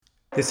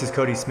This is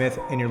Cody Smith,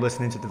 and you're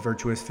listening to the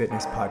Virtuous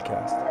Fitness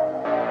Podcast.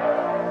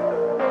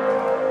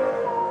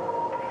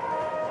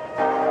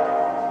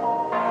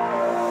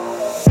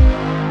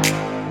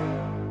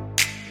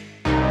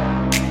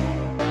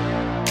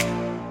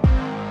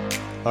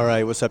 All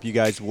right, what's up, you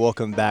guys?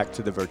 Welcome back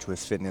to the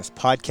Virtuous Fitness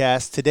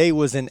Podcast. Today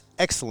was an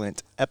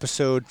excellent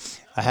episode.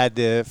 I had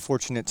the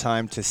fortunate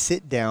time to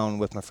sit down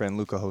with my friend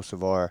Luka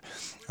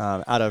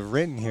out of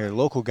Renton here,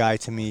 local guy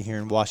to me here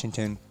in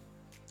Washington.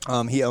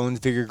 He owns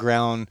Vigor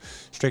Ground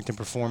Strength and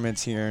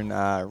Performance here in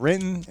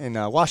Renton in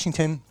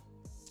Washington.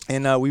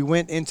 And we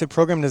went into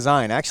program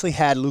design. I actually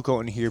had Luka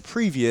on here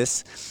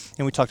previous,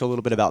 and we talked a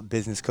little bit about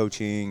business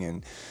coaching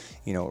and,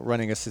 you know,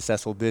 running a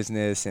successful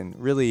business and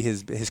really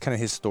his kind of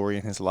his story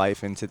and his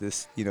life into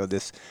this, you know,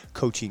 this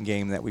coaching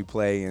game that we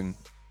play. And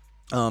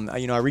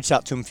I reached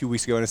out to him a few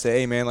weeks ago and I said,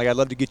 hey, man, I'd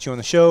love to get you on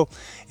the show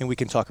and we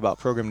can talk about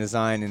program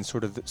design and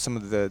sort of some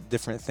of the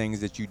different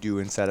things that you do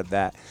inside of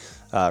that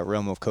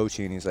realm of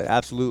coaching. And he's like,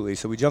 absolutely.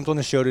 So we jumped on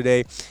the show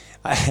today.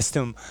 I asked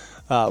him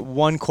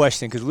one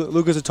question because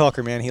Luka's a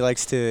talker, man. He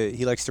likes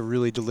to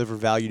really deliver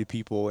value to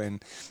people,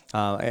 and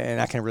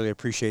I can really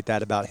appreciate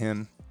that about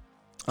him.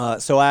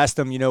 So I asked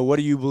him, what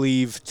do you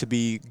believe to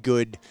be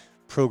good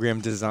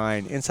program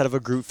design inside of a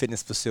group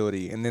fitness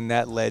facility? And then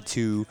that led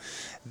to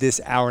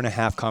this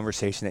hour-and-a-half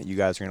conversation that you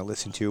guys are going to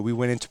listen to. We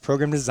went into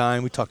program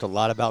design. We talked a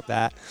lot about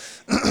that.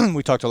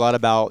 We talked a lot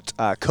about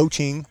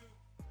coaching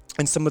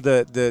and some of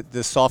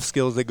the soft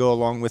skills that go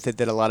along with it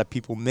that a lot of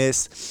people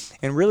miss.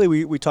 And really,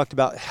 we talked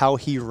about how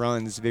he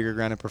runs Vigor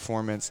Ground and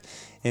Performance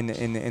in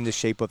the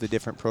shape of the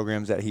different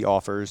programs that he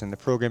offers and the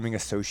programming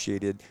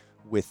associated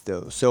with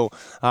those. So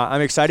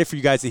I'm excited for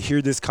you guys to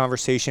hear this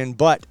conversation.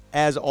 But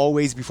as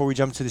always, before we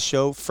jump to the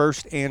show,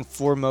 first and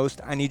foremost,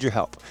 I need your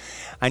help.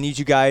 I need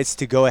you guys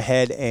to go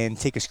ahead and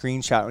take a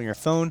screenshot on your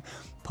phone,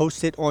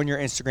 post it on your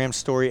Instagram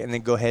story, and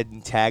then go ahead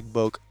and tag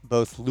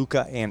both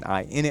Luka and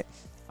I in it.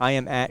 I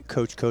am at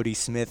Coach Cody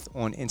Smith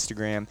on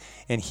Instagram,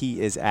 and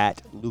he is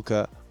at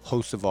Luka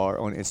Hocevar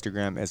on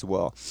Instagram as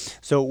well.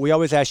 So we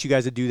always ask you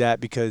guys to do that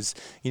because,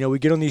 we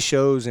get on these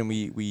shows and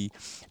we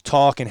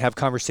talk and have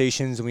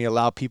conversations and we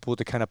allow people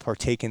to kind of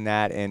partake in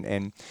that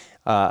and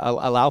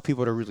allow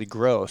people to really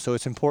grow. So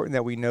it's important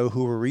that we know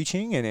who we're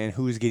reaching and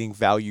who is getting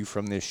value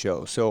from this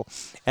show. So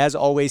as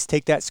always,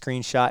 take that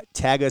screenshot,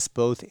 tag us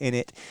both in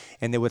it,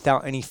 and then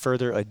without any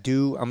further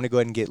ado, I'm going to go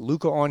ahead and get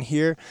Luka on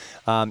here.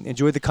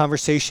 Enjoy the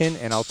conversation,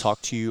 and I'll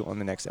talk to you on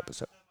the next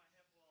episode.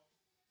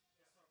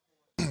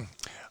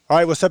 All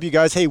right, what's up, you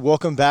guys? Hey,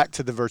 welcome back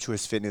to the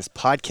Virtuous Fitness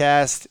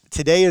Podcast.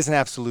 Today is an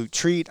absolute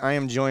treat. I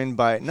am joined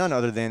by none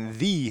other than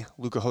the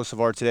Luka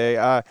Hocevar today.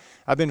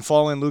 I've been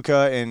following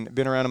Luka and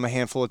been around him a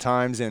handful of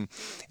times, and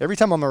every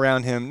time I'm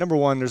around him, number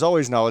one, there's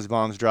always knowledge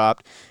bombs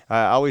dropped.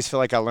 I always feel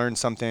like I learned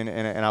something,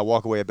 and I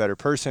walk away a better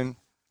person.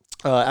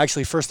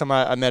 Actually, first time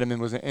I met him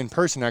and was in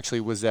person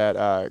was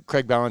at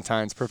Craig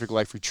Ballantyne's Perfect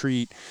Life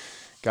Retreat.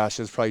 Gosh,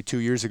 it was probably 2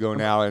 years ago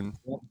now, and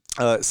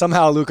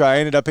somehow, Luka, I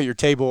ended up at your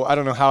table. I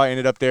don't know how I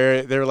ended up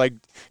there. They were like,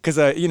 because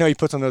he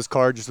puts on those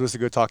cards, you're supposed to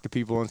go talk to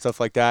people and stuff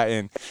like that.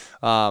 And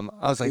I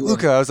was like,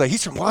 Luka,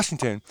 he's from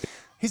Washington.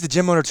 He's a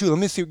gym owner too. Let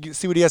me see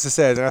what he has to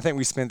say. And I think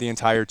we spent the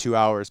entire 2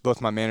 hours,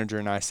 both my manager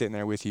and I, sitting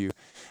there with you.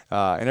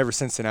 And ever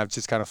since then, I've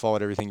just kind of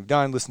followed everything you've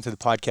done, listened to the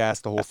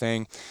podcast, the whole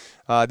thing.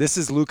 This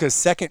is Luka's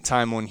second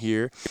time on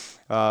here.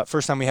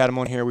 First time we had him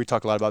on here, we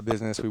talked a lot about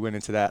business. We went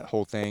into that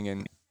whole thing,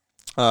 and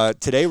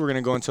today we're going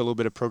to go into a little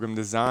bit of program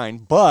design,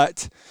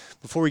 but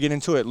before we get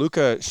into it,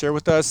 Luka, share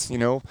with us,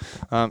 for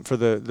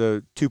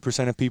the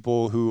 2% of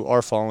people who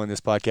are following this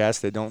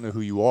podcast that don't know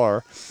who you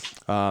are,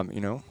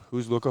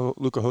 who's Luka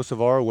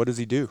Hocevar? What does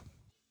he do?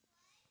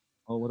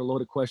 Oh, what a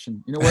loaded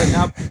question. You know what?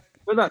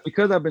 Now,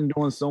 because I've been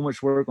doing so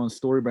much work on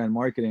story brand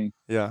marketing,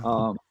 Yeah.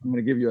 I'm going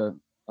to give you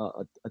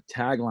a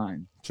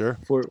tagline. Sure.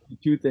 For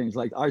two things.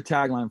 Like our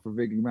tagline for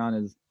Vigor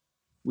Ground is,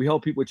 we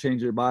help people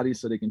change their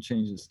bodies so they can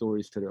change the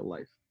stories to their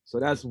life. So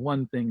that's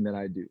one thing that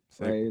I do,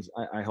 right? Is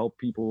I help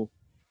people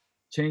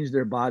change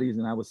their bodies,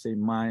 and I would say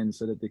minds,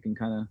 so that they can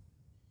kind of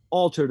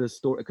alter the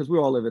story, because we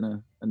all live in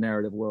a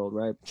narrative world,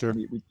 right? Sure.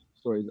 We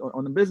stories.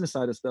 On the business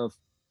side of stuff,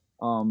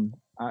 what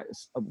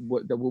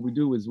we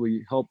do is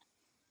we help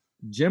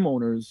gym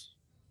owners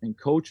and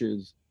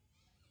coaches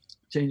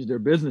change their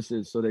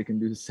businesses so they can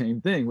do the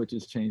same thing, which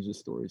is change the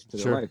stories to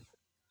their life.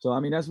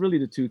 So that's really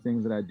the two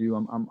things that I do.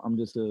 I'm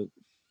just a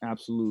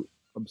absolute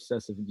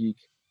obsessive geek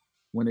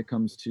when it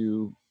comes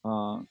to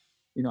I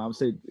would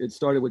say it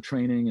started with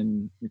training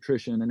and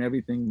nutrition and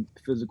everything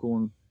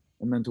physical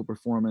and mental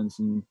performance,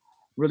 and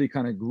really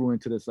kind of grew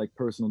into this like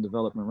personal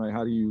development, right?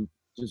 How do you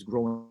just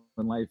grow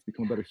in life,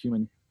 become a better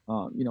human?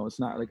 It's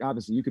not like,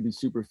 obviously you could be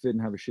super fit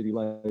and have a shitty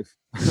life.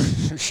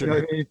 Sure. You know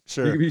what I mean?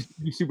 Sure. You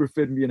could be super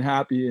fit and being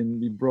happy and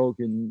be broke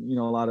and,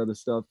 a lot of other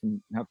stuff,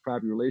 and have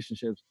crappy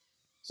relationships.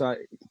 So,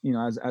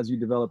 as you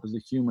develop as a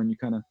human, you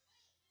kind of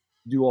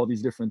do all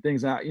these different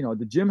things.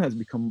 The gym has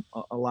become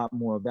a lot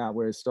more of that,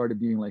 where it started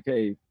being like,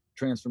 hey,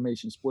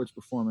 transformation, sports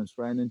performance,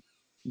 right? And then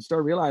you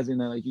start realizing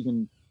that like you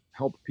can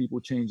help people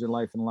change their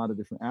life in a lot of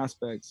different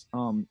aspects.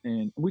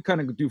 And we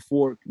kind of do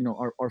four,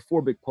 our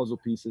four big puzzle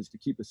pieces to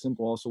keep it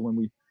simple. Also, when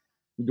we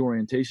do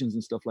orientations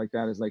and stuff like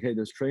that, is like, hey,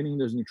 there's training,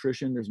 there's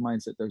nutrition, there's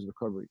mindset, there's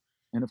recovery,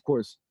 and of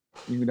course,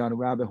 you can go down a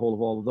rabbit hole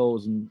of all of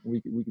those, and we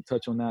could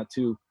touch on that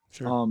too.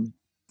 Sure. Um,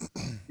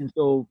 and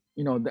so,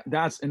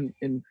 that's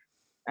and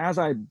as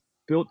I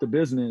built the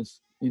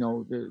business,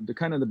 the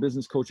kind of the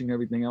business coaching and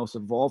everything else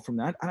evolved from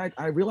that. And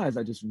I realized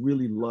I just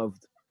really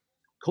loved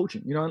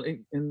coaching,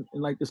 and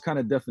like this kind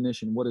of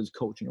definition, what is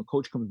coach?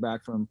 Coach comes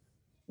back from,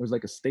 there's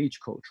like a stage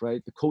coach,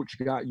 right? The coach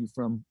got you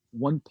from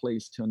one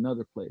place to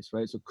another place,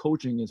 right? So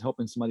coaching is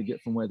helping somebody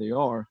get from where they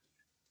are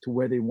to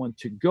where they want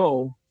to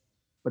go,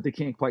 but they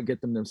can't quite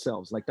get them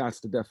themselves. Like that's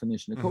the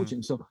definition of Mm-hmm.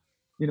 coaching. So,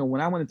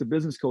 when I went into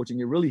business coaching,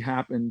 it really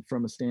happened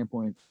from a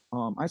standpoint.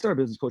 I started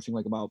business coaching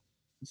like about,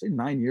 let's say,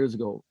 9 years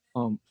ago.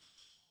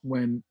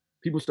 When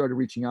people started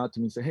reaching out to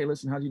me and say, "Hey,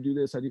 listen, how do you do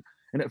this? How do you?"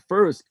 And at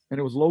first, and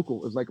it was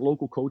local. It was like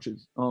local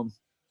coaches.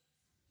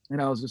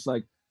 And I was just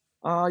like,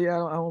 "Oh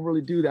yeah, I don't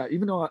really do that."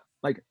 Even though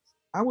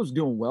I was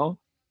doing well,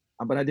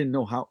 but I didn't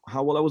know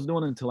how well I was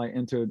doing until I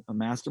entered a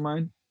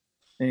mastermind.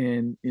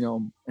 And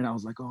and I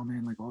was like, "Oh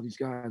man, like all these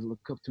guys I look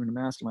up to in the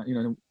mastermind."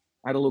 And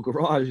I had a little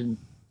garage, and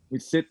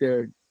we'd sit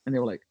there, and they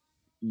were like,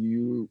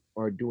 "You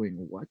are doing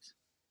what?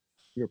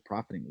 You're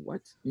profiting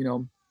what?"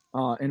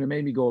 And it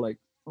made me go like,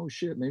 "Oh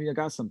shit, maybe I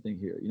got something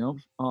here."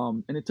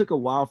 And it took a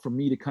while for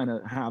me to kind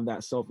of have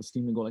that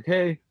self-esteem and go like,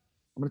 "Hey,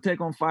 I'm gonna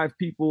take on 5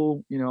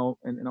 people,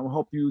 and I'll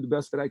help you the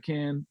best that I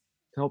can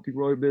to help you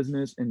grow your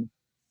business." And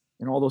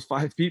all those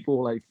 5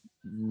 people like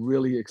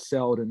really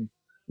excelled, and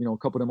a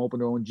couple of them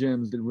opened their own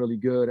gyms, did really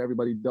good.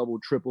 Everybody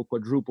doubled, tripled,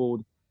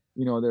 quadrupled,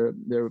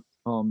 their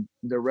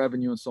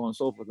revenue, and so on and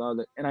so forth.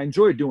 And I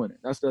enjoy doing it.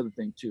 That's the other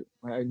thing too.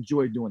 I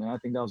enjoy doing it. I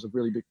think that was a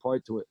really big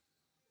part to it.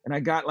 And I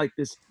got like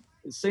this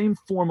same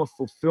form of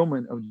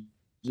fulfillment of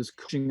just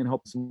coaching and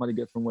helping somebody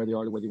get from where they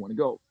are to where they want to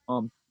go.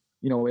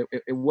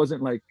 It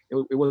wasn't like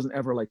it wasn't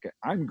ever like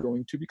I'm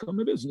going to become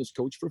a business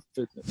coach for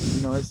fitness.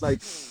 It's like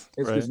it's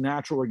Right. this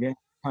natural organic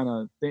kind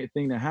of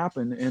thing that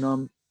happened.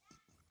 And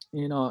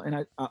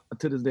I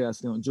to this day I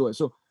still enjoy it.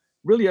 So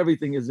really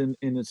everything is in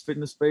this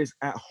fitness space.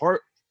 At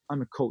heart,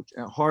 I'm a coach.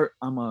 At heart,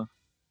 I'm a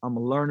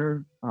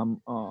learner.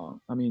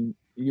 I mean,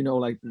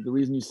 like the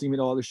reason you see me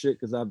to all this shit,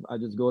 because I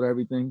just go to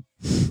everything.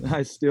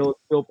 I still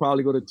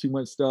probably go to too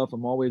much stuff.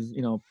 I'm always,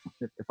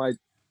 if I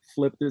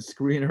flip this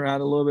screen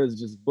around a little bit, it's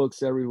just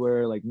books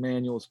everywhere, like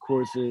manuals,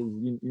 courses,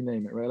 you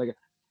name it, right? Like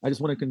I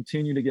just want to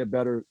continue to get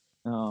better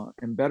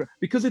and better,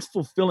 because it's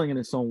fulfilling in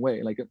its own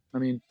way. Like, I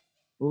mean,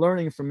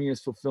 learning for me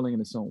is fulfilling in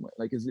its own way.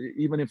 Like,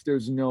 even if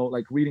there's no,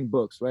 like, reading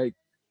books, right?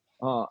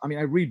 I mean,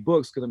 I read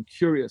books because I'm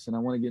curious and I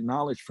want to get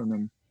knowledge from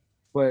them,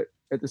 but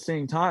at the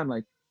same time,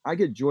 like, I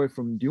get joy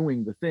from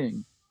doing the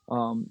thing,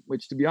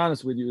 which, to be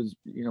honest with you, is,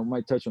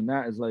 might touch on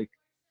that, is like,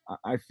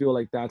 I feel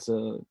like that's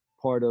a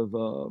part of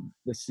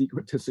the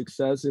secret to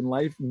success in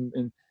life,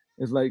 and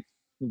is like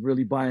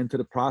really buy into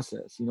the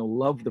process,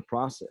 love the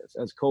process.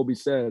 As Kobe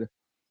said,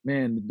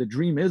 man, the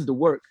dream is the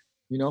work,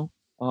 you know.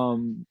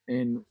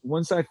 And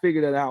once I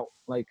figured it out,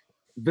 like,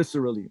 once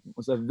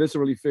I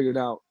viscerally figured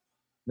out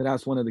that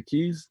that's one of the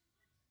keys,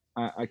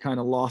 I kind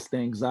of lost the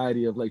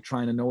anxiety of like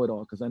trying to know it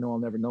all, because I know I'll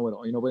never know it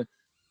all,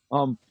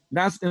 But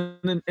that's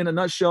in a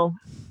nutshell,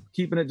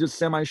 keeping it just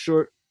semi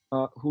short.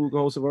 Who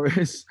goes of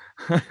is.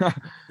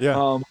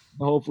 Yeah.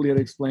 Hopefully it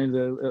explains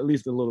it at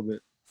least a little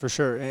bit. For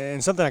sure.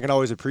 And something I can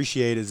always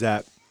appreciate is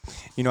that,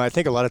 I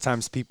think a lot of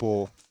times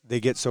people, they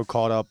get so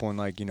caught up on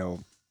like,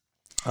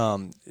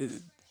 um,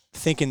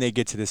 thinking they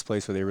get to this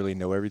place where they really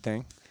know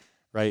everything.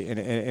 Right.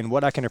 And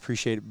what I can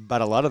appreciate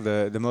about a lot of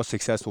the most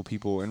successful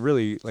people and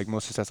really like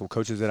most successful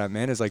coaches that I'm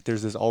in is like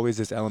there's always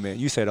this element.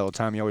 You say it all the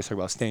time. You always talk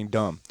about staying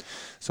dumb.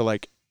 So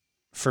like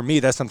for me,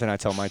 that's something I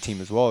tell my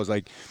team as well, is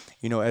like,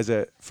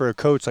 for a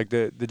coach, like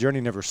the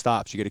journey never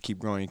stops. You got to keep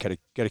growing. You got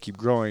to keep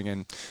growing.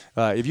 And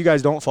if you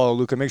guys don't follow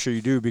Luka, make sure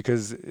you do,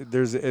 because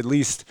there's at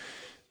least,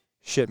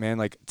 shit, man,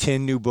 like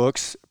 10 new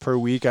books per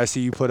week I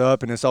see you put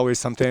up, and it's always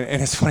something. And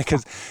it's funny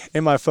because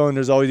in my phone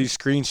there's always these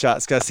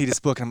screenshots, because I see this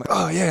book and I'm like,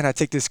 oh yeah, and I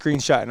take this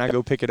screenshot and I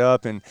go pick it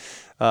up, and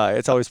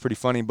it's always pretty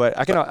funny. But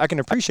I can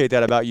appreciate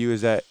that about you,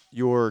 is that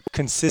your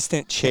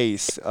consistent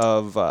chase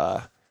of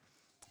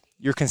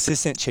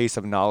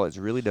knowledge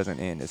really doesn't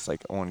end. It's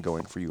like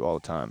ongoing for you all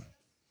the time.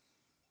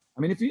 I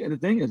mean, if you, and the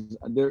thing is,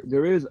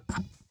 there is,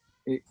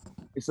 it,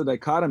 it's a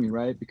dichotomy,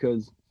 right?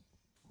 Because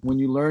when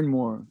you learn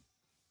more,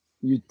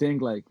 you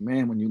think like,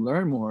 man, when you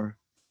learn more,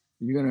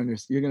 you're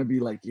gonna be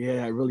like,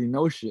 yeah, I really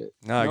know shit.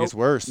 No, it gets Nope,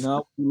 worse.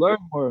 no, you learn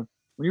more.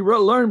 When you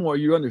learn more,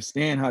 you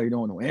understand how you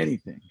don't know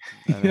anything.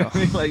 I You know know. what I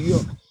mean? Like,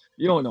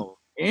 you don't know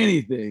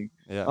anything.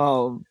 Yeah.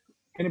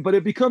 But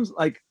it becomes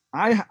like,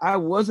 I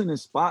was in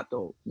this spot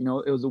though.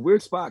 It was a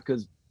weird spot,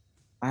 because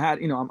I had,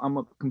 I'm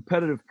a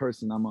competitive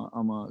person.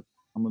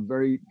 I'm a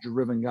very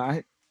driven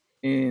guy,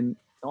 and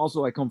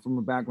also I come from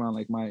a background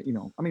like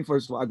I mean,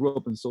 first of all, I grew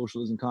up in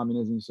socialism,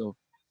 communism, so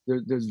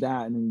there's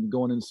that, and then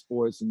going into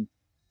sports, and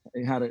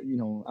it had a,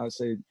 I would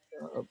say,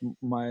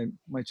 my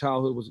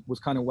childhood was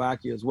kind of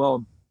wacky as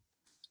well.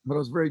 but I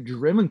was very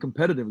driven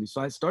competitively.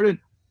 So I started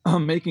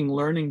making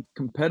learning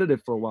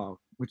competitive for a while,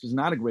 which is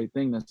not a great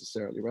thing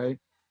necessarily, right?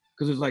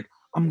 Because it's like,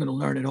 I'm going to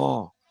learn it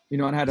all.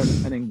 And I had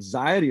an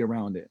anxiety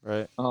around it,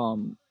 Right.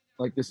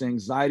 like this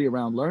anxiety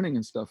around learning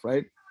and stuff,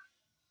 right?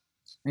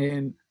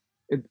 And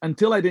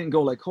until I didn't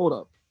go like, hold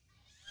up,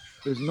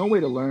 there's no way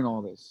to learn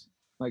all this.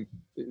 Like,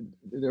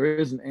 there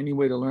isn't any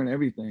way to learn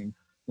everything.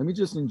 Let me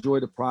just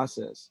enjoy the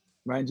process,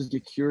 right? And just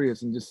get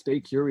curious and just stay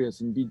curious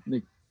and be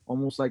like,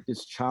 almost like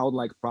this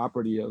childlike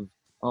property of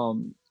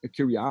a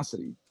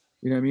curiosity.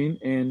 You know what I mean?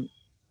 And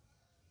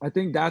I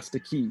think that's the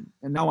key.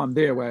 And now I'm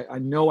there where I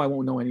know I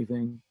won't know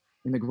anything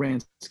in the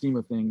grand scheme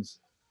of things,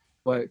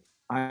 but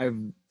I've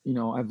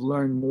I've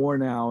learned more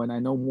now, and I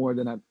know more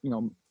than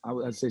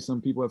I'd say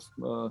some people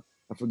have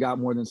I forgot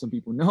more than some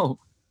people know.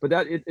 But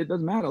that it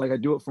doesn't matter. Like, I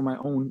do it for my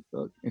own.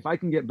 If I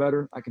can get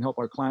better, I can help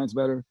our clients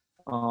better.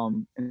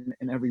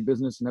 In every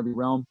business, in every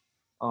realm,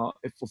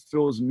 it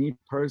fulfills me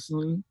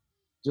personally.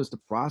 Just the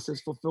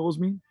process fulfills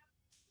me.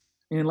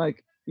 And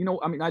like,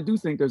 I mean, I do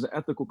think there's an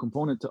ethical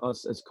component to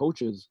us as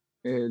coaches.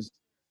 Is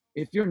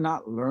if you're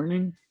not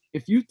learning,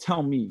 if you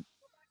tell me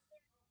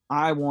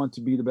I want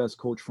to be the best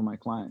coach for my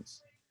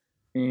clients,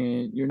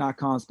 and you're not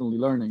constantly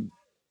learning,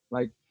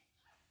 like,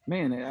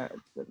 man,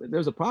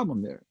 there's a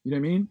problem there. You know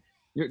what I mean?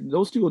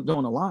 Those two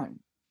don't align.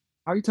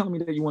 How are you telling me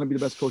that you want to be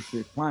the best coach for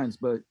your clients,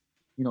 but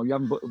you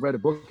haven't read a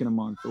book in a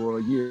month or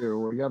a year,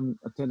 or you haven't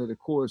attended a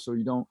course, or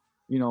you don't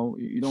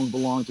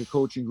belong to a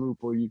coaching group,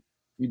 or you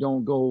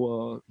don't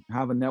go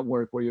have a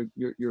network where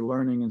you're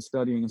learning and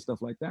studying and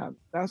stuff like that.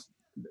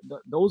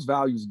 Those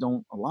values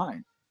don't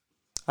align.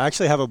 I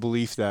actually have a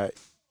belief that,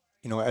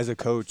 as a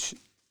coach,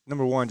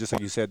 number one, just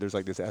like you said, there's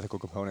like this ethical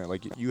component.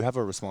 Like you have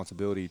a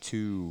responsibility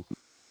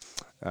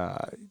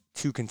uh,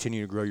 to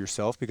continue to grow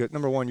yourself because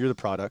number one, you're the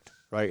product,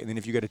 right? And then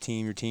if you got a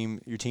team, your team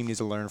needs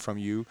to learn from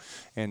you,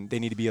 and they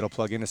need to be able to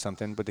plug into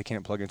something, but they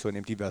can't plug into an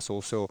empty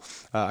vessel. So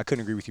I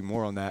couldn't agree with you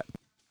more on that.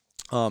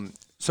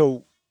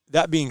 So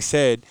that being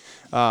said,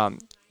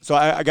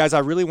 guys, I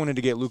really wanted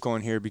to get Luke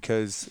on here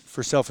because,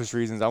 for selfish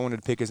reasons, I wanted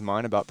to pick his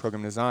mind about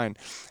program design.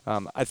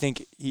 I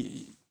think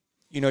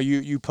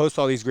you post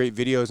all these great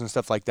videos and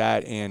stuff like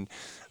that, and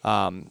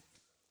um,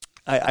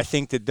 I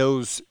think that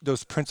those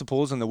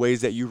principles and the ways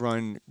that you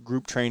run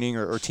group training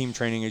or team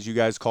training, as you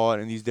guys call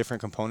it, and these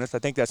different components, I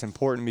think that's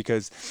important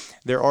because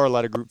there are a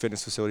lot of group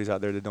fitness facilities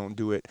out there that don't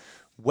do it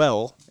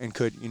well and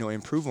could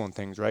improve on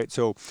things, right?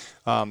 So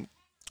um,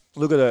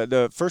 Luca,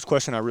 the first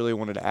question I really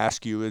wanted to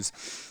ask you is,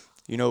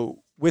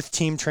 with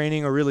team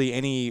training or really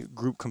any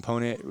group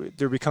component,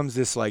 there becomes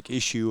this like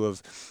issue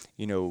of,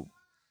 you know,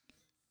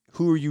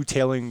 who are you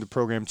tailoring the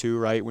program to,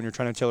 right? When you're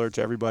trying to tailor it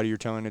to everybody, you're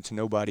tailoring it to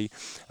nobody.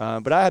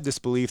 But I have this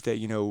belief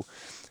that,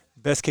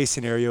 best case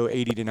scenario,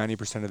 80 to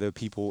 90% of the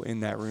people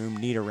in that room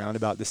need around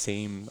about the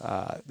same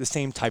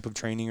type of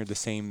training or the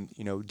same,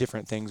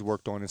 different things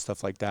worked on and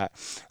stuff like that.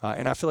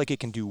 And I feel like it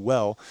can do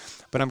well.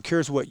 But I'm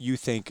curious what you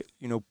think,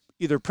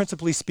 either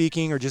principally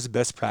speaking or just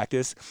best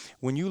practice,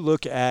 when you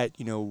look at,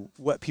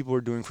 what people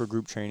are doing for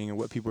group training and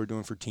what people are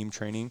doing for team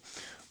training,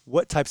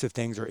 what types of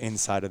things are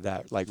inside of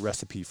that like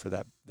recipe for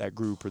that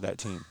group or that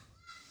team?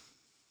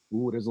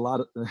 Ooh, there's a lot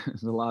of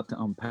there's a lot to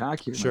unpack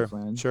here, my Sure,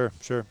 friend. sure,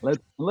 sure.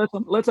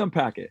 Let's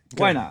unpack it.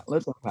 Why Okay, not?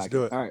 Let's let's unpack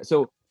do it. it. All right.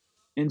 So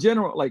in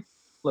general, like,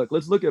 look,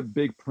 let's look at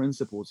big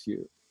principles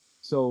here.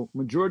 So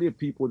majority of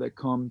people that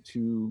come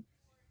to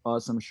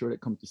us, I'm sure,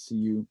 that come to see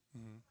you,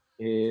 Mhm.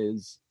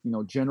 is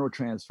general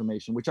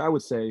transformation, which I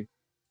would say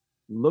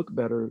look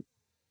better,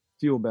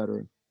 feel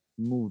better,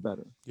 move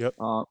better. Yep.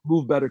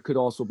 Move better could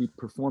also be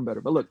perform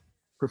better. But look,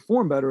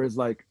 perform better is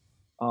like,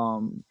 I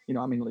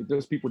mean, like,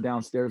 there's people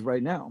downstairs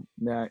right now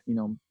that,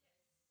 one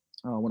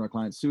of our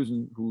clients,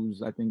 Susan,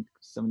 who's I think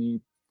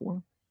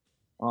 74,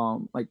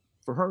 like,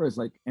 for her is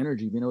like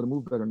energy, being able to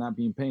move better, not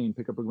be in pain,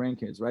 pick up her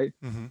grandkids, right?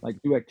 Hmm.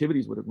 Like, do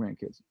activities with her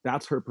grandkids.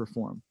 That's her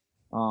perform.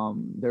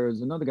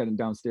 There's another guy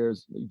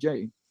downstairs,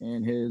 Jay,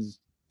 and his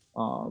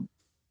uh,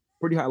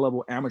 pretty high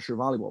level amateur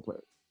volleyball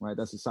player, right?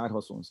 That's his side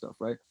hustle and stuff,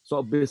 right?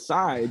 So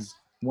besides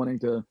wanting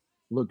to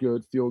look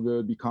good, feel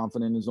good, be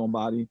confident in his own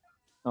body,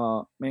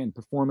 man,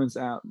 performance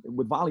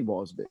with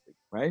volleyball is big,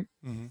 right?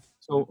 Hmm.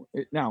 So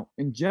now,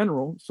 in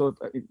general, so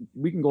if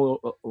we can go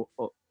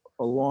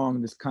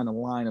along this kind of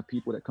line of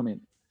people that come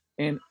in,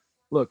 and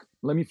look,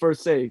 let me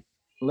first say,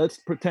 let's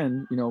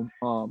pretend,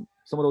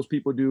 some of those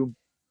people do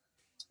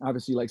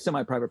obviously like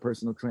semi-private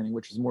personal training,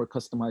 which is more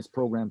customized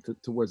program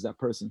towards that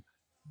person.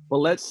 But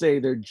let's say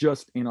they're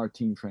just in our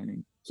team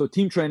training. So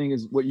team training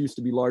is what used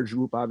to be large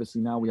group.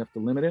 Obviously now we have to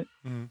limit it,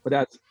 Hmm. but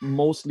that's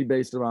mostly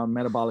based around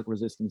metabolic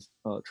resistance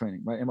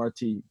training, right?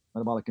 MRT,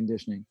 metabolic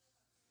conditioning.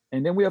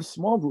 And then we have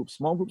small groups.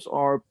 Small groups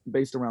are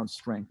based around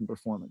strength and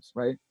performance,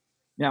 right?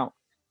 Now,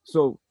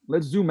 so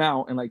let's zoom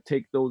out and like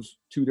take those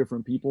two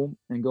different people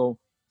and go,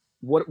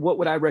 what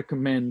would I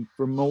recommend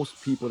for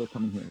most people that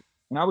come in here?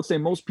 And I would say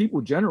most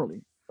people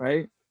generally,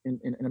 right, in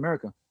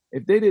America,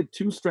 if they did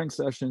 2 strength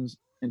sessions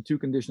and 2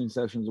 conditioning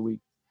sessions a week,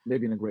 they'd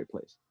be in a great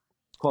place.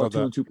 Call it Love two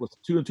that. and two plus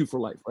 2 and 2 for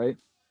life, right?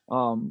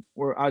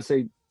 Or I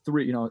say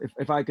 3.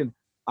 If I could,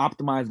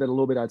 optimize that a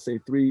little bit. I'd say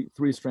three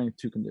strength,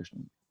 two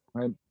conditioning,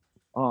 right?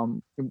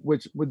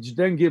 Which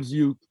then gives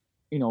you,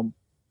 you know,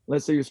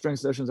 let's say your strength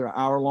sessions are an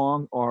hour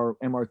long, or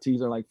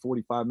MRTs are like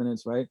 45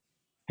 minutes, right?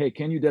 Hey,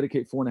 can you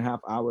dedicate 4.5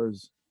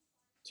 hours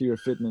to your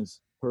fitness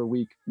per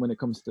week when it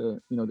comes to,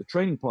 you know, the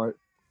training part?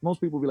 Most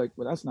people will be like,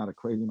 well, that's not a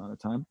crazy amount of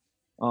time,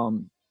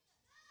 um,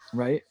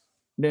 right?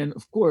 Then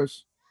of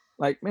course,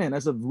 like, man,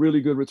 that's a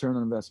really good return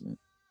on investment.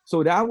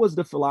 So that was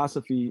the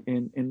philosophy,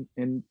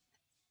 and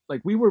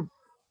like we were,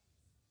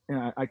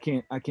 and I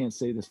can't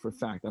say this for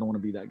fact. I don't want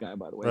to be that guy,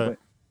 by the way, Right.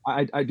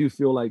 but I do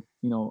feel like,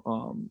 you know,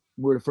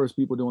 we're the first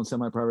people doing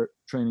semi-private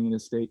training in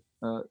this state,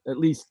 at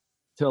least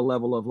to a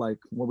level of like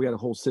where we had a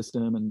whole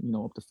system and, you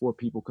know, up to 4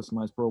 people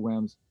customized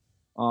programs.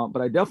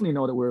 But I definitely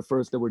know that we're the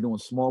first that we're doing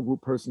small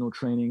group personal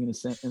training in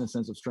a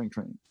sense of strength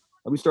training.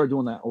 We started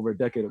doing that over a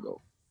decade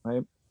ago,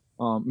 right?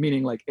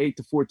 Meaning like 8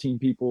 to 14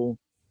 people,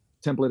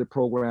 templated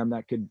program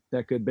that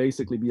could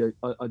basically be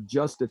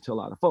adjusted to a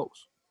lot of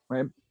folks,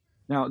 right?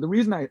 Now, the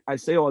reason I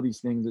say all these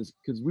things is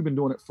because we've been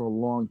doing it for a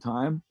long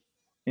time,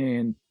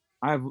 and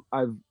I've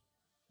I've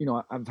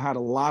had a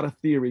lot of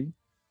theory,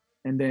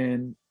 and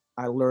then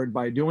I learned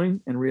by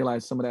doing and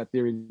realized some of that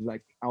theory is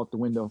like out the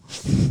window.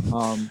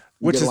 You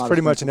Which get a is lot of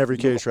pretty stuff. much in every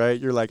case, right?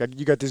 You're like,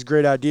 you got this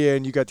great idea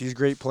and you got these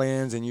great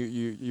plans, and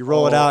you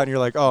roll it out and Oh, you're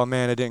like, oh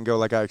man, it didn't go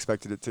like I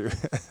expected it to.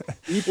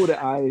 people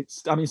that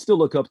I mean still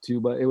look up to,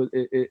 but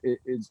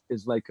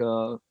it's like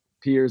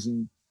peers,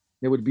 and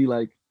they would be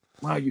like,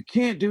 "Wow, you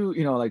can't do,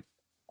 you know, like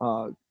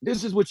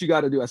this is what you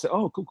got to do." I said,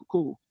 "Oh, cool, cool,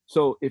 cool."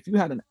 So if you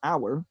had an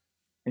hour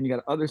and you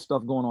got other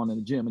stuff going on in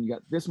the gym and you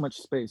got this much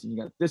space and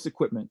you got this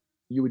equipment,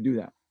 you would do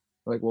that.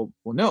 They're like, well,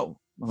 no.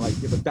 I'm like,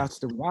 yeah, but that's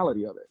the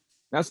reality of it.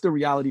 That's the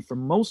reality for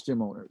most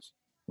gym owners,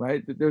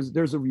 right?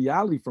 There's a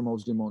reality for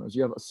most gym owners.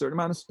 You have a certain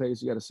amount of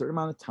space, you got a certain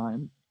amount of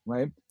time,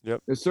 right?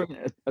 Yep. There's certain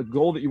a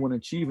goal that you want to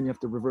achieve, and you have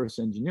to reverse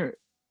engineer it.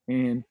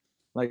 And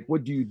like,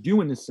 what do you do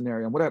in this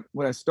scenario? And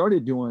what I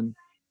started doing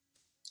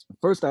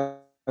first, I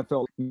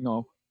felt, you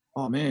know,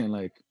 oh man,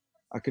 like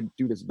I could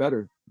do this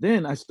better.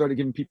 Then I started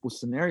giving people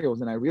scenarios,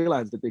 and I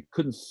realized that they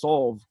couldn't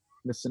solve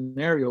the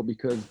scenario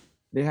because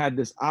they had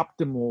this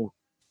optimal,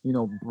 you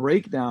know,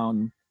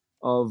 breakdown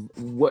of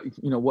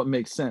what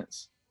makes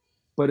sense.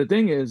 But the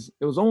thing is,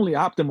 it was only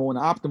optimal in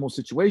an optimal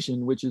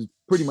situation, which is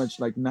pretty much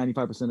like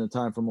 95% of the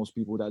time for most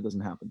people that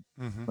doesn't happen,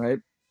 Hmm. right?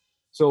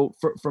 So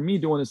for me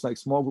doing this like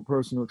small group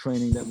personal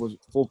training that was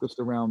focused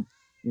around,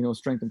 you know,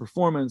 strength and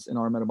performance and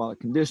our metabolic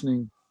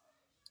conditioning,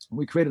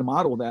 we created a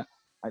model that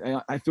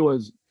I feel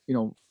is, you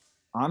know,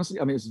 honestly,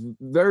 I mean, it's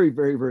very,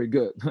 very, very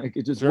good. Like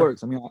it just Sure.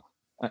 works. I mean,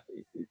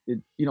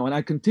 you know, and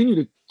I continue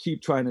to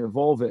keep trying to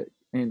evolve it,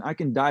 and I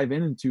can dive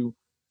into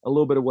a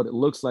little bit of what it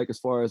looks like as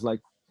far as like,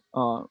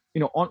 you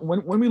know,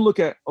 when we look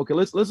at, okay,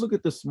 let's look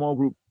at the small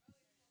group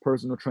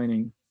personal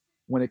training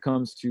when it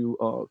comes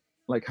to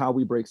like how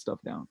we break stuff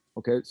down.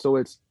 Okay, so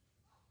it's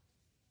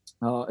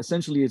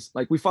essentially it's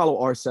like we follow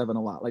R7 a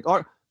lot. Like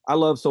I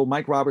love, so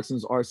Mike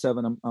Robertson's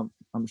R7.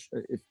 I'm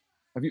sure if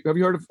have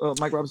you heard of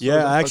Mike Robertson's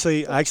Yeah,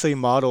 R7? I actually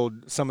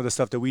modeled some of the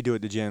stuff that we do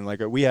at the gym. Like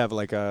we have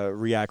like a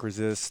react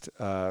resist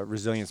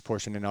resilience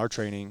portion in our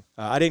training.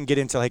 I didn't get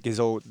into like his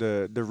old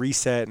the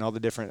reset and all the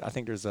different. I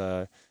think there's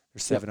Yeah.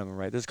 7 of them,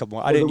 right? There's a couple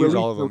more. I Well, the didn't use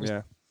release, all of them.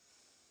 Yeah.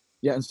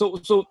 yeah, and so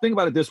think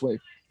about it this way.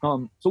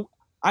 So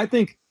I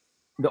think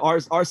the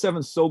R7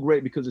 is so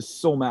great because it's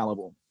so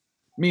malleable.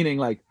 Meaning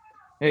like,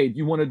 hey,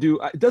 you want to do?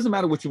 It doesn't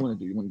matter what you want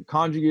to do. You want to do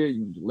conjugate,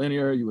 you want to do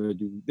linear, you want to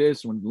do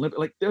this, you want to do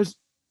like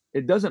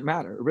it doesn't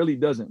matter. It really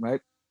doesn't,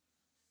 right?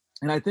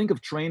 And I think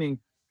of training,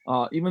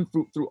 even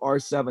through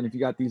R7. If you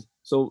got these,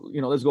 so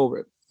you know, let's go over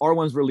it.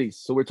 R1's release.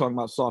 So we're talking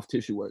about soft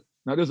tissue work.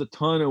 Now there's a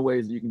ton of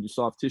ways that you can do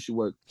soft tissue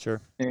work, Sure.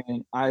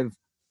 and I've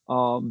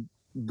um,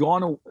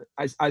 gone.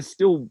 I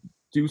still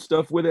do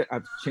stuff with it.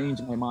 I've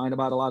changed my mind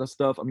about a lot of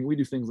stuff. I mean, we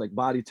do things like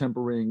body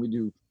tempering. We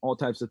do all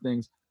types of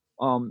things.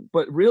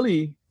 But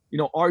really, you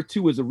know,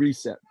 R2 is a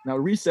reset. Now,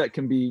 reset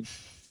can be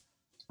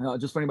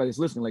just for anybody that's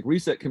listening. Like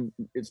reset can,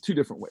 it's two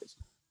different ways,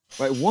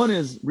 right? One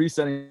is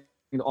resetting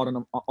the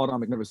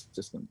autonomic nervous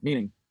system,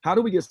 meaning how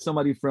do we get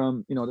somebody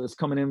from, you know, that's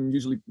coming in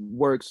usually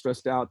work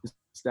stressed out, this,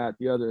 that,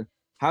 the other.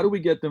 How do we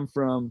get them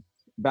from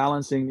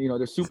balancing, you know,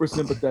 they're super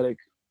sympathetic,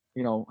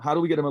 you know, how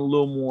do we get them a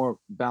little more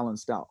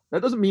balanced out?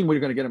 That doesn't mean we're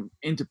going to get them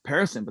into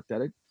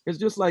parasympathetic. It's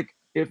just like,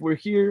 if we're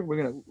here, we're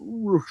going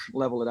to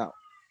level it out.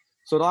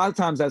 So a lot of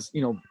times that's,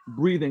 you know,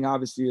 breathing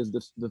obviously is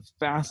the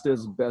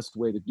fastest, best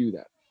way to do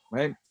that,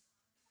 right?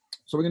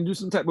 So we're going to do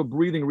some type of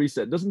breathing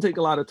reset. Doesn't take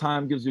a lot of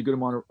time, gives you a good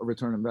amount of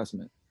return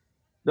investment.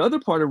 The other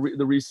part of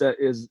the reset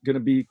is going to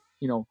be,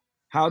 you know,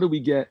 how do we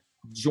get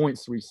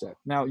joints reset?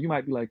 Now you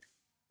might be like,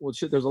 well,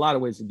 shit, there's a lot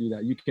of ways to do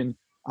that. You can,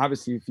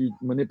 obviously, if you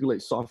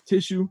manipulate soft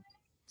tissue,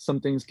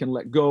 some things can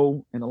let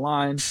go and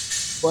align.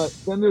 But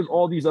then there's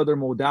all these other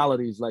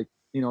modalities, like,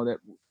 you know, that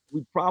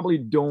we probably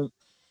don't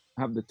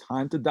have the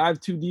time to dive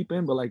too deep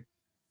in, but like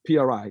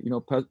PRI, you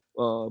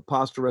know,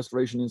 Posture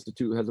Restoration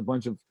Institute has a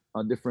bunch of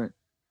different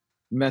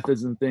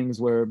methods and things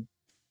where,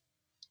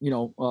 you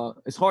know,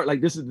 it's hard. Like,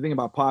 this is the thing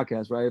about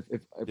podcasts, right?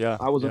 If Yeah.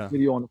 I was on Yeah.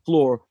 video on the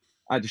floor,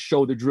 I just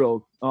show the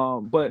drill.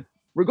 But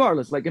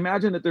regardless, like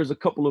imagine that there's a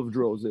couple of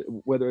drills,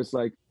 whether it's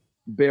like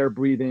bear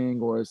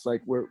breathing or it's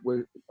like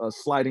we're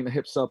sliding the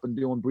hips up and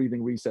doing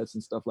breathing resets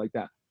and stuff like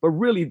that. But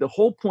really, the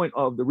whole point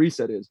of the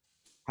reset is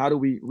how do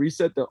we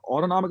reset the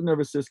autonomic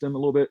nervous system a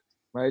little bit,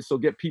 right? So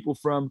get people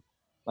from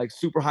like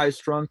super high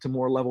strung to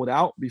more leveled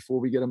out before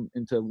we get them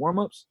into warm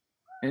ups.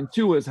 And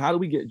two is how do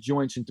we get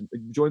joints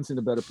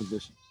into better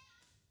positions,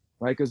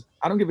 right? Because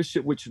I don't give a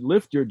shit which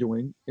lift you're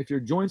doing. If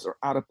your joints are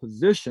out of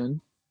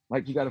position,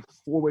 like you got a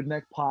forward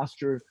neck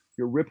posture,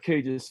 your rib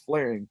cage is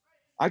flaring,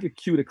 I could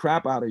cue the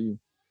crap out of you,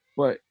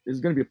 but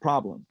it's going to be a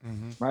problem,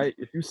 right?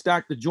 If you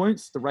stack the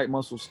joints, the right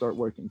muscles start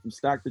working. If you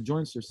stack the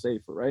joints, you're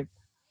safer, right?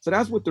 So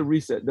that's what the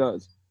reset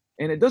does.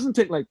 And it doesn't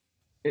take like,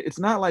 it's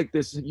not like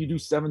this, you do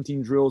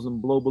 17 drills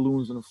and blow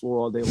balloons on the floor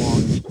all day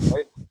long,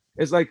 right?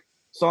 It's like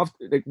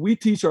like we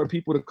teach our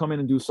people to come in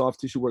and do soft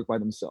tissue work by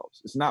themselves.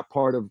 It's not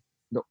part of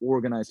the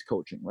organized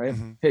coaching, right?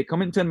 Hey,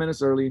 come in 10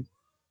 minutes early.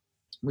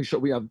 We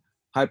have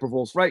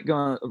hypervolts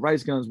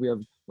rice guns, we have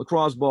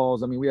lacrosse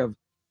balls. I mean, we have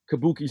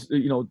kabuki,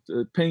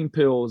 pain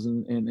pills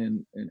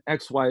and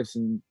ex-wives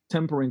and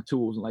tempering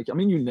tools. Like, I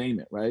mean, you name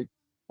it, right?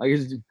 Like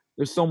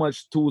there's so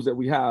much tools that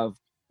we have.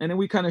 And then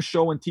we kind of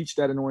show and teach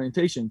that in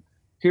orientation.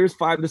 Here's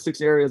 5 to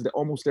 6 areas that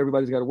almost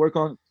everybody's got to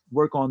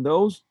work on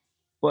those.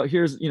 But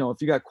here's,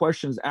 if you got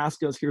questions,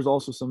 ask us. Here's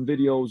also some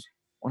videos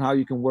on how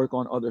you can work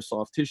on other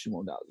soft tissue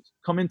modalities.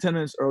 Come in 10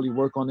 minutes early,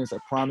 work on this. I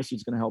promise you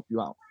it's going to help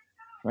you out,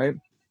 right?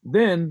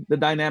 Then the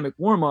dynamic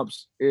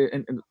warm-ups,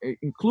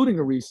 including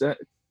a reset,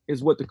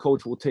 is what the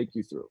coach will take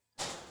you through,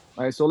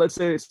 right? So let's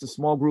say it's a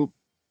small group.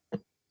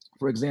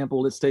 For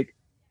example, let's take,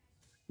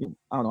 I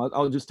don't know,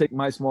 I'll just take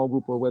my small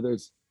group, or whether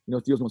it's,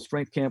 Theo's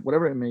strength camp,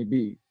 whatever it may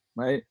be,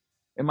 right?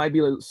 It might be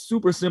a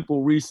super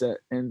simple reset.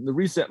 And the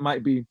reset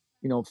might be,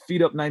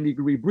 feet up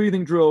 90-degree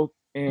breathing drill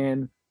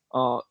and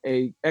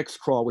a X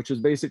crawl, which is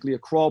basically a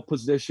crawl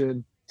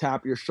position,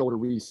 tap your shoulder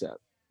reset,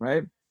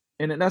 right?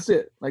 And then that's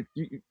it. Like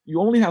you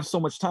only have so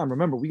much time.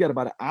 Remember, we got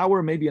about an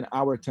hour, maybe an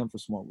hour 10 for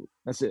small group.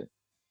 That's it.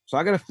 So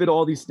I got to fit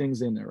all these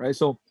things in there, right?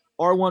 So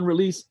R1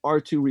 release,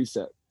 R2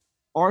 reset.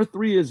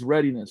 R3 is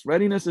readiness.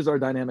 Readiness is our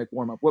dynamic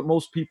warm-up. What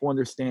most people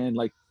understand,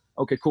 like,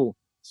 okay, cool,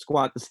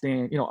 squat to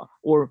stand,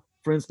 or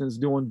for instance,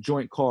 doing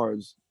joint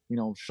cars,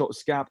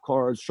 scap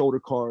cars, shoulder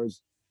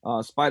cars,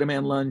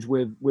 Spider-Man lunge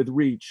with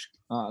reach,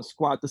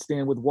 squat to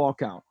stand with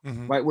walkout,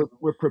 right?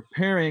 We're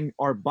preparing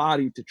our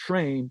body to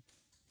train.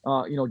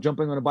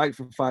 Jumping on a bike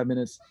for 5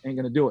 minutes ain't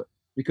gonna do it,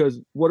 because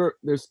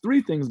there's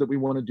 3 things that we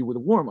want to do with a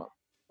warm-up,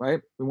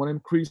 right? We want to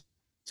increase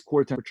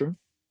core temperature.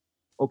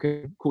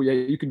 Okay, cool. Yeah,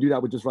 you can do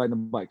that with just riding a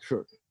bike,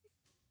 sure.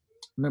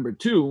 Number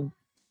 2,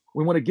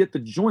 we want to get the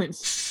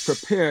joints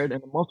prepared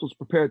and the muscles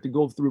prepared to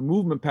go through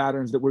movement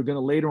patterns that we're going to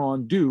later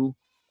on do,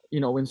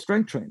 in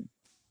strength training.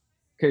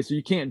 Okay, so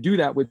you can't do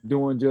that with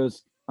doing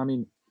just,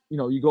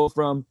 you go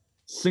from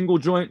single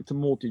joint to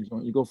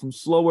multi-joint. You go from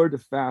slower to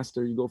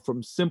faster. You go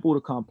from simple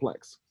to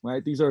complex,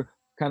 right? These are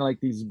kind of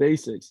like these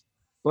basics.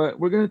 But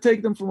we're going to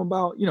take them from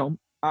about,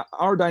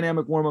 our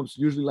dynamic warm-ups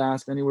usually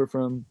last anywhere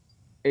from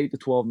 8 to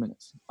 12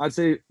 minutes. I'd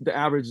say the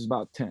average is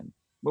about 10.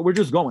 But we're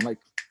just going, like,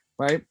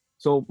 right?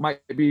 So might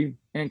be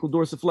ankle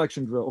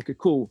dorsiflexion drill. Okay,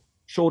 cool.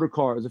 Shoulder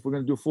cars, if we're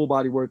going to do a full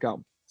body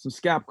workout. Some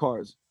scap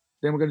cars.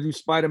 Then we're going to do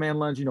Spider-Man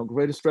lunge,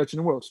 greatest stretch in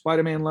the world.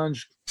 Spider-Man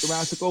lunge,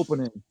 thoracic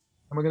opening.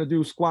 And we're going to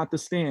do squat to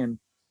stand.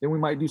 Then we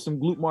might do some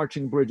glute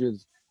marching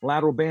bridges,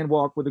 lateral band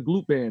walk with a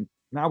glute band.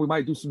 Now we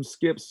might do some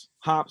skips,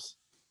 hops,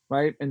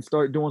 right? And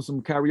start doing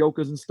some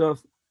karaoke's and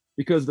stuff.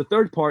 Because the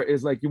third part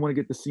is like you want to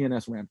get the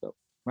CNS ramped up,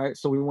 right?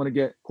 So we want to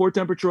get core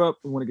temperature up.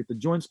 We want to get the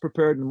joints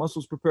prepared and the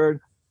muscles prepared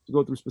to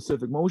go through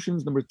specific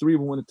motions. Number 3,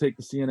 we want to take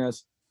the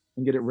CNS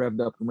and get it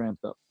revved up and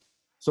ramped up.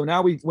 So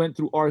now we went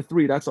through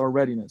R3. That's our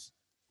readiness.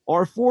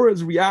 R4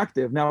 is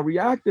reactive. Now,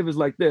 reactive is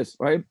like this,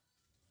 right?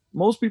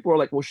 Most people are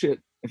like, well, shit,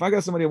 if I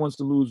got somebody that wants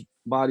to lose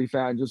body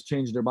fat and just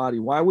change their body,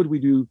 why would we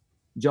do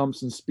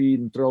jumps and speed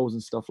and throws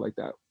and stuff like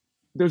that?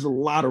 There's a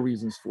lot of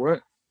reasons for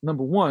it.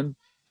 Number 1,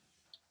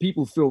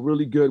 people feel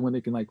really good when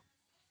they can like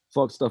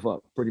fuck stuff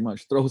up, pretty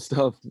much throw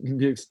stuff,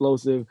 be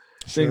explosive,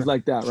 things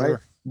like that, right?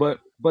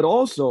 But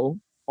also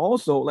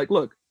like,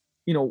 look,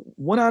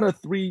 1 out of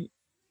 3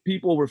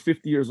 people over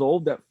 50 years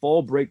old that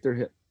fall break their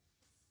hip.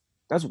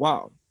 That's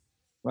wild,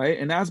 right?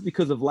 And that's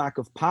because of lack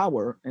of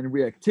power and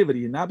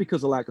reactivity, and not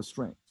because of lack of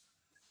strength.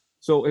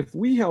 So if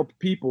we help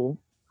people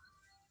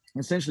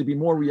essentially be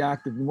more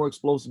reactive, be more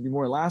explosive, be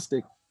more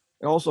elastic,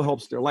 it also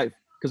helps their life.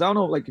 Because I don't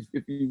know, like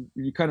if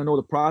you kind of know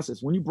the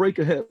process, when you break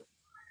a hip,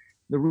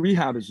 the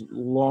rehab is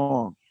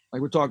long.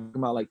 Like we're talking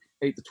about like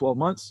 8 to 12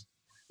 months.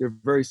 You're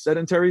very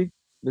sedentary.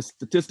 The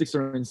statistics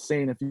are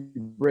insane. If you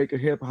break a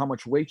hip, how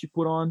much weight you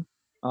put on.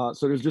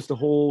 So there's just a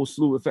whole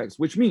slew of effects,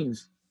 which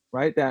means,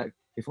 right, that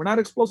if we're not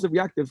explosive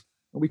reactive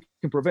and we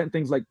can prevent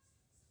things like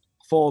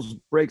falls,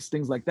 breaks,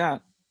 things like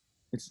that,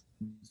 it's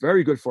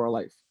very good for our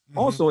life.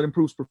 Also, it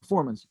improves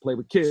performance. You play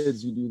with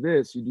kids, you do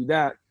this, you do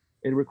that.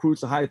 It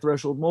recruits a high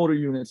threshold motor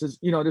units.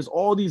 There's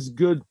all these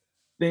good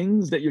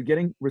things that you're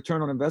getting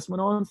return on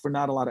investment on for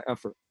not a lot of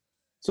effort.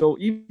 So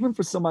even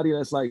for somebody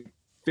that's like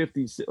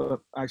 50,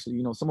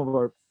 actually, some of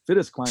our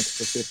fittest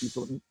clients are 50.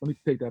 So let me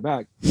take that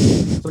back.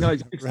 Something like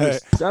 60 or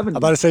Right. I'm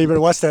about 70. to say you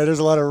better watch that. There's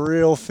a lot of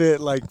real fit,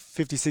 like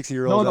 50,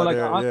 60-year-olds No, no, out like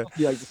there. Yeah.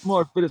 honestly, like some of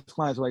our fittest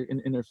clients are like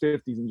in their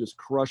 50s and just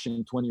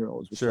crushing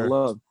 20-year-olds, which I Sure.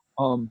 love.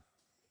 Um,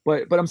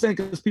 but I'm saying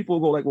because people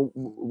go like, well,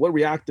 what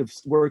reactive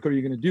work are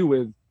you going to do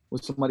with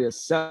somebody at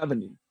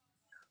 70?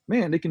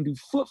 Man, they can do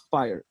foot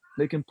fire.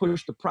 They can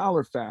push the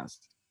prowler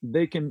fast.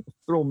 They can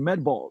throw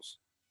med balls,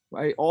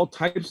 right? All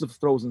types of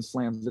throws and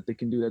slams that they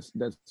can do.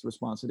 That's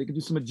responsive. They can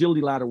do some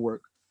agility ladder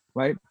work,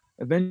 right?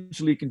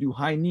 Eventually, can do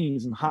high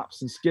knees and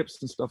hops and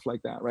skips and stuff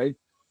like that, right?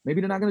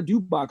 Maybe they're not going to do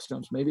box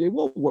jumps. Maybe they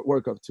will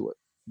work up to it.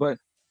 But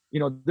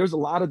there's a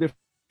lot of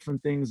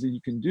different things that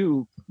you can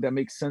do that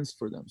make sense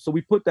for them. So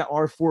we put that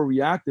R4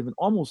 reactive in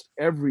almost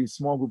every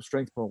small group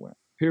strength program.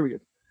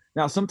 Period.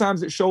 Now,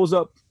 sometimes it shows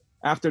up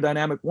after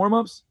dynamic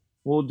warm-ups.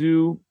 We'll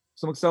do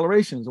some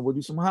accelerations and we'll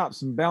do some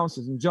hops and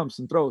bounces and jumps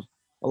and throws.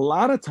 A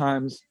lot of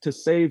times, to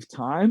save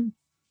time,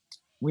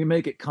 we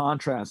make it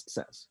contrast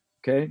sets.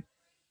 Okay.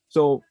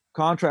 So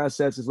contrast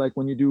sets is like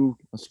when you do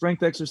a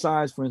strength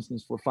exercise, for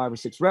instance, for 5 or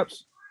 6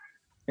 reps,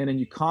 and then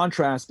you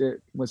contrast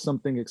it with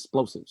something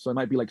explosive. So it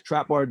might be like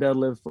trap bar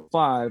deadlift for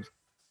 5,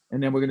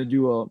 and then we're going to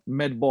do a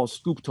med ball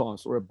scoop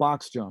toss or a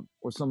box jump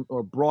or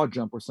a broad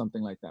jump or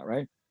something like that,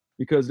 right?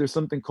 Because there's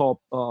something called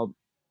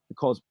it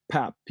calls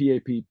PAP,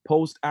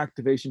 post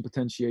activation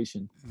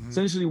potentiation. Mm-hmm.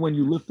 Essentially, when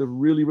you lift a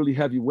really really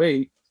heavy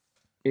weight,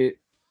 it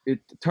it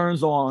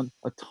turns on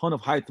a ton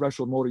of high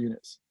threshold motor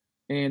units,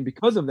 and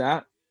because of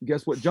that,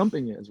 guess what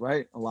jumping is,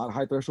 right? A lot of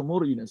high threshold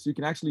motor units. So you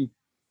can actually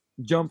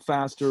jump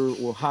faster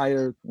or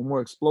higher or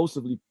more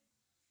explosively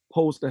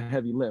post a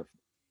heavy lift.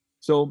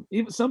 So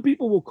even some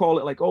people will call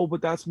it like, oh,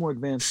 but that's more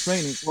advanced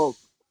training. Well,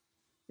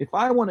 if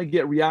I want to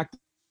get reactive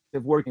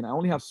working, I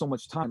only have so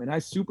much time, and I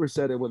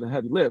superset it with a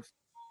heavy lift,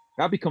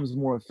 that becomes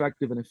more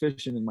effective and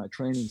efficient in my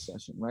training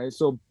session, right?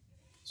 So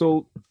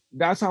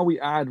that's how we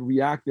add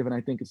reactive, and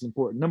I think it's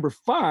important. Number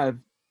 5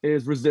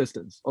 is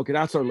resistance. Okay,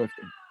 that's our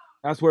lifting.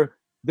 That's where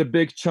the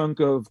big chunk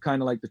of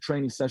kind of like the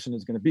training session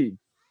is going to be,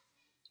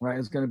 right?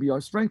 It's going to be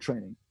our strength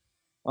training,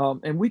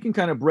 and we can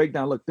kind of break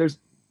down. Look,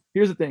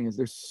 here's the thing: is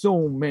there's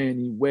so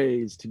many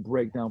ways to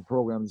break down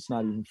programs. It's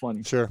not even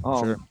funny. Sure.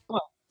 Sure.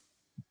 But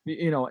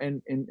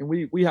and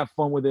we have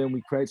fun with it and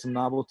we create some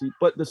novelty,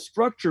 but the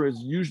structure is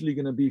usually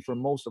going to be for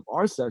most of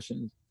our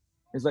sessions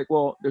is like,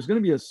 well, there's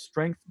going to be a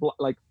strength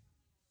like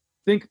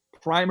think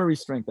primary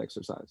strength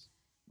exercise,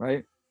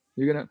 right?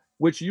 You're gonna,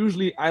 which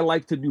usually I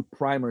like to do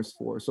primers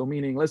for. So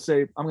meaning, let's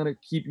say I'm gonna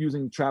keep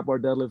using trap bar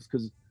deadlifts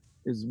because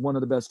is one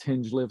of the best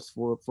hinge lifts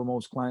for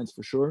most clients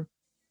for sure.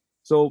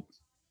 So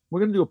we're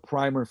gonna do a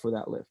primer for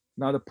that lift.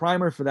 Now the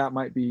primer for that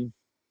might be,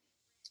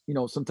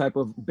 some type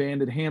of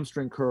banded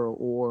hamstring curl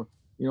or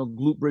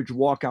glute bridge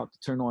walkout to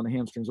turn on the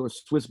hamstrings or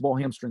Swiss ball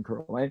hamstring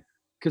curl, right?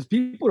 Because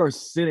people are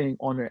sitting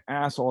on their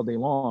ass all day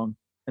long,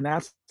 and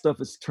that stuff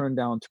is turned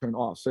down, turned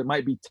off. So it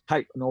might be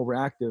tight and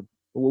overactive,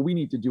 but what we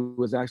need to do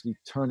is actually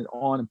turn it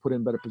on and put it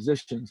in better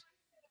positions.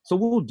 So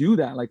we'll do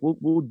that. Like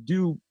we'll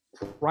do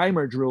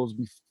primer drills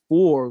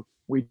before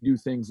we do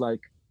things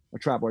like a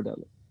trap bar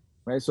deadlift,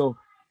 right? So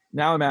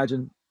now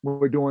imagine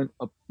we're doing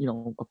a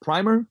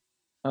primer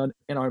and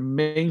our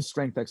main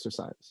strength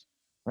exercise,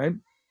 right?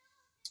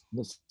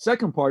 The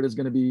second part is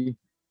going to be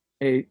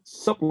a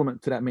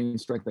supplement to that main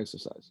strength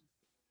exercise.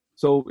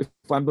 So if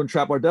I'm doing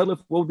trap bar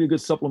deadlift, what would be a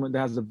good supplement that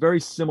has a very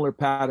similar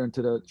pattern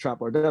to the trap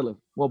bar deadlift?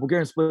 Well,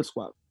 Bulgarian split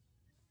squat.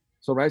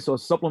 So right, so a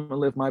supplement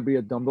lift might be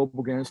a dumbbell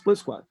Bulgarian split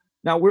squat.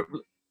 Now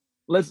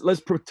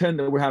let's pretend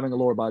that we're having a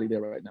lower body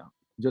there right now,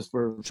 just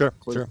for Sure.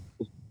 for, Sure.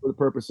 for the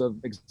purpose of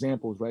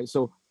examples, right?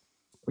 So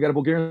we got a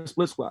Bulgarian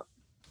split squat.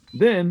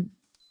 Then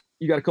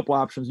you got a couple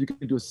options. You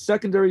can do a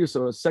secondary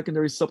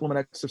supplement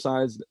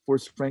exercise for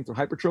strength or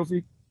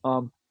hypertrophy.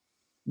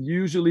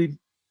 Usually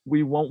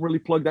we won't really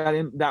plug that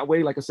in that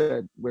way. Like I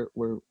said,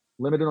 we're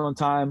limited on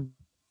time,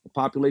 the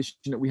population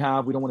that we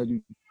have. We want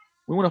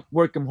to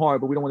work them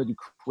hard, but we don't want to do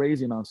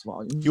crazy amounts of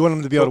volume. You want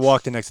them to be able to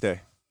walk the next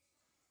day.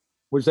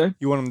 What'd you say?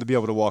 You want them to be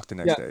able to walk the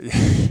next Yeah,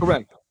 day.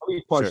 correct. I mean,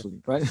 Sure.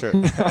 partially, right? Sure.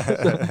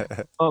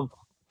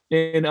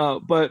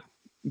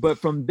 But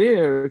from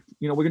there,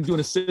 we're gonna do an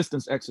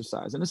assistance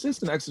exercise. An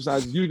assistance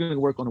exercise is usually gonna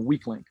work on a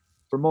weak link.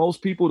 For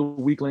most people, the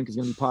weak link is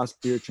gonna be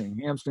posterior chain,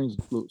 hamstrings,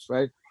 glutes,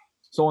 right?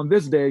 So on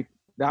this day,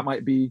 that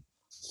might be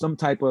some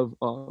type of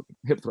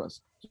hip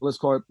thrust. So let's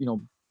call it,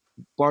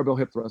 barbell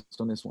hip thrust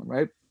on this one,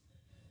 right?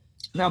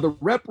 Now the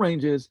rep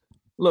ranges,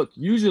 look,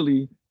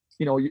 usually,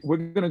 we're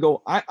gonna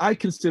go. I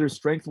consider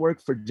strength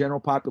work for general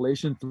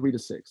population 3 to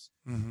 6.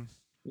 Mm-hmm.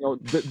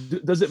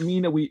 Does it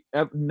mean that we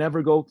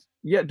never go?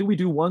 Yeah. Do we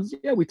do ones?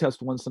 Yeah, we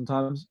test ones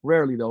sometimes.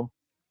 Rarely though.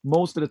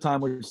 Most of the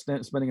time we're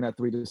spending in that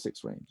 3 to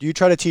 6 range. Do you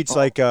try to teach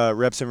like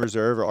reps in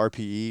reserve or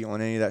RPE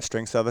on any of that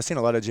strength stuff? I've seen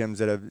a lot of gyms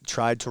that have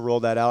tried to roll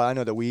that out. I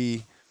know that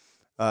we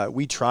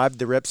tried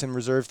the reps in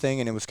reserve thing,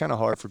 and it was kind of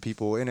hard for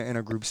people in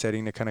a group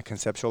setting to kind of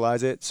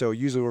conceptualize it. So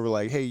usually we're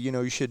like, hey,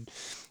 you should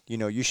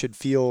you should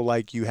feel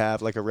like you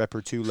have like a rep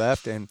or two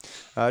left, and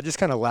just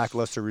kind of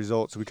lackluster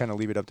results. We kind of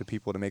leave it up to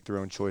people to make their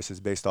own choices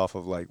based off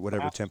of like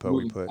whatever tempo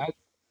we Absolutely. put.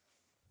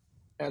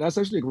 That's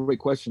actually a great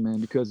question, man,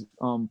 because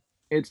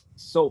it's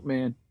so,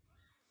 man,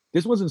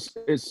 this wasn't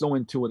is so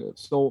intuitive.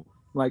 So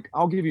like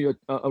I'll give you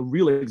a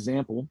real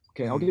example.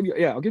 Okay, Hmm. I'll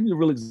give you a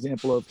real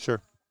example of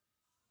Sure.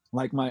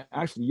 like my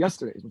actually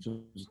yesterday's, which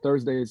was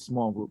Thursday's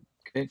small group.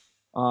 Okay.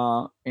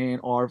 And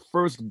our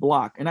first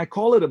block, and I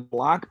call it a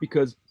block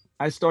because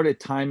I started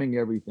timing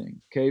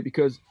everything. Okay.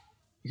 Because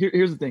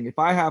here's the thing. If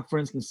I have, for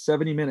instance,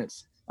 70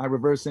 minutes, I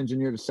reverse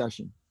engineer the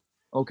session.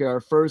 Okay.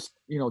 Our first,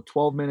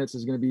 12 minutes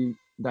is going to be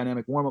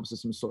dynamic warm-ups of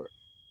some sort.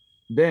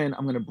 Then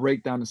I'm going to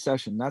break down the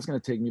session. That's going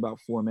to take me about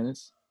 4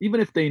 minutes. Even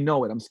if they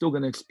know it, I'm still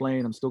going to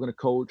explain. I'm still going to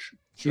coach.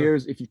 Sure.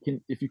 Here's if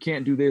you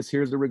can't do this,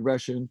 here's the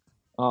regression.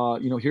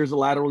 Here's the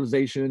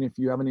lateralization. If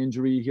you have an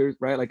injury, here's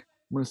right. Like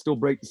I'm going to still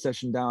break the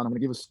session down. I'm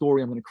going to give a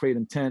story. I'm going to create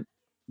intent.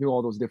 Do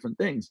all those different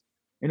things.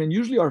 And then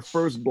usually our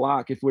first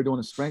block, if we're doing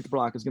a strength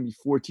block, is going to be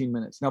 14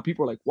 minutes. Now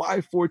people are like,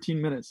 why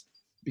 14 minutes?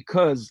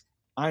 Because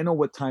I know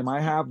what time I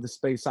have, the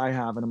space I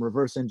have, and I'm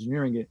reverse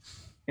engineering it.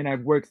 And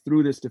I've worked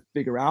through this to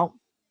figure out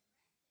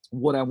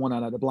what I want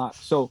out of the block.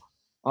 So,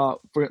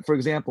 for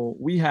example,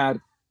 we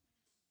had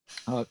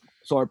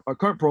so our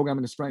current program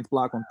in the strength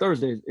block on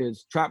Thursdays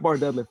is trap bar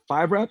deadlift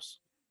 5 reps.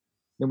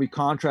 Then we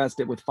contrast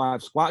it with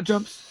 5 squat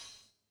jumps,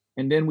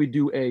 and then we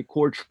do a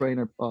core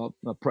trainer a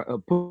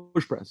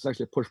push press. It's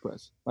actually a push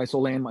press, right? So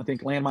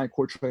landmine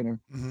core trainer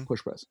Hmm.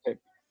 push press. Okay.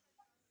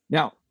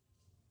 Now,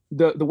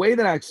 the way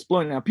that I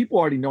explain it now, people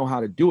already know how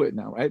to do it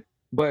now, right?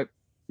 But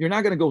you're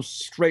not going to go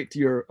straight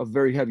to a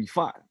very heavy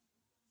 5.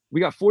 We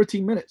got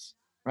 14 minutes,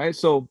 right?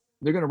 So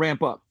they're going to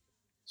ramp up.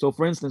 So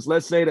for instance,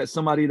 let's say that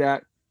somebody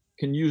that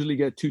can usually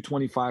get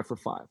 225 for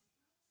 5,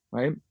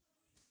 right?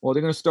 Well,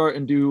 they're going to start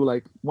and do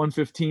like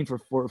 115 for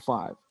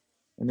 5.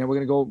 And then we're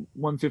going to go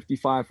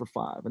 155 for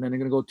 5. And then they're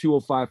going to go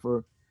 205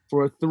 for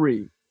a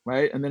 3,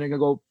 right? And then they're going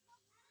to go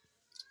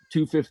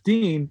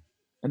 215,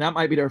 and that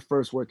might be their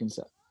first working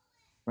set,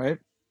 right?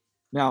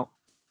 Now,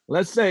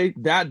 let's say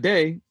that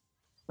day,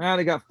 man,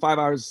 they got 5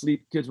 hours of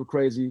sleep. Kids were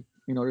crazy.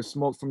 There's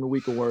smoke from the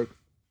week of work.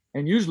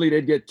 And usually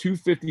they'd get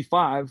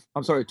 225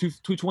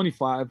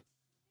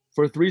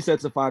 for 3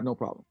 sets of 5, no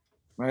problem,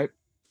 right?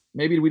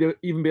 Maybe we'd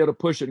even be able to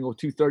push it and go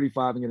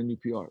 235 and get a new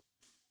PR.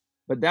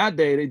 But that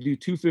day they do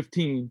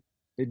 215,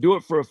 they do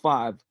it for a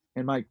 5,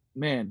 and like,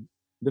 man,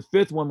 the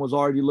 5th one was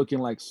already looking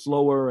like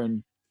slower,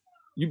 and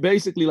you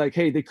basically like,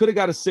 hey, they could have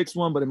got a 6th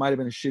one, but it might have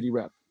been a shitty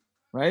rep,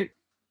 right?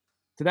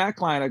 To that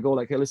client, I go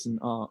like, hey, listen,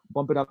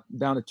 bump it up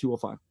down to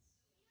 205.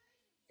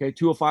 Okay,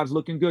 205 is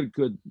looking good.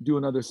 Good, do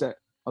another set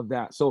of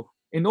that. So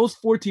in those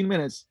 14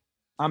 minutes,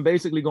 I'm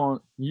basically going,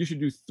 you should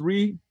do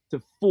 3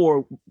 to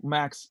 4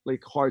 max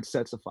like hard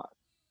sets of 5,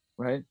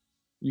 right?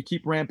 You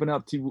keep ramping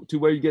up to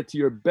where you get to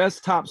your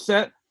best top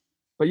set.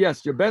 But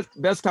yes, your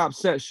best top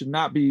set should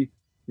not be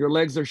your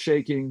legs are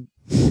shaking,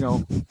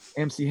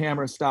 MC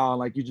Hammer style,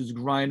 like you just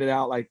grind it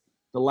out like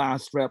the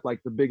last rep,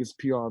 like the biggest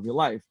PR of your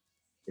life.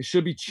 It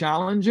should be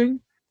challenging.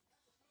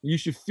 You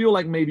should feel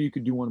like maybe you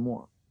could do one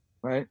more,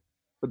 right?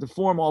 But the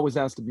form always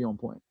has to be on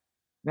point.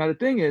 Now the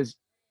thing is,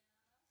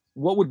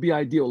 what would be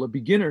ideal? A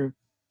beginner,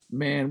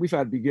 man, we've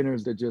had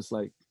beginners that just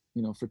like,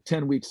 for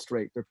 10 weeks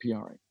straight, they're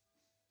PRing,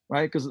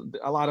 right? Because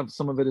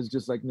some of it is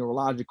just like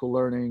neurological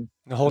learning.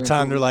 The whole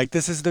time they're like,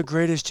 "This is the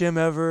greatest gym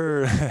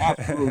ever."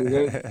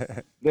 Absolutely.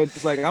 They're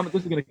just like,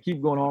 this is going to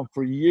keep going on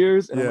for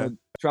years, and I'm Yeah. going to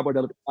try about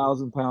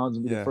 1,000 pounds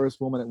and be the Yeah. first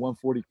woman at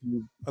 142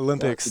 to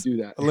Olympics, do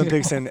that.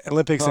 Olympics in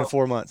uh,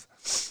 4 months.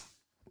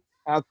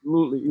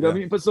 absolutely. You know what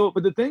Yeah. I mean?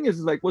 But the thing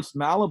is like, what's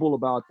malleable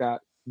about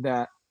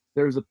that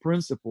there's a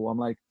principle. I'm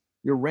like,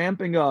 you're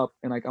ramping up,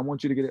 and like, I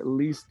want you to get at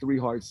least 3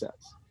 hard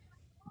sets.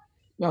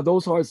 Now,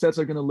 those hard sets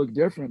are going to look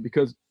different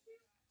because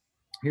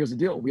here's the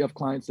deal. We have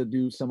clients that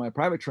do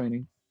semi-private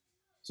training.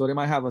 So they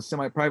might have a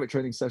semi-private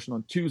training session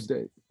on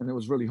Tuesday, and it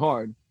was really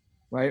hard,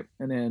 right?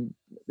 And then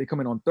they come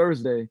in on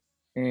Thursday,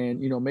 and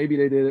maybe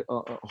they did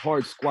a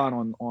hard squat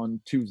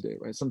on Tuesday,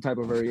 right? Some type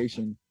of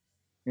variation.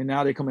 And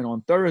now they come in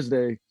on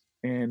Thursday,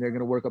 and they're going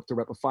to work up to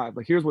rep of 5.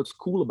 But here's what's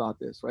cool about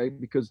this, right?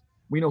 Because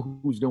we know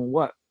who's doing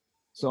what.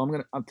 So I'm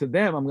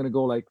gonna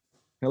go like,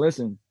 hey,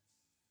 listen,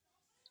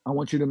 I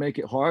want you to make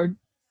it hard,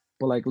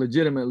 but like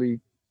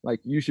legitimately, like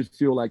you should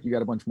feel like you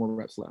got a bunch more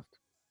reps left.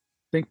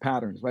 Think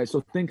patterns, right?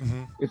 So think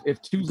Hmm. if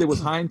Tuesday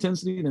was high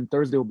intensity, then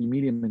Thursday will be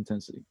medium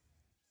intensity,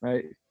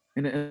 right?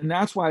 And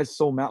that's why it's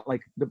so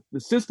like the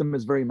system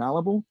is very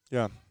malleable.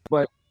 Yeah.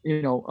 But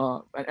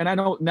and I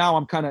know now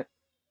I'm kind of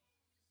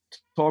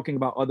talking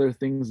about other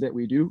things that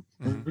we do,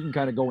 Hmm. and we can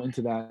kind of go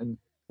into that, and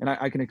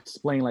I can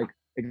explain like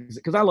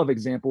because I love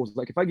examples.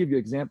 Like if I give you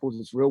examples,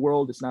 it's real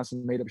world. It's not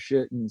some made up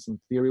shit and some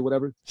theory,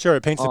 whatever. Sure.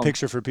 It paints a Um,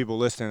 picture for people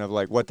listening of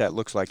like what that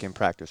looks like in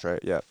practice, right?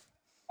 Yeah.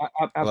 I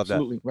love that.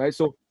 Absolutely, right?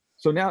 So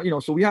now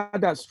so we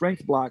had that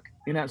strength block.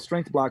 In that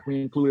strength block,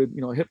 we included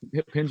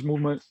hip hinge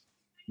movement,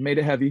 made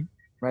it heavy,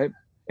 right?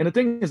 And the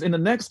thing is, in the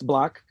next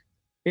block,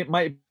 it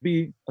might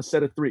be a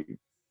set of 3,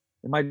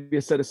 It might be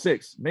a set of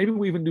 6. Maybe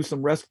we even do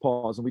some rest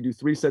pause and we do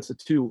 3 sets of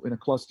 2 in a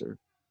cluster,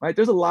 right?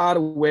 There's a lot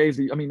of ways.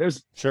 I mean,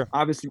 there's Sure.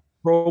 obviously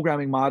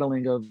programming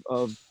modeling of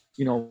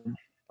you know,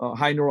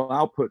 high neural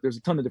output. There's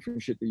a ton of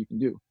different shit that you can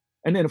do.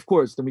 And then, of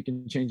course, then we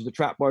can change the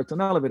trap bar to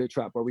an elevated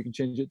trap bar. We can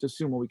change it to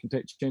sumo. We can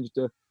change it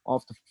to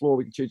off the floor.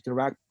 We can change it to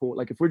rack pull.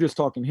 Like if we're just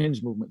talking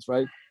hinge movements,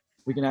 right?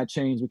 We can add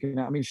chains. We can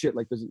add, I mean, shit,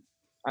 like there's,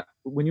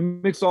 when you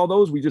mix all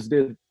those, we just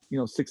did,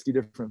 60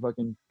 different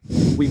fucking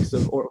weeks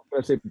of, or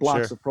let's say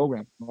blocks Sure. of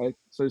program, right?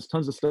 So there's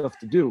tons of stuff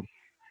to do.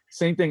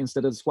 Same thing,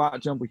 instead of a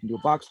squat jump, we can do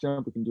a box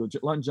jump, we can do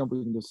a lunge jump,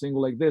 we can do a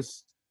single like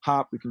this,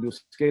 hop, we can do a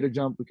skater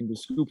jump, we can do a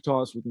scoop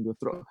toss, we can do a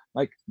throw,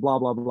 like blah,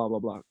 blah, blah, blah,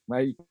 blah,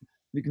 right?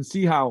 You can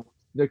see how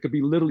there could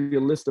be literally a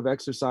list of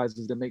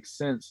exercises that make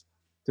sense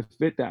to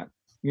fit that.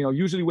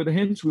 Usually with a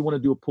hinge, we want to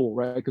do a pull,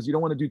 right? Because you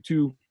don't want to do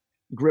 2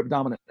 grip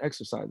dominant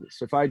exercises.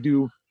 So if I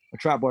do a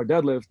trap bar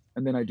deadlift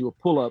and then I do a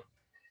pull up,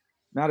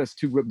 now that's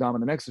 2 grip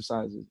dominant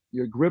exercises.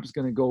 Your grip's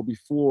going to go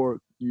before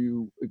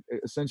you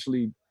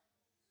essentially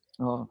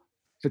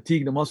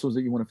fatigue the muscles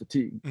that you want to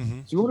fatigue. Mm-hmm.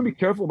 So you want to be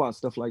careful about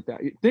stuff like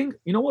that.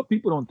 You know what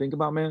people don't think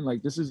about, man?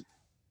 Like this is,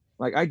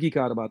 like I geek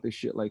out about this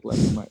shit like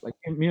left and right. Like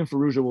me and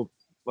Faruja will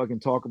fucking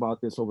talk about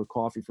this over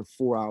coffee for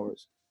 4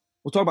 hours.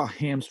 We'll talk about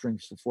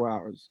hamstrings for 4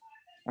 hours.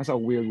 That's how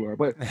weird we are.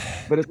 But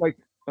it's like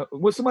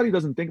what somebody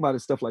doesn't think about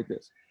is stuff like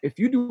this. If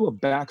you do a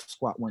back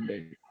squat one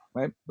day,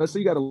 right? Let's say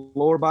you got a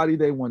lower body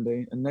day one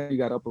day, and then you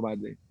got upper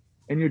body day,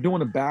 and you're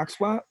doing a back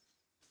squat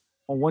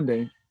on one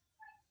day,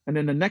 and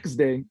then the next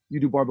day you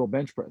do barbell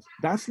bench press.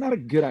 That's not a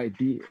good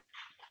idea.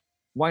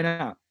 Why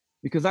not?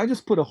 Because I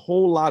just put a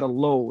whole lot of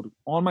load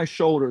on my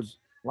shoulders.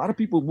 A lot of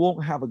people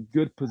won't have a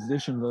good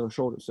position of their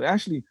shoulders. So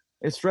actually,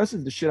 it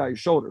stresses the shit out of your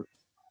shoulder.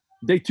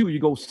 Day 2, you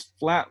go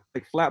flat,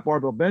 like flat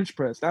barbell bench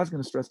press. That's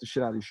going to stress the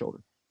shit out of your shoulder,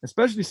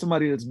 especially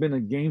somebody that's been in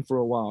a game for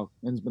a while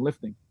and has been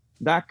lifting.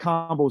 That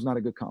combo is not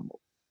a good combo.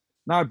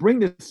 Now, I bring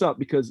this up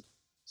because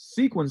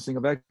sequencing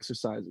of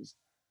exercises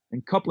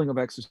and coupling of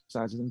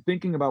exercises and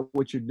thinking about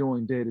what you're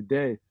doing day to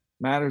day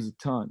matters a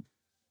ton.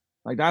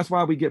 Like that's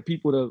why we get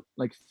people to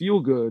like feel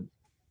good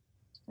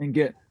and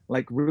get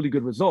like really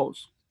good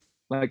results,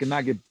 like and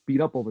not get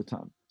beat up over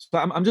time. So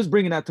I'm just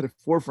bringing that to the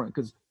forefront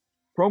because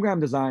program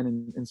design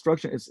and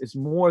instruction it's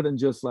more than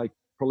just like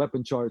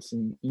Prolepin charts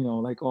and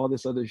like all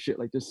this other shit.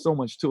 Like there's so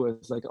much to it.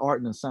 It's like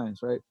art and a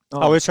science, right? I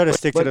always try to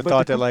stick to the But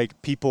thought that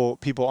like people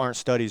aren't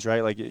studies,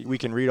 right? Like we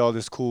can read all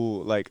this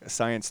cool like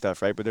science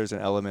stuff, right? But there's an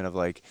element of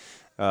like,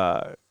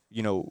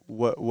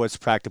 what's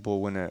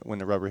practical when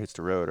the rubber hits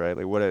the road, right?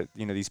 Like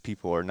these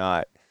people are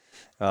not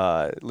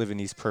living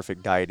these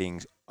perfect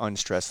dieting,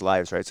 unstressed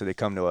lives, right? So they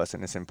come to us,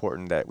 and it's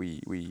important that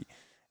we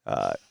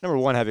number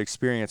one have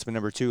experience, but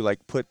number two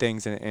like put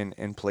things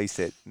in place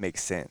that make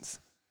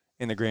sense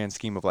in the grand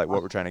scheme of like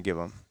what we're trying to give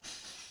them.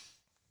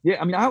 Yeah,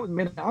 I mean,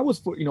 I was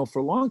for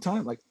a long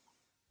time, like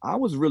I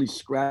was really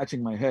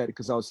scratching my head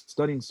because I was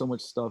studying so much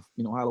stuff,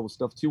 high level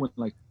stuff too,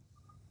 and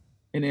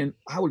then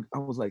I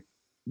was like,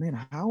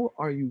 man, how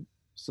are you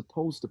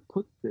supposed to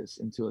put this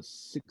into a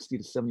 60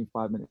 to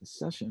 75-minute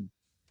session?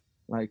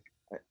 Like,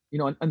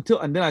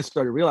 and then I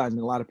started realizing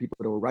a lot of people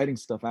that were writing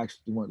stuff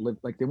actually weren't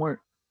like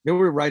they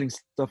were writing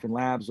stuff in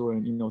labs or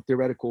in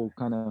theoretical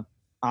kind of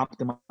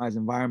optimized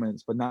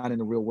environments, but not in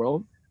the real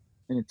world.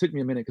 And it took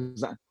me a minute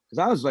because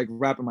I was like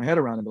wrapping my head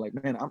around it, but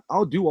like, man,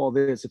 I'll do all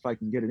this if I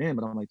can get it in,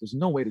 but I'm like, there's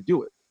no way to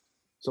do it.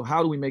 So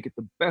how do we make it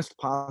the best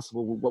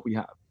possible with what we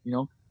have,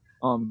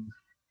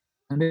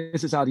 and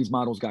this is how these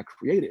models got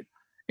created.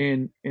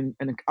 And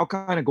I'll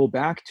kind of go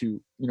back to,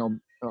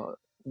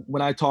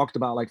 when I talked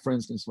about, like, for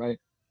instance, right,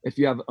 if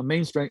you have a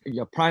main strength, you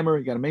have primer,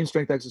 you got a main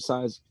strength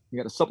exercise, you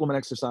got a supplement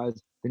exercise,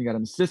 then you got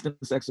an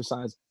assistance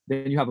exercise,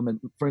 then you have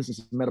for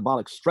instance, a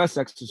metabolic stress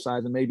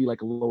exercise, and maybe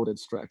like a loaded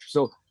stretch.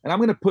 So, and I'm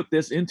going to put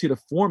this into the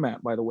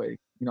format, by the way,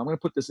 I'm going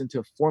to put this into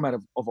a format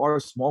of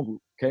our small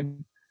group. Okay.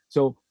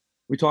 So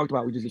we did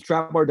the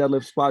trap bar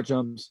deadlift, squat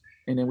jumps,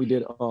 and then we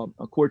did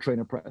a core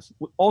trainer press.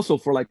 Also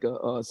for like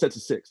a sets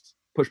of 6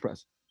 push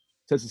press,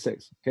 sets of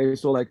 6. Okay.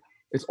 So like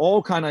it's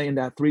all kind of in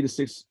that 3 to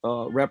 6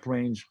 rep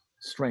range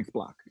strength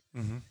block.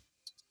 Mm-hmm.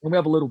 And we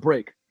have a little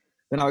break.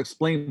 Then I'll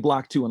explain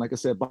block 2. And like I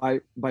said, by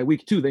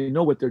week 2, they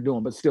know what they're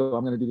doing, but still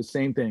I'm going to do the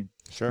same thing.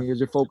 Sure. Here's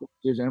your focus,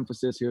 here's your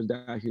emphasis, here's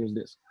that, here's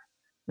this.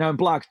 Now in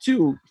block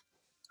 2,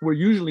 we're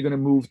usually going to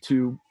move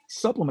to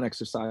supplement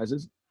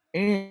exercises.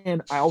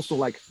 And I also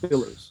like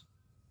fillers,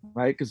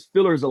 right? Because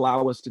fillers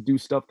allow us to do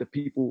stuff that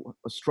people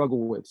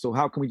struggle with. So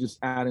how can we just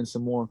add in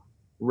some more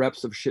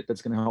reps of shit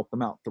that's going to help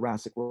them out?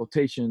 Thoracic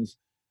rotations,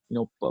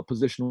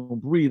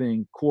 positional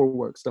breathing, core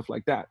work, stuff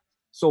like that.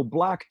 So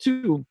block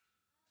 2,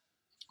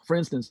 for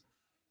instance,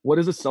 what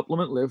is a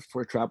supplement lift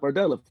for a trap bar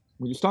deadlift?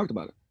 We just talked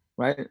about it,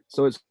 right?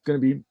 So it's going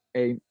to be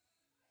a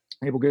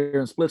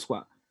Bulgarian split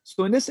squat.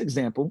 So in this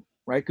example,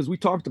 right, because we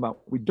talked about,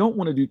 we don't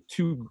want to do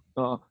two,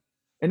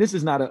 and this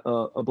is not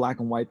a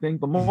black and white thing,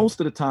 but most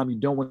of the time you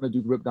don't want to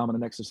do grip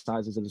dominant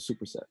exercises as a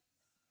superset.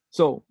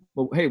 So,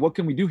 well, hey, what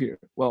can we do here?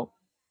 Well,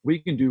 we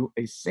can do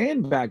a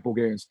sandbag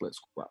Bulgarian split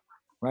squat,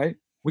 right?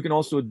 We can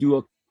also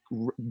do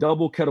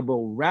double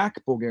kettlebell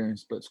rack Bulgarian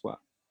split squat,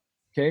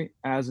 okay,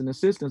 as an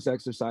assistance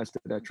exercise to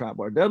that trap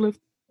bar deadlift.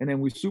 And then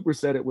we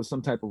superset it with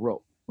some type of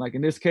rope. Like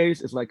in this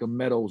case, it's like a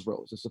Meadows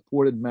row, it's a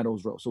supported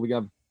Meadows row. So we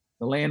have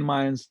the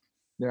landmines,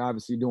 they're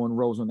obviously doing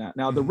rows on that.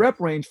 Now, the rep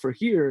range for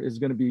here is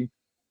going to be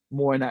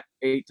more in that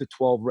 8 to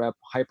 12 rep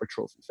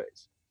hypertrophy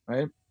phase,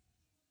 right?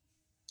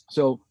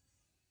 So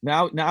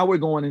now we're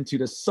going into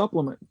the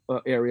supplement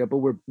area, but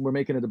we're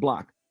making it a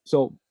block.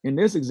 So in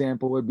this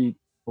example, it would be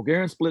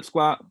Bulgarian split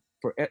squat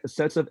for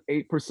sets of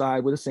 8 per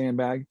side with a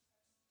sandbag.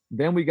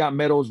 Then we got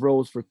Meadows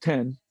rows for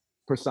 10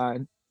 per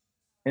side.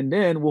 And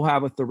then we'll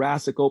have a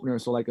thoracic opener.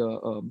 So like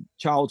a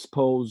child's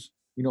pose,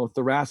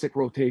 thoracic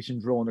rotation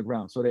drill on the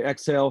ground. So they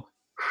exhale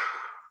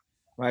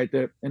right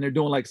there, and they're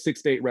doing like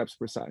 6 to 8 reps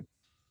per side.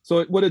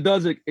 So what it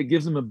does, it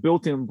gives them a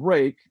built-in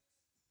break,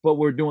 but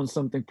we're doing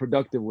something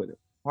productive with it.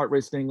 Heart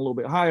rate staying a little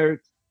bit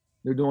higher.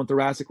 They're doing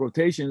thoracic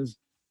rotations,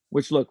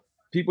 which look,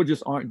 people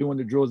just aren't doing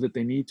the drills that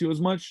they need to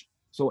as much.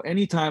 So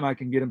anytime I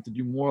can get them to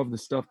do more of the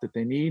stuff that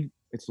they need,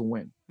 it's a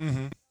win.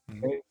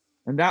 Okay?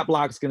 And that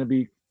block is going to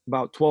be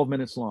about 12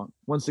 minutes long.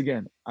 Once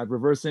again, I've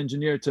reverse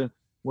engineered to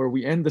where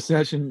we end the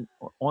session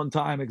on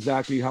time,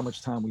 exactly how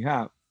much time we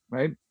have,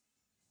 right?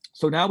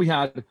 So now we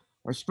had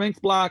our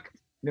strength block,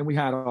 then we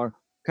had our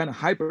kind of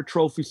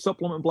hypertrophy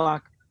supplement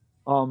block.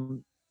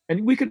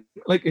 And we could,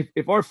 like,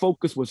 if our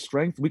focus was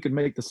strength, we could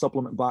make the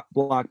supplement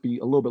block be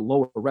a little bit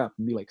lower rep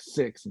and be like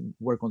 6 and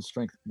work on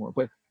strength more.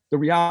 But the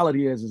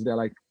reality is that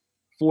like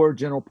for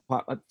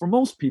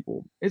most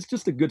people, it's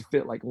just a good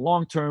fit, like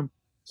long-term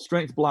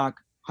strength block,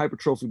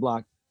 hypertrophy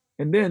block.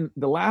 And then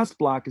the last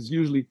block is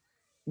usually,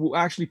 we'll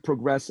actually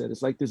progress it.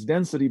 It's like this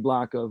density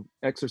block of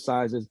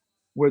exercises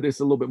where there's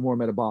a little bit more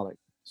metabolic.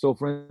 So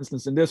for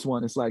instance, in this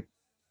one, it's like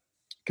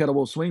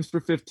kettlebell swings for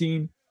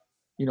 15,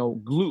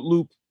 glute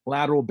loop,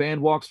 lateral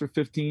band walks for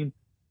 15.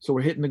 So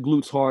we're hitting the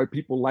glutes hard.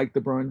 People like the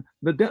burn.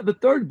 The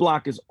third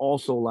block is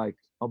also like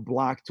a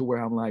block to where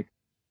I'm like,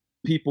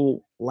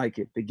 people like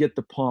it. They get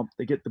the pump,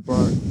 they get the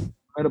burn,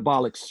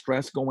 metabolic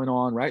stress going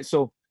on, right?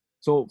 So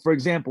for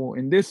example,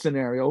 in this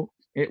scenario,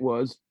 it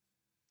was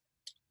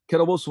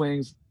kettlebell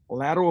swings,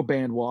 lateral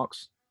band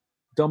walks,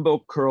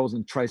 dumbbell curls,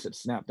 and tricep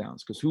snap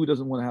downs. Because who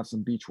doesn't want to have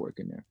some beach work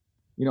in there?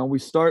 We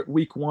start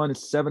week 1,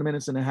 it's 7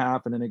 minutes and a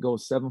half, and then it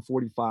goes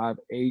 7:45,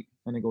 8,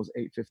 and it goes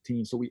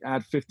 8:15. So we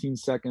add 15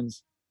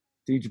 seconds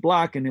to each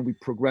block, and then we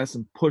progress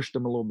and push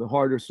them a little bit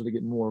harder so they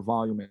get more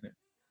volume in it,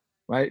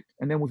 right?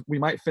 And then we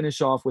might finish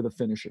off with a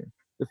finisher.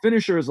 The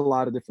finisher is a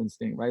lot of different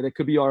things, right? It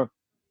could be our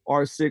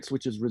R6,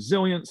 which is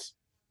resilience,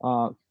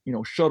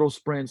 shuttle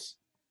sprints,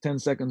 10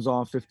 seconds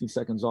off, 50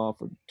 seconds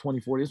off, or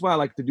 20/40. That's why I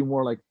like to do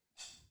more like,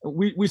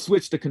 we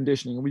switch to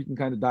conditioning, and we can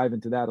kind of dive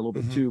into that a little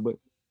bit too, but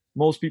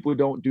most people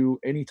don't do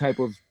any type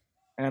of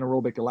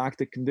anaerobic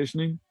lactic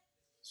conditioning.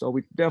 So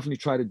we definitely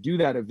try to do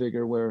that at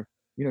Vigor where,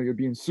 you're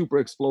being super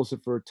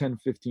explosive for 10,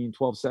 15,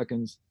 12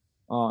 seconds.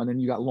 And then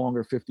you got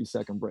longer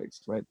 50-second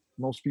breaks, right?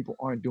 Most people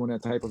aren't doing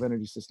that type of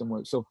energy system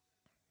work. So,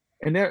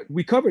 and there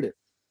we covered it.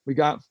 We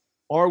got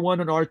R1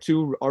 and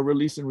R2, our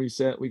release and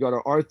reset. We got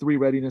our R3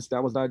 readiness.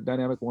 That was that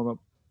dynamic warm up.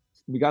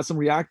 We got some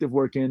reactive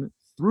work in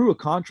through a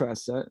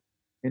contrast set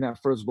in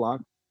that first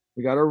block.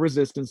 We got our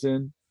resistance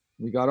in.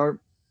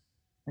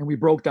 And we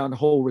broke down the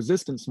whole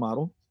resistance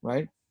model,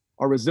 right?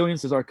 Our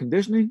resilience is our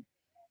conditioning.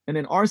 And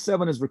then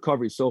R7 is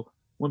recovery. So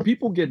when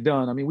people get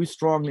done, I mean, we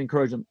strongly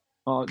encourage them.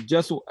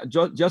 Jess will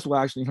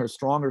actually, in her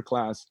stronger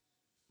class,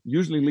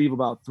 usually leave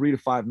about 3 to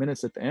 5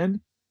 minutes at the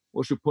end,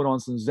 or she'll put on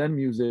some Zen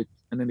music,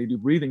 and then they do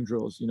breathing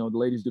drills. The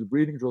ladies do the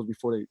breathing drills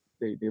before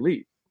they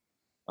leave.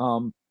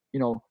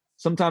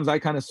 Sometimes I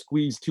kind of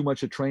squeeze too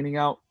much of training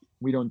out.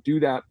 We don't do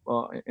that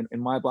in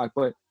my block,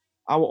 but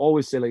I will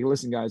always say, like,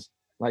 listen, guys,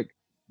 like,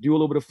 do a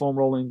little bit of foam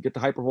rolling, get the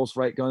hyperpulse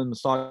right gun,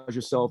 massage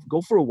yourself,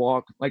 go for a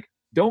walk. Like,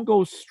 don't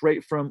go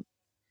straight from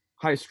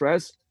high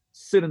stress,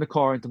 sit in the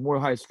car into more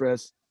high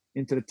stress,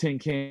 into the tin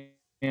can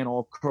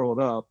all curled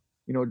up,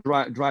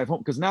 drive home.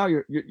 Because now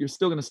you're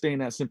still going to stay in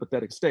that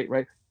sympathetic state,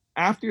 right?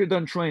 After you're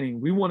done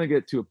training, we want to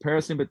get to a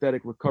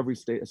parasympathetic recovery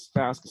state as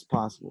fast as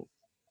possible.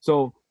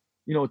 So,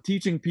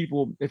 teaching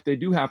people, if they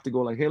do have to go,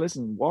 like, hey,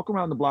 listen, walk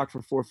around the block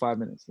for 4 or 5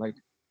 minutes, like,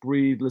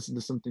 breathe, listen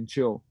to something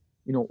chill.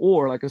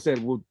 Or like I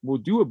said, we'll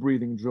do a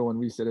breathing drill and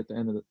reset at the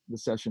end of the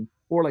session.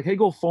 Or like, hey,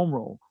 go foam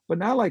roll. But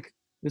not like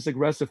this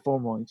aggressive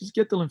foam rolling. Just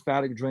get the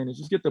lymphatic drainage,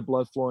 just get the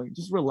blood flowing,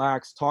 just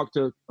relax, talk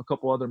to a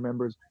couple other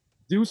members,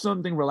 do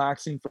something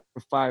relaxing for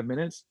 5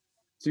 minutes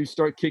so you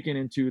start kicking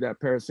into that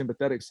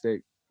parasympathetic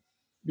state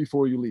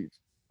before you leave,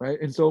 right?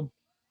 And so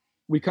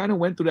we kind of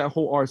went through that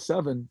whole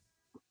R7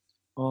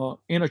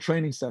 in a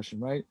training session,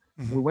 right?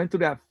 We went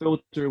through that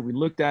filter, we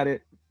looked at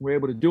it, we're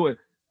able to do it.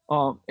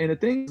 And the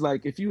thing is,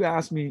 like, if you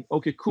ask me,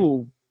 okay,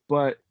 cool,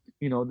 but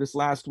this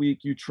last week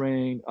you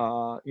trained,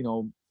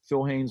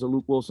 Phil Haynes or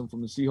Luke Wilson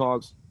from the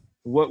Seahawks,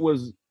 what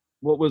was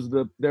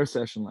their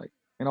session like?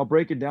 And I'll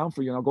break it down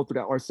for you, and I'll go through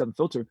that R7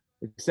 filter,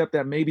 except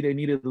that maybe they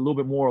needed a little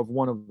bit more of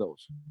one of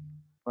those,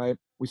 right?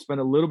 We spent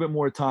a little bit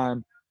more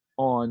time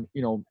on,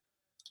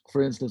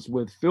 For instance,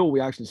 with Phil,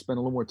 we actually spend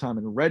a little more time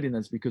in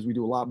readiness because we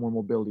do a lot more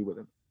mobility with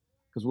him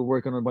because we're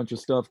working on a bunch of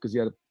stuff because he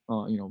had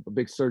a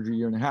big surgery a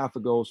year and a half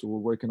ago, so we're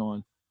working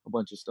on a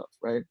bunch of stuff,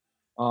 right?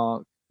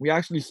 We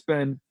actually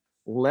spend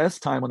less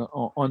time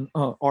on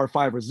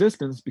R5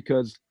 resistance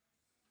because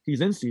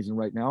he's in season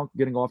right now,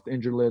 getting off the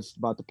injured list,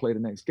 about to play the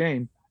next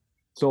game.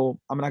 So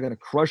I'm not going to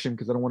crush him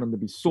because I don't want him to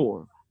be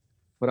sore,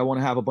 but I want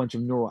to have a bunch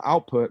of neural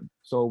output.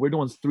 So we're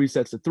doing 3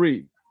 sets of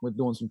 3. We're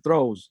doing some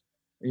throws.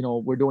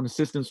 We're doing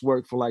assistance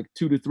work for like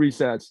 2 to 3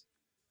 sets.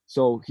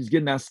 So he's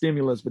getting that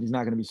stimulus, but he's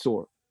not going to be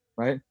sore,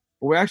 right?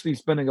 But we're actually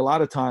spending a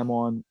lot of time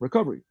on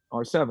recovery,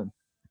 R7.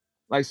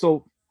 Like,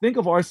 so think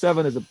of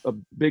R7 as a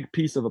big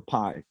piece of a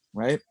pie,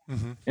 right?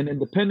 Mm-hmm. And then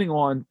depending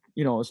on,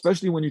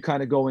 especially when you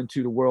kind of go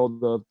into the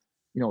world of,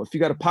 if you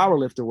got a power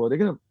lifter world, they're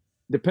going to,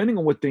 depending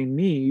on what they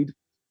need,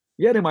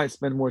 yeah, they might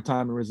spend more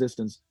time in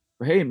resistance.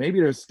 But hey, maybe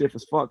they're stiff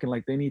as fuck and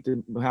like they need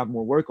to have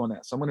more work on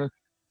that. So I'm going to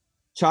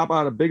chop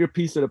out a bigger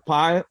piece of the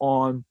pie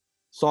on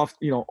soft,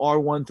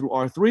 R1 through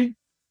R3.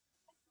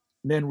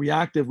 Then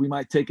reactive, we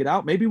might take it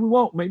out. Maybe we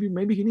won't.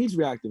 Maybe he needs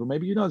reactive, or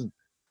maybe he doesn't,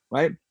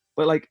 right?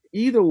 But like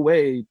either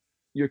way,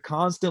 you're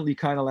constantly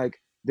kind of like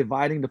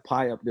dividing the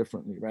pie up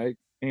differently, right?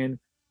 And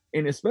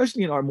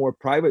especially in our more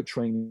private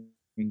training,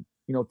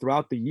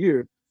 throughout the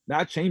year,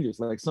 that changes.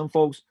 Like some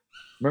folks,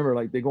 remember,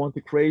 like they go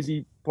into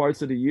crazy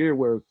parts of the year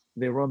where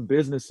they run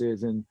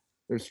businesses and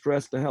they're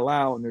stressed the hell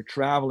out and they're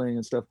traveling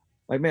and stuff.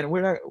 Like, man,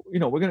 we're not,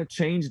 we're gonna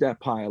change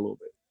that pie a little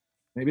bit.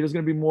 Maybe there's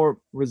gonna be more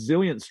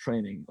resilience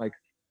training, like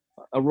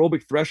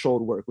aerobic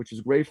threshold work, which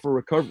is great for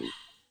recovery,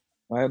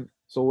 right?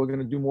 So we're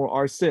gonna do more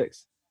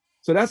R6.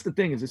 So that's the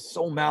thing, is it's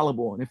so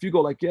malleable. And if you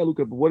go like, yeah,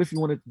 Luka, but what if you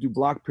wanted to do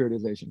block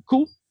periodization?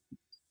 Cool,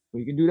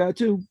 we can do that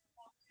too,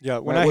 Yeah,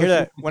 when right? I What hear if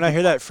you that want when to I do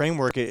hear that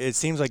framework, it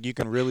seems like you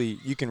can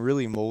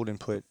really mold and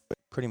put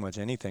pretty much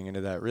anything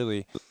into that,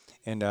 really.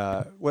 And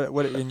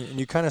and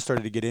you kind of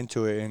started to get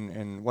into it.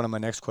 And one of my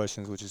next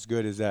questions, which is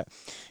good, is that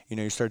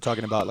you started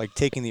talking about like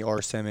taking the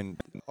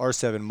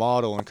R7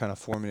 model and kind of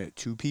forming it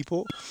to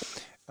people.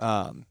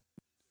 Um,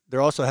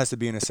 there also has to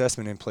be an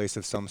assessment in place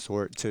of some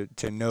sort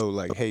to know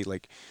like, hey,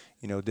 like,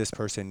 this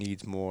person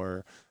needs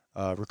more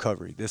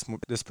recovery.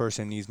 This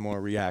person needs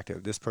more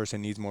reactive. This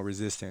person needs more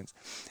resistance.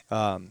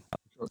 Um,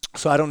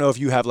 so I don't know if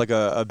you have like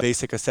a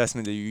basic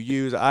assessment that you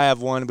use. I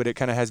have one, but it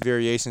kind of has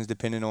variations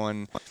depending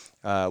on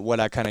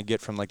what I kind of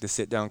get from like the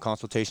sit down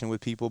consultation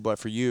with people. But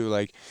for you,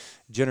 like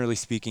generally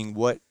speaking,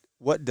 what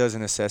does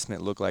an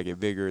assessment look like at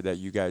Vigor that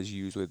you guys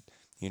use with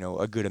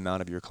a good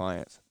amount of your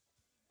clients?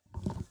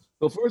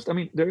 So first, I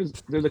mean, there's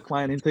a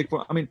client intake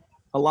for. I mean,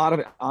 a lot of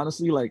it,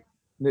 honestly, like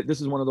this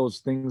is one of those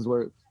things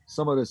where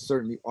some of it's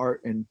certainly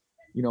art, and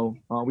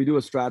we do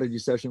a strategy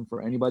session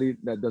for anybody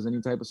that does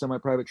any type of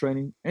semi-private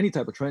training, any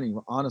type of training.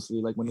 Honestly,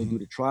 like when they Hmm. do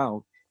the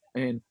trial,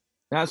 and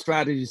that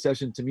strategy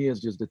session to me is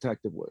just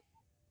detective work.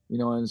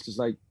 And it's just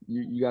like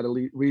you got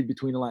to read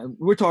between the lines.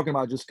 We're talking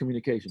about just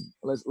communication.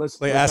 Like Let's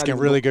not asking even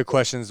go really good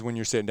questions when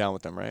you're sitting down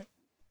with them, right?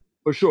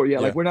 for sure. Yeah,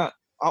 like Yeah, we're not.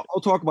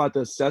 I'll talk about the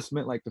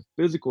assessment, like the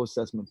physical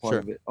assessment part sure.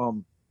 of it.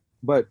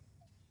 But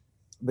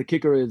the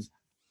kicker is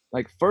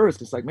like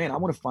first it's like, man, I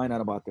want to find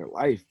out about their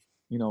life.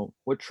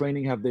 What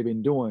training have they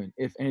been doing,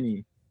 if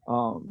any?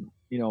 How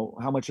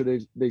much are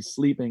they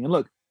sleeping? And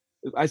look,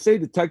 I say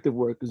detective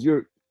work because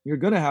you're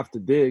gonna have to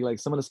dig. Like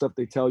some of the stuff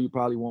they tell you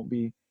probably won't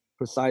be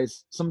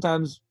precise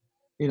sometimes,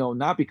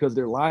 not because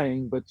they're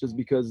lying, but just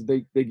because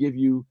they give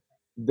you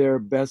their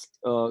best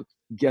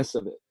guess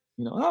of it.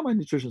 Oh, my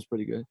nutrition's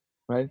pretty good,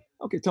 right?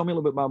 Okay, tell me a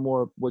little bit about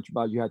more what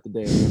about you had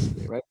today or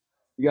yesterday, right?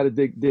 You got to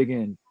dig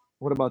in.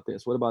 What about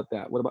this? What about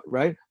that? What about,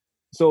 right?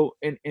 So,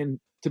 and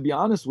to be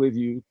honest with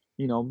you,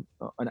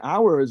 an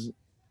hour is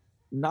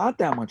not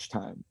that much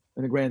time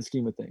in the grand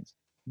scheme of things.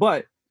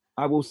 But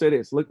I will say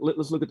this: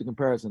 let's look at the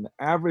comparison. The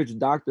average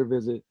doctor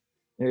visit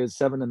is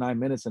 7 to 9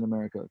 minutes in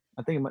America.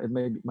 I think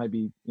it might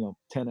be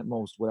 10 at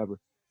most, whatever.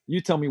 You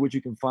tell me what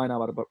you can find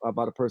out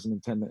about a person in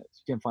 10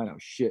 minutes. You can't find out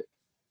shit,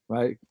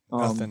 right?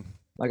 Nothing.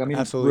 Like, I mean,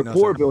 Absolutely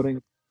rapport nothing.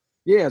 building.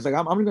 Yeah, it's like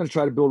I'm going to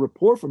try to build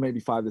rapport for maybe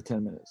 5 to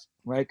 10 minutes,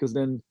 right? Because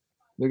then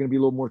they're going to be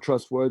a little more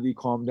trustworthy,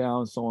 calm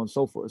down, so on and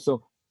so forth.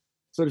 So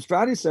the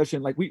strategy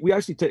session, like we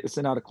actually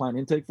sent out a client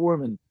intake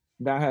form, and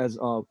that has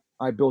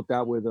I built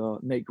that with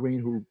Nate Green,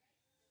 who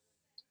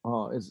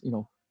is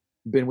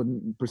been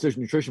with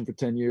Precision Nutrition for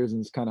 10 years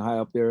and is kind of high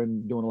up there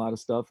and doing a lot of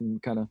stuff,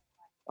 and kind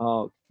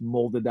of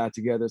molded that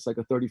together. It's like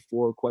a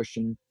 34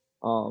 question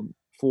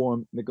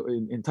form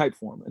in type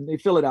form, and they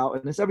fill it out,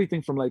 and it's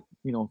everything from like,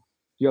 do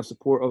you have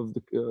support of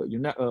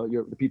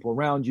the people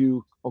around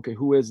you? Okay,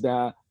 who is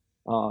that?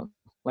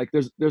 Like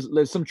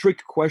there's some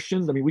trick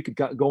questions. I mean, we could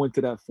go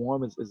into that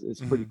form.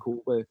 It's pretty Hmm.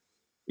 cool, but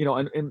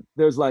and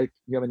there's like,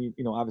 you have any,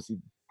 obviously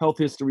health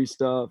history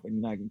stuff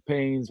and nagging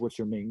pains. What's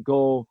your main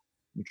goal?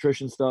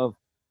 Nutrition stuff.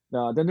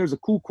 Then there's a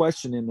cool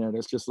question in there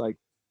that's just like,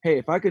 hey,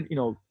 if I could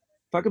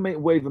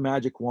wave a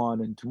magic wand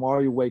and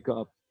tomorrow you wake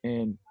up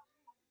and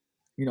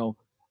you know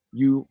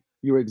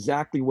you're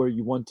exactly where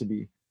you want to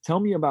be. Tell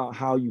me about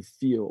how you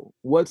feel.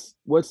 What's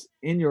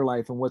in your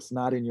life and what's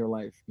not in your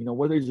life.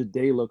 What does your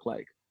day look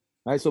like?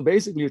 right? So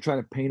basically, you're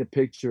trying to paint a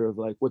picture of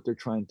like what they're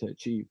trying to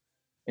achieve,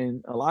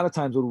 and a lot of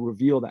times it'll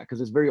reveal that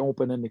because it's very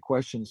open-ended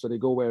questions, so they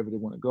go wherever they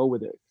want to go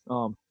with it.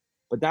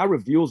 But that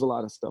reveals a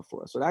lot of stuff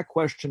for us. So that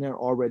questionnaire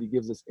already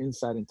gives us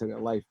insight into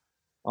their life,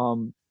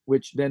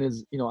 which then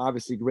is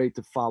obviously great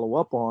to follow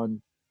up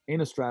on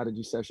in a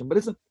strategy session.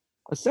 But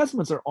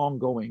assessments are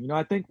ongoing.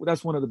 I think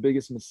that's one of the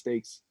biggest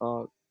mistakes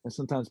that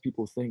sometimes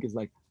people think is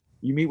like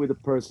you meet with a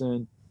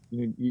person,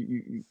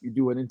 you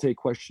do an intake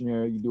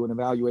questionnaire, you do an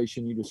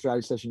evaluation, you do a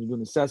strategy session, you do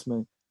an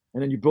assessment,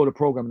 and then you build a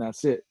program and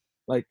that's it.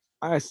 Like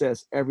I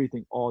assess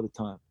everything all the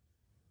time.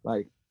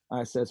 Like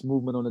I assess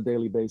movement on a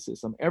daily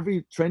basis.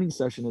 Every training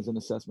session is an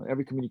assessment.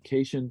 Every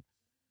communication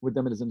with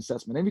them is an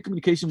assessment. Every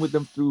communication with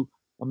them through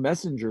a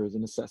messenger is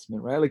an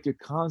assessment, right? Like you're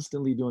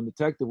constantly doing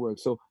detective work.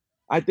 So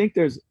I think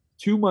there's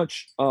too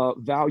much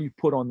value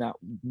put on that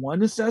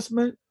one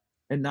assessment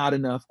and not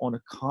enough on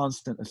a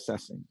constant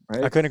assessing, I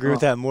right? couldn't agree with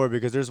that more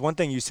because there's one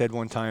thing you said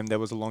one time that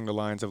was along the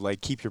lines of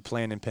like keep your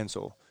plan in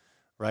pencil,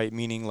 right?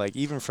 Meaning like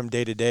even from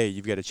day to day,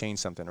 you've got to change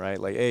something, right?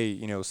 Like, hey,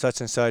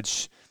 such and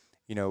such,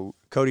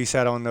 Cody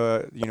sat on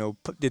the,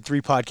 did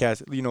 3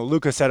 podcasts.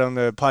 Luka sat on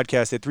the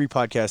podcast, did 3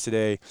 podcasts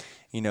today.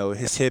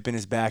 His hip and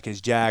his back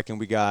is jacked, and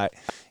we got,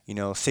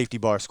 safety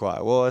bar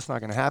squat. Well, that's not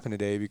going to happen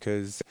today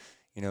because,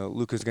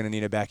 Luka's going to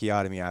need a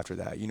bacchiotomy after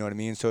that. You know what I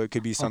mean? So it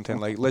could be something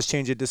like, let's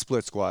change it to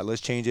split squat.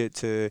 Let's change it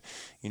to,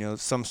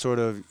 some sort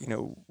of,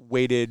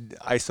 weighted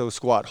iso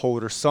squat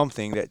hold or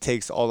something that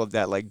takes all of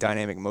that like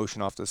dynamic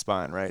motion off the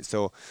spine, right?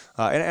 So,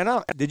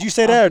 did you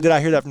say that or did I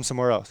hear that from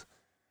somewhere else?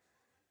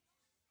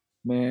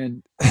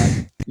 Man,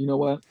 you know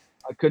what?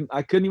 I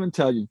couldn't even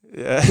tell you. Could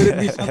it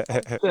be something I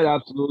Yeah. said?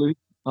 Absolutely.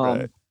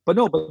 Right. But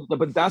no,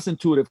 but that's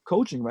intuitive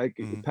coaching, right?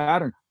 Mhm.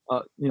 Pattern.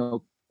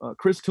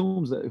 Chris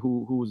Toombs,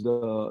 who's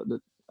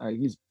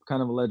he's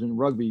kind of a legend in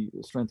rugby,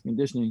 strength and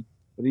conditioning,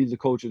 but he's the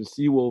coach of the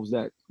Seawolves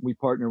that we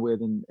partner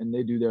with, and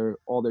they do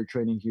all their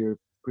training here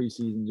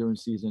preseason, during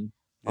season.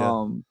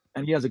 Yeah.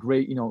 And he has a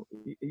great,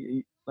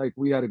 like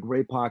we had a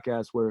great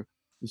podcast where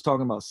he's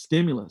talking about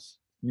stimulus,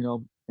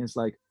 and it's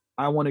like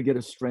I want to get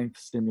a strength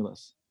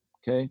stimulus.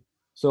 Okay.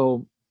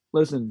 So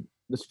listen,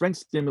 the strength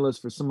stimulus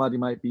for somebody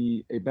might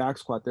be a back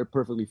squat. They're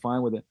perfectly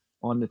fine with it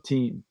on the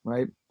team,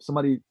 right?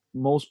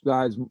 Most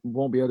guys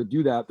won't be able to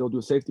do that. They'll do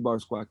a safety bar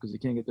squat because they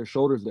can't get their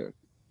shoulders there.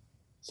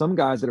 Some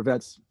guys that are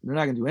vets, they're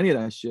not going to do any of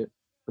that shit,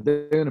 but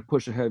they're going to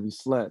push a heavy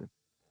sled,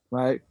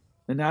 right?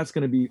 And that's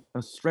going to be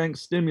a strength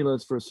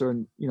stimulus for a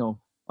certain,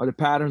 are the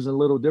patterns a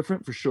little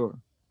different? For sure.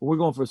 But we're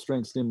going for a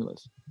strength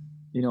stimulus,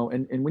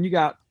 and when you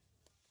got,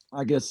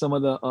 I guess, some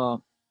of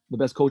the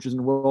best coaches in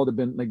the world have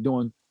been like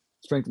doing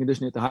strength and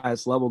conditioning at the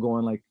highest level,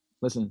 going like,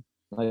 listen,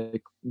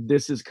 like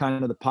this is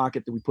kind of the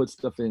pocket that we put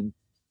stuff in.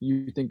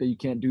 You think that you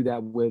can't do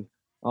that with,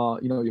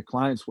 your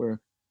clients? Where,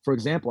 for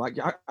example,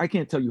 I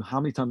can't tell you how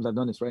many times I've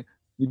done this. Right,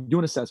 you do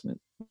an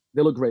assessment,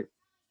 they look great.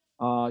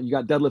 You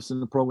got deadlifts in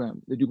the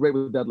program, they do great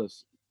with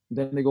deadlifts.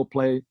 Then they go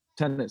play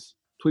tennis,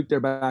 tweak their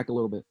back a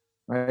little bit,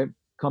 right?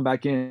 Come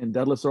back in,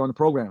 deadlifts are on the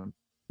program.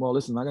 Well,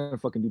 listen, I'm not gonna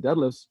fucking do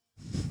deadlifts.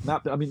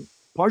 Not, I mean,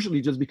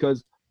 partially just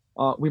because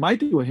we might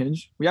do a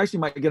hinge. We actually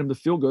might get them to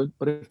feel good,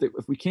 but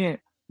if we can't,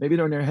 maybe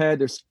they're in their head,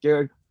 they're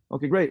scared.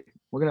 Okay, great.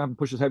 We're gonna have them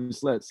push this heavy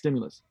sled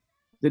stimulus.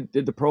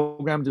 Did the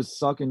program just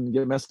suck and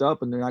get messed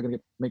up, and they're not gonna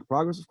make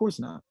progress? Of course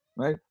not,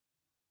 right?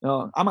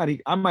 I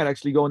might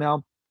actually go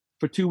now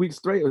for 2 weeks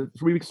straight or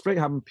 3 weeks straight,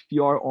 have them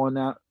PR on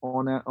that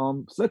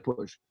sled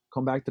push.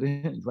 Come back to the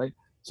hinge, right?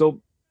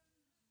 So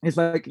it's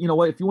like, you know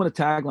what? If you want a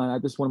tagline,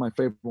 this is one of my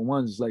favorite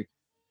ones. Is like,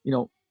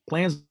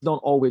 plans don't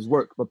always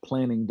work, but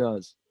planning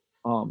does.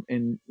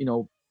 And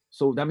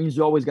so that means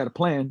you always got a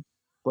plan.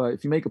 But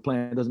if you make a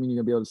plan, it doesn't mean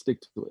you're gonna be able to stick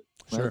to it,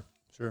 right? Sure.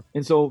 Sure.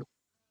 And so,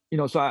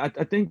 I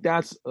think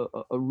that's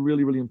a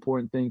really, really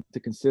important thing to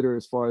consider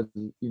as far as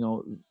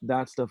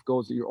that stuff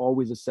goes. That you're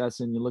always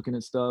assessing, you're looking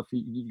at stuff.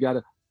 You got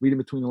to read in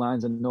between the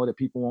lines and know that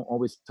people won't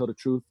always tell the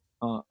truth.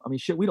 I mean,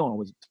 shit, we don't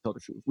always tell the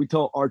truth. We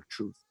tell our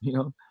truth,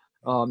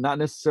 not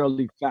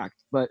necessarily fact.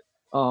 But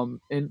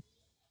and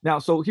now,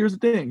 so here's the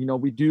thing,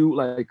 we do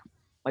like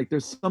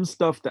there's some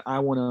stuff that I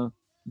want to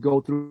go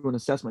through an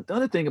assessment. The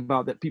other thing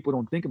about that people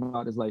don't think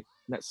about is like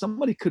that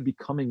somebody could be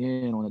coming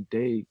in on a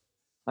day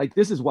like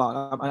this is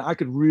wild. I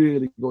could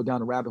really go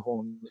down a rabbit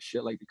hole in this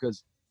shit, like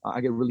because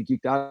I get really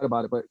geeked out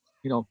about it. But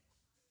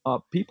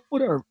people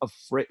that are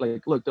afraid,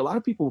 like, look, a lot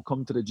of people will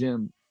come to the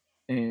gym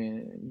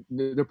and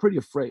they're pretty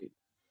afraid,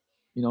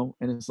 and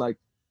it's like,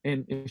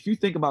 and if you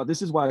think about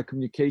this is why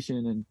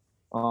communication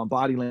and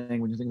body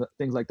language and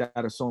things like that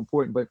are so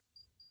important. But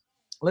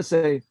let's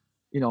say,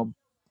 you know,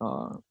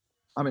 uh,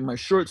 I'm in my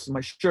shirt,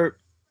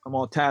 I'm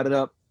all tatted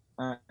up.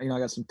 I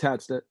got some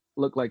tats that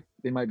look like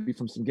they might be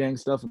from some gang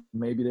stuff.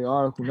 Maybe they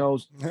are, who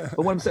knows?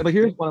 But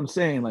here's what I'm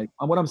saying. Like,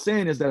 what I'm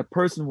saying is that a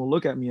person will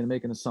look at me and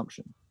make an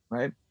assumption,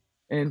 right?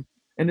 And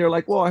and they're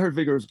like, well, I heard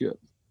vigor is good,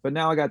 but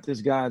now I got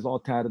this guy's all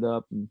tatted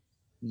up and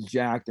he's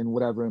jacked and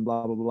whatever and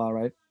blah blah blah,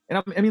 right?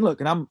 And I mean, look,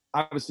 and I'm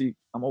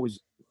always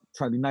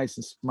trying to be nice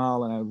and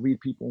smile, and I read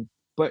people.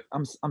 But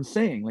I'm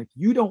saying, like,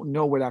 you don't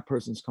know where that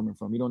person's coming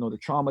from. You don't know the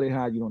trauma they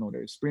had. You don't know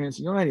their experience.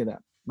 You don't know any of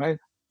that, right?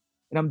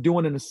 And I'm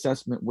doing an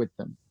assessment with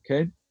them,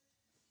 okay?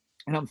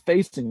 And I'm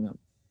facing them.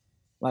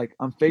 Like,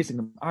 I'm facing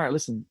them. All right,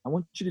 listen, I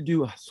want you to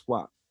do a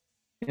squat.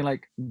 And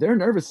like their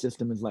nervous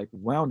system is like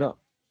wound up.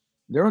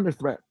 They're under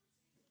threat.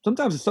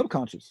 Sometimes it's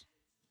subconscious,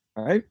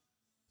 right?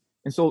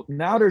 And so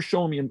now they're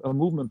showing me a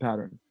movement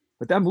pattern,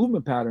 but that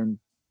movement pattern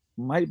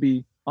might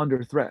be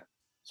under threat.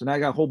 So now I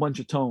got a whole bunch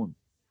of tone,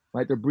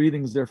 right? Their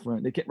breathing's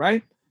different. They can't,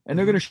 right? And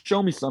they're Mm-hmm. gonna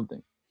show me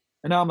something.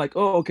 And now I'm like,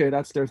 oh, okay,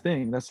 that's their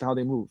thing. That's how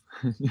they move,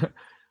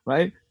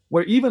 right?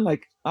 Where even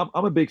like I'm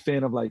a big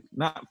fan of like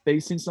not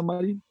facing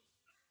somebody,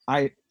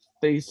 I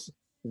face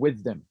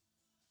with them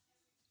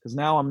because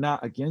now I'm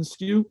not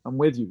against you. I'm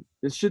with you.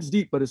 This shit's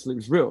deep, but it's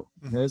real.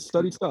 Mm-hmm. It's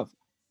studied stuff,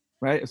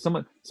 right? If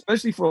someone,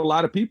 especially for a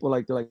lot of people,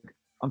 like they're like,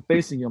 I'm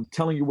facing you. I'm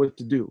telling you what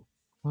to do,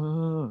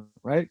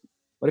 right?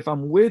 But if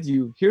I'm with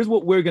you, here's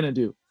what we're gonna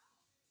do,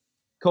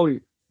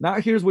 Cody.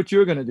 Not here's what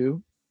you're gonna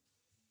do.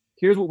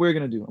 Here's what we're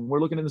gonna do, and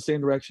we're looking in the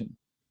same direction,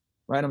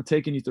 right? I'm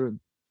taking you through,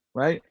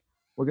 right?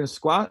 We're gonna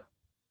squat,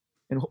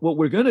 and what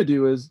we're gonna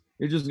do is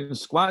you're just gonna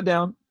squat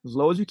down as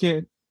low as you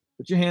can,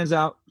 put your hands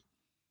out,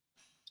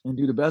 and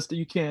do the best that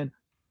you can.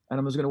 And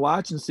I'm just gonna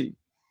watch and see,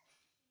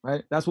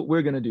 right? That's what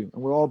we're gonna do,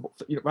 and we're all,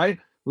 right?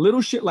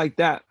 Little shit like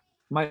that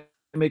might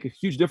make a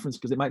huge difference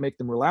because it might make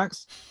them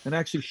relax and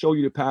actually show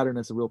you the pattern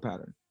that's a real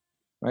pattern,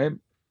 right?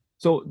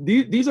 So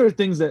these are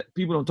things that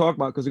people don't talk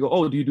about because they go,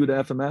 oh, do you do the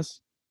FMS,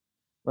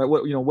 right?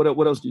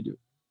 What else do you do,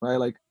 right?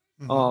 Like,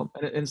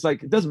 Mm-hmm. and it's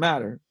like it doesn't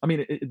matter. I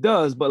mean, it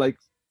does, but like,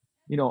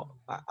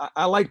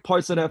 I like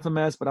parts of the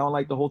FMS, but I don't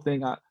like the whole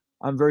thing.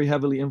 I'm very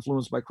heavily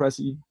influenced by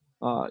Cressy,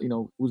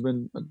 who's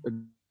been a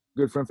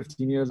good friend for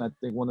 15 years. And I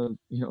think one of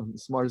the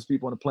smartest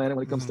people on the planet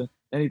when it comes Mm-hmm.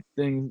 to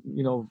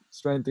anything,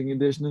 strength and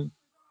conditioning.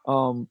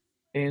 Um,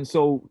 and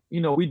so,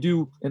 we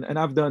do, and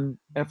I've done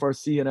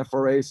FRC and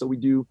FRA. So we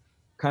do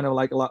kind of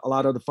like a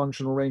lot of the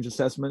functional range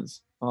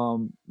assessments.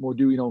 We'll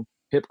do,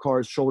 hip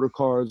cars, shoulder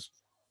cars,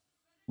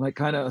 like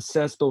kind of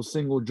assess those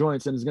single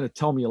joints, and it's going to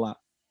tell me a lot.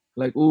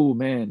 Like, ooh,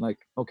 man, like,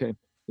 okay,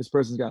 this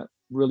person's got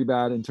really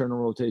bad internal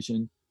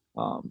rotation.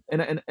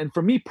 And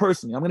for me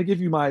personally, I'm going to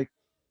give you my,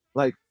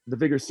 like, the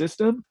bigger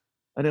system,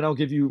 and then I'll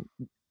give you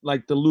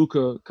like the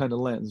Luka kind of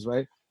lens,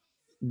 right?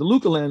 The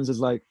Luka lens is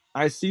like,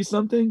 I see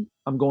something,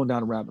 I'm going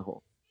down a rabbit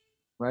hole,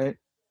 right?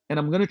 And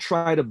I'm going to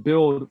try to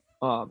build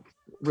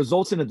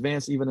results in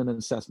advance, even in an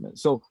assessment.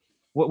 So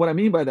what I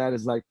mean by that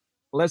is, like,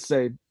 let's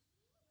say,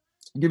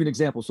 I'll give you an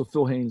example. So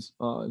Phil Haynes is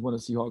one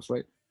of the Seahawks,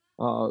 right?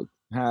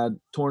 Had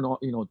torn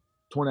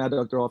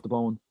adductor off the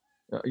bone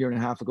a year and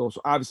a half ago. So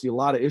obviously a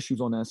lot of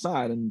issues on that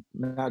side, and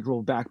that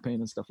drove back pain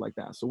and stuff like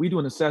that. So we do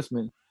an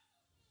assessment,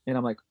 and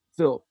I'm like,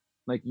 Phil,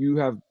 like, you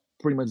have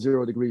pretty much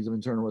 0 degrees of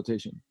internal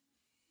rotation.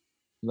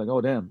 He's like,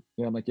 oh, damn.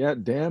 Yeah, I'm like, yeah,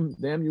 damn,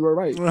 you were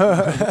right.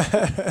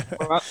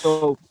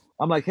 So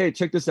I'm like, hey,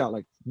 check this out.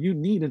 Like, you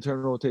need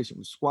internal rotation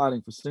for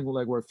squatting, for single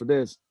leg work, for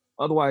this.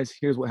 Otherwise,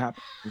 here's what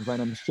happens. Right?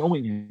 I'm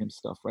showing him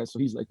stuff, right? So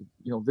he's like,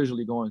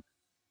 visually going,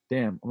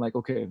 damn. I'm like,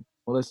 okay,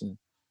 well, listen,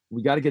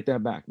 we got to get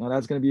that back. Now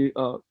that's going to be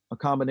a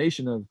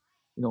combination of,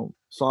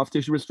 soft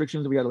tissue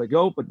restrictions that we got to let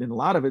go, but then a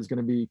lot of it's going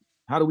to be,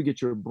 how do we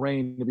get your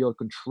brain to be able to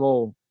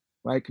control,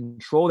 right?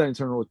 Control that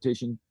internal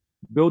rotation,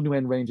 build new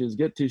end ranges,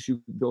 get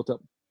tissue built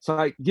up. So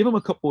I give him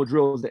a couple of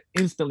drills that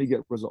instantly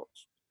get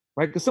results,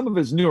 right? Because some of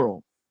it's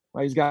neural,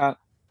 right?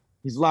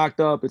 He's locked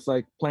up. It's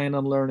like playing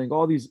on learning,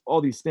 all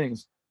these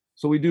things.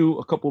 So we do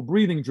a couple of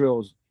breathing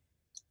drills,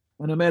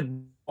 and a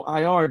med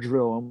IR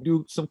drill, and we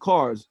do some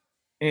cars.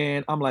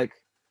 And I'm like,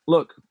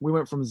 look, we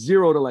went from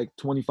 0 to like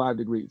 25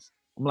 degrees.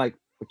 I'm like,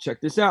 but check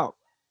this out.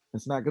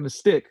 It's not going to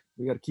stick.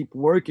 We got to keep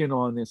working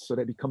on this so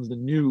that it becomes the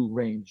new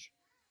range,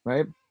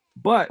 right?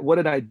 But what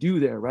did I do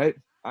there, right?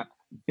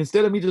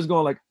 Instead of me just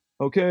going like,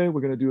 okay,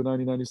 we're going to do a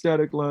 90-90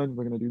 static lunge,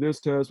 we're going to do this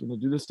test, we're going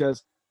to do this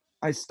test,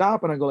 I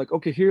stop and I go like,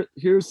 okay,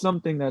 here's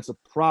something that's a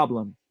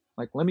problem.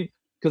 Like, let me,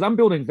 because I'm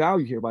building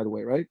value here, by the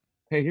way, right?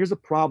 Hey, here's a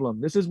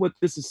problem. This is what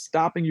this is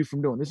stopping you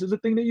from doing. This is the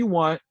thing that you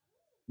want.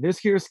 This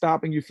here is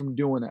stopping you from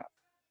doing that.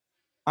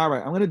 All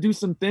right, I'm going to do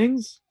some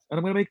things, and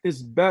I'm going to make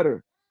this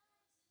better,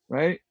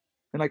 right?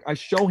 And like, I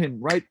show him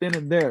right then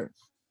and there.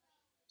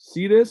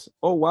 See this?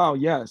 Oh, wow,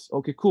 yes.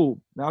 Okay,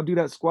 cool. Now do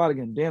that squat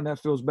again. Damn, that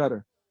feels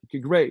better. Okay,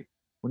 great.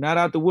 We're not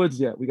out the woods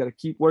yet. We got to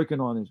keep working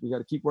on this. We got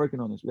to keep working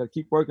on this. We got to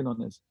keep working on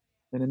this.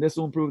 And then this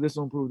will improve, this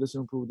will improve, this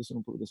will improve, this will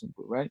improve, this will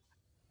improve, right?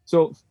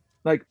 So,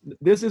 like,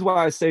 this is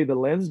why I say the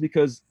lens,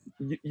 because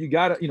you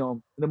gotta,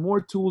 the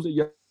more tools that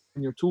you have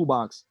in your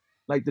toolbox,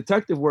 like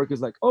detective work is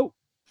like, oh,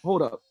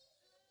 hold up,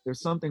 there's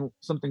something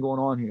going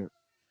on here.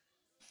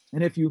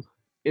 And if you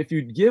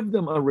give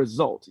them a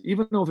result,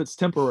 even though if it's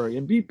temporary,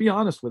 and be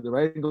honest with it,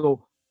 right? And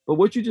go, but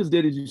what you just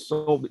did is you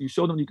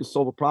showed them you could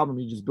solve a problem,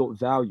 you just built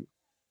value.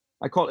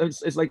 I call it,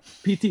 it's like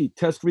PT,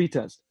 test,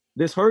 retest.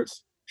 This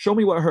hurts, show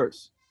me what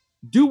hurts.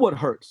 Do what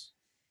hurts.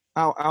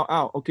 Ow, ow,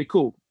 ow. Okay,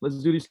 cool.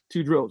 Let's do these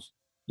 2 drills.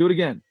 Do it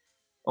again.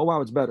 Oh,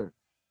 wow, it's better,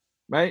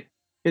 right?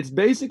 It's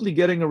basically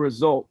getting a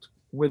result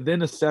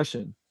within a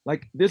session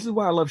Like, this is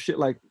why I love shit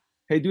like,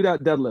 hey, do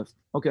that deadlift.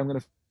 Okay, I'm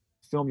gonna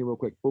film you real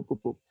quick. Boop,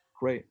 boop, boop.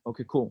 Great.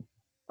 Okay, cool.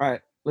 All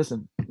right,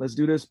 listen, let's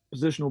do this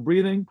positional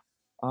breathing.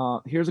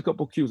 Here's a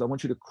couple cues. I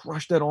want you to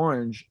crush that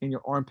orange in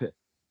your armpit.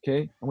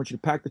 Okay. I want you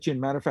to pack the chin.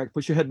 Matter of fact,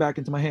 push your head back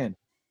into my hand.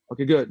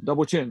 Okay, good.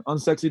 Double chin,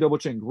 unsexy double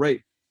chin.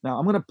 Great. Now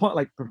I'm gonna punch,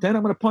 like pretend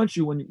I'm gonna punch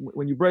you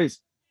when you brace.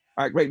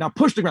 All right, great. Now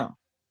push the ground.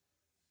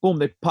 Boom,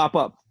 they pop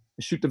up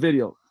and shoot the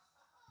video.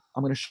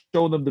 I'm gonna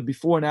show them the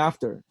before and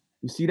after.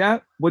 You see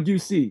that? What do you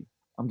see?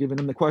 I'm giving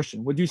them the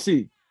question. What do you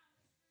see?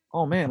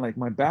 Oh man, like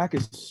my back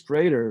is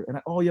straighter. And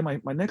oh yeah,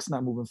 my neck's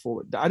not moving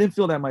forward. I didn't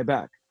feel that in my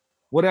back.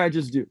 What did I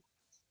just do?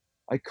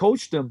 I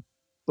coached them,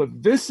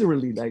 but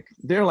viscerally, like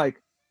they're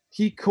like,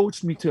 he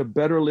coached me to a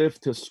better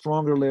lift, to a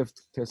stronger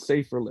lift, to a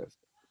safer lift.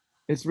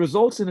 It's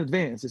results in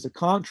advance. It's a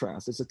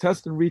contrast. It's a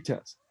test and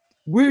retest.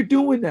 We're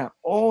doing that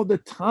all the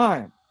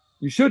time.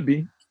 You should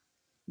be.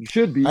 You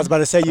should I was be, about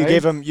to say right?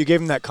 you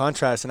gave him that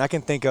contrast, and I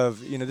can think of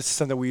this is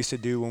something we used to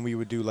do when we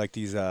would do like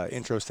these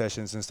intro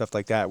sessions and stuff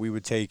like that. We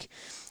would take,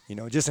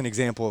 just an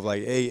example of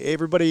like, hey,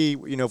 everybody,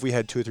 if we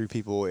had two or three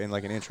people in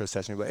like an intro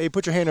session, we'd be like, hey,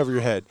 put your hand over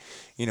your head.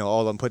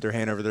 All of them put their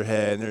hand over their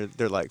head, and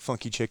they're like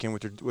funky chicken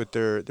with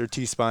their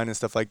T spine and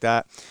stuff like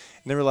that.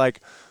 And they were like,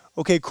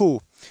 okay,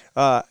 cool.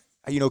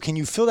 Can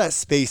you feel that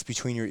space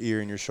between your ear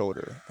and your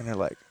shoulder? And they're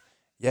like,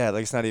 yeah,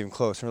 like it's not even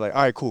close. And we're like,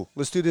 all right, cool.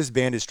 Let's do this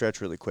banded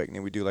stretch really quick. And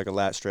then we do like a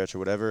lat stretch or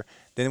whatever.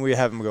 Then we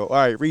have them go, all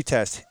right,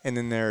 retest. And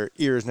then their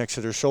ear is next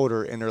to their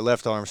shoulder and their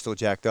left arm still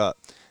jacked up.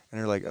 And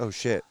they're like, oh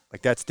shit,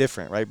 like that's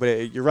different, right?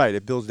 But you're right.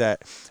 It builds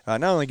that,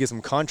 not only gives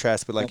them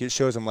contrast, but like it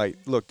shows them like,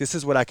 look, this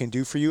is what I can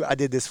do for you. I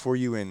did this for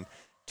you in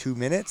 2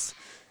 minutes.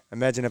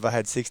 Imagine if I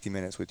had 60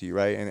 minutes with you,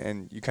 right?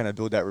 And you kind of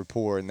build that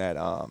rapport and that,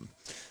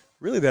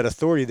 really that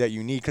authority that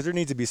you need, because there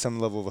needs to be some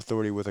level of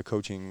authority with a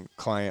coaching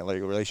client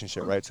like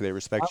relationship, right? So they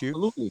respect you.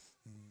 Absolutely.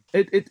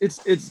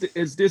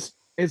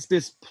 It's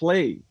this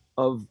play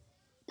of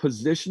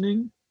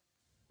positioning.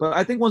 But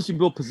I think once you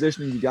build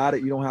positioning, you got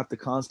it. You don't have to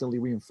constantly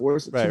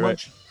reinforce it too Right, right.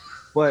 much.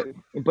 But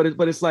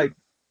it's like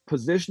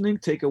positioning,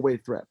 take away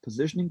threat.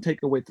 Positioning,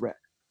 take away threat.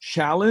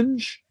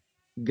 Challenge,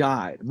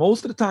 guide.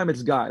 Most of the time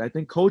it's guide. I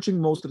think coaching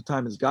most of the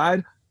time is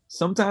guide.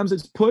 Sometimes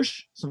it's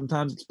push,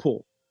 sometimes it's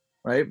pull,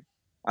 right?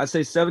 I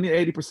say 70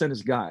 to 80%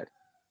 is guide.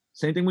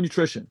 Same thing with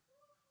nutrition,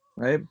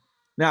 right?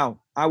 Now,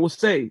 I will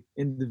say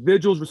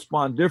individuals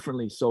respond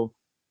differently. So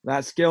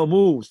that scale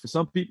moves. For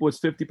some people, it's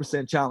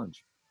 50%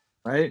 challenge,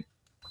 right?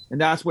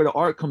 And that's where the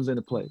art comes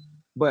into play.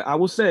 But I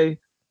will say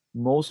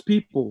most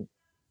people,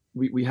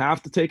 we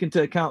have to take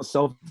into account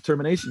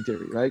self-determination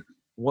theory, right?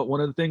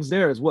 One of the things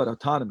there is what?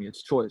 Autonomy,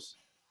 it's choice.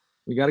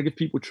 We got to give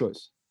people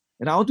choice.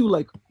 And I'll do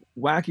like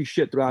wacky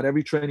shit throughout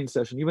every training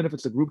session, even if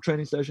it's a group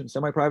training session,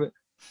 semi-private.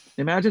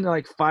 Imagine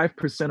like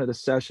 5% of the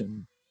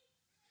session,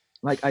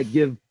 like I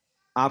give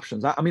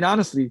options. I mean,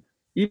 honestly,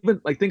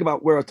 even like think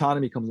about where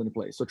autonomy comes into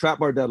play. So trap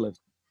bar deadlift,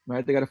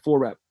 right? They got a 4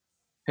 rep.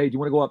 Hey, do you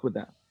want to go up with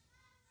that?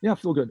 Yeah, I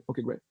feel good.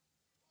 Okay, great.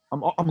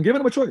 I'm giving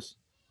them a choice.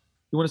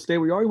 You want to stay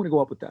where you are? You want to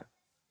go up with that?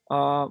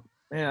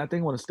 Man, I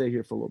think I want to stay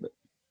here for a little bit.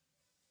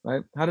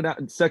 Right? How did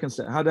that second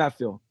set? How did that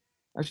feel?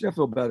 Actually, I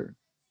feel better.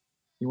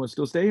 You want to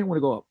still stay here? You want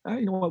to go up?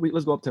 You know what?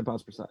 Let's go up 10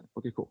 pounds per side.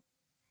 Okay, cool.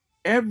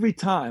 Every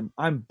time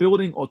I'm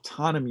building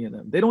autonomy in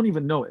them, they don't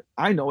even know it.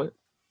 I know it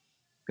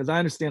because I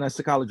understand that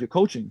psychology of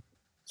coaching.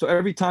 So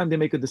every time they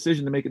make a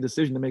decision, to make a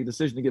decision, to make a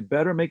decision, to get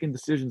better making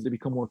decisions, they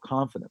become more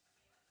confident.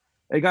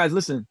 Hey guys,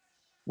 listen,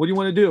 what do you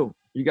want to do?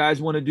 You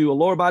guys want to do a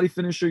lower body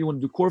finisher? You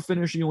want to do core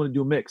finisher? You want to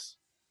do a mix?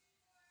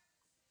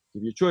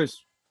 Give you a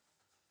choice.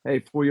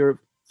 Hey, for your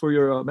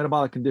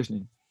metabolic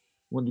conditioning,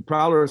 you want to do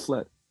prowler or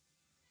sled?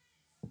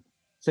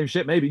 Same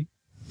shit, maybe,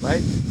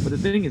 right? But the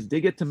thing is,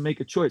 they get to make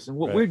a choice. And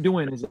what Right. we're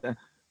doing is that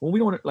when we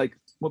don't like,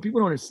 what people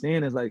don't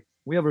understand is like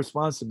we have a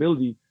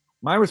responsibility.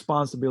 My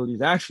responsibility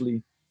is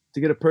actually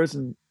to get a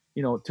person,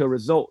 to a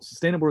result,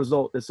 sustainable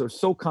result that's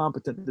so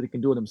competent that they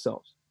can do it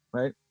themselves,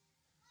 right?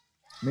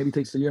 Maybe it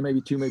takes a year, maybe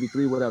two, maybe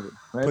three, whatever,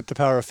 right? Put the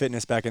power of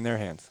fitness back in their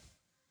hands.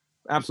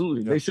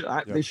 Absolutely. Yep. They should.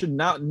 Yep. They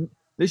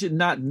should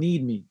not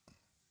need me,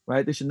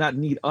 right? They should not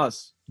need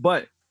us.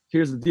 But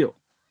here's the deal: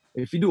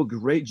 if you do a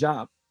great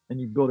job and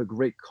you build a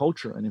great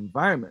culture and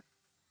environment,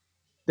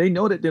 they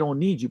know that they don't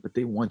need you, but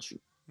they want you.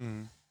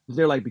 Mm-hmm.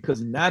 They're like, because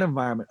in that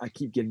environment, I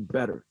keep getting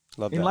better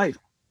Love in that. life,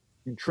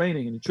 in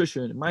training, and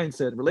nutrition, and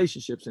mindset, and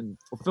relationships, and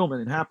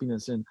fulfillment, and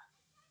happiness, and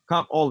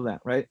all of that,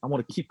 right? I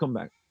want to keep coming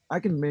back. I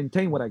can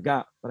maintain what I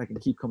got, but I can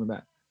keep coming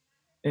back.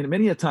 And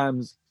many a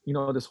times,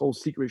 this whole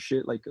secret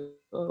shit, like,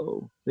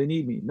 oh, they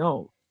need me.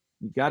 No,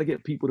 you got to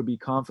get people to be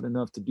confident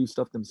enough to do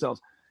stuff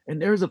themselves.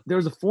 And there's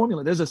a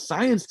formula, there's a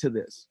science to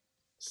this.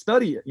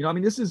 Study it. I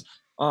mean, this is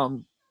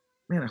man,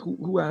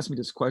 who asked me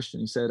this question?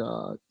 He said,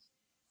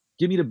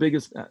 give me the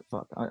biggest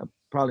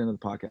probably another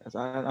podcast.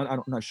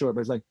 I'm not sure, but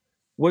it's like,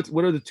 what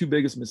are the two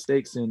biggest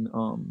mistakes in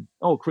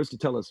Chris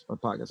could tell us a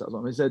podcast I was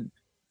on. He said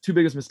two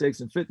biggest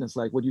mistakes in fitness.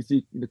 Like, what do you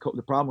think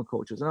the problem with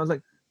coaches? And I was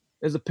like,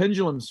 there's a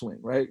pendulum swing,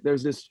 right?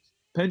 There's this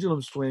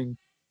pendulum swing.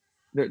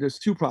 There's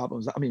two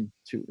problems. I mean,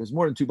 two. There's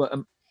more than two, but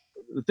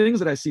the things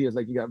that I see is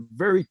like you got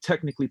very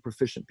technically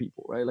proficient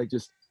people, right? Like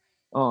just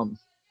um,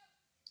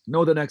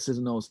 know the X's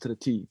and O's to the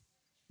T,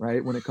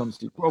 right? When it comes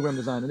to program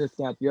design and this,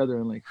 that, the other,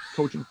 and like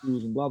coaching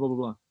crews and blah blah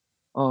blah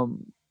blah.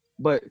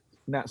 But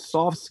that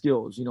soft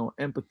skills,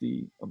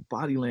 empathy,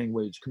 body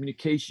language,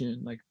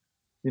 communication, like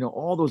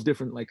all those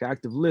different like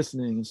active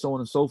listening and so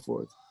on and so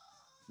forth.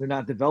 They're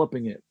not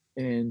developing it,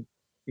 and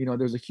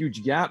there's a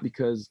huge gap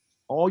because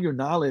all your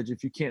knowledge,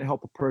 if you can't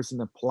help a person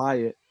apply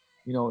it,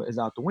 is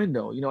out the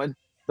window. And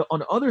on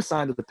the other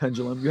side of the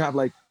pendulum, you have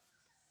like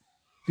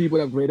people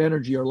that have great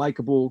energy, are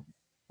likable,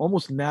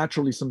 almost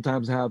naturally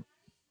sometimes have,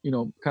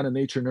 kind of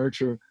nature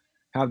nurture,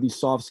 have these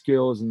soft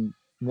skills and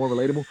more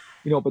relatable,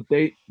 but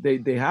they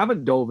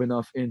haven't dove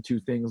enough into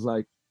things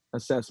like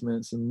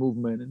assessments and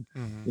movement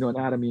and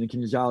anatomy and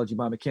kinesiology,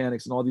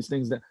 biomechanics, and all these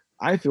things that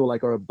I feel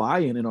like are a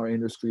buy-in in our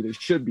industry. They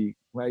should be,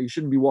 right? You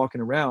shouldn't be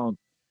walking around,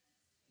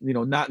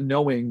 not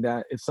knowing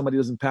that if somebody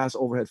doesn't pass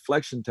overhead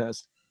flexion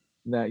test,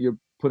 that you're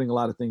putting a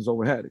lot of things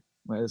overhead,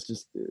 right? It's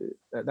just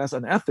that's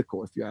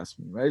unethical, if you ask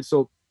me, right?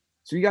 So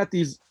you got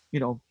these,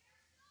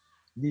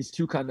 these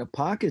two kind of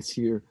pockets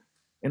here,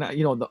 and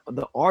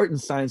the art and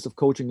science of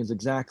coaching is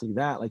exactly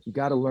that. Like you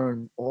got to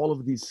learn all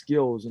of these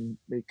skills, and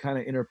they kind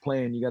of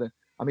interplay, and you got to.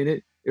 I mean,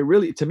 it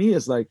really, to me,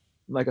 is like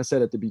I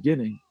said at the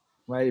beginning,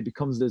 right? It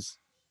becomes this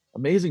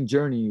amazing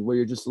journey where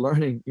you're just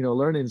learning,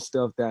 learning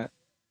stuff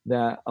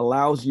that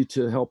allows you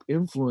to help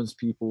influence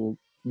people,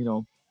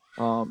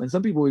 and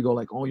some people we go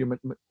like, oh,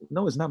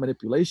 no, it's not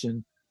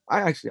manipulation.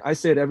 I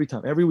say it every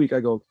time, every week. I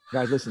go,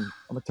 guys, listen,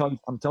 I'm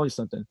telling you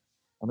something.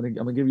 I'm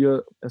gonna give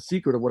you a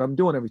secret of what I'm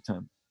doing every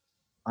time.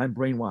 I'm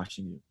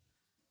brainwashing you.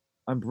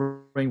 I'm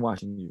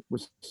brainwashing you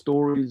with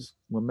stories,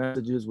 with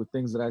messages, with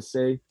things that I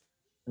say,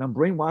 and I'm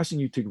brainwashing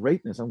you to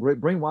greatness. I'm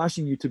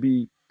brainwashing you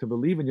to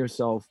believe in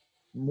yourself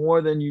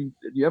more than you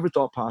ever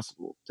thought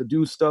possible, to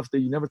do stuff that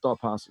you never thought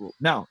possible.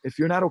 Now, if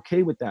you're not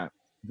okay with that,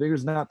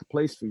 vigor's not the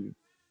place for you,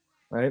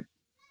 right?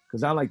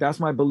 Because that's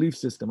my belief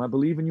system. I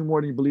believe in you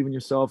more than you believe in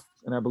yourself,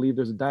 and I believe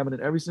there's a diamond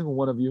in every single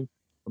one of you.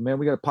 But man,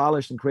 we got to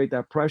polish and create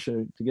that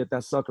pressure to get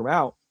that sucker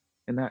out.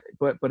 And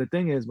but the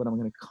thing is, I'm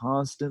going to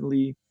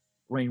constantly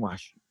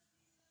brainwash you,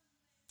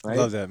 I right?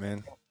 love that,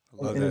 man.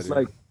 I love And that, it's dude.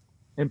 like,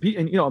 and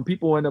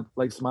people end up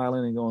like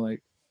smiling and going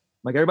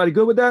like everybody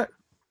good with that?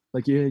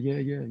 Like yeah, yeah,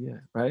 yeah, yeah,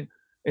 right?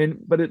 And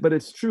but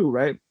it's true,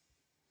 right?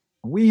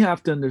 We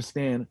have to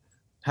understand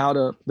how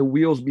the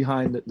wheels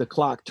behind the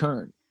clock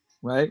turn,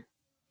 right?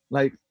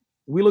 Like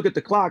we look at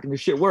the clock and the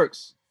shit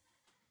works,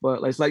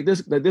 but it's like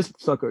this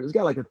sucker, it's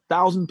got like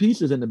 1,000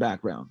 pieces in the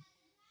background,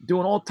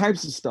 doing all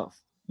types of stuff.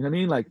 You know what I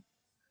mean? Like,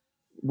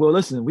 well,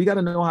 listen, we got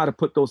to know how to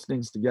put those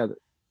things together.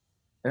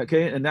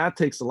 Okay, and that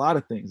takes a lot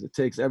of things. It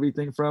takes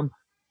everything from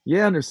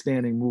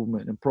understanding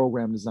movement and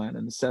program design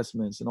and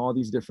assessments and all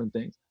these different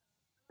things.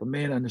 But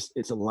man,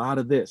 it's a lot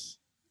of this.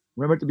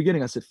 Remember at the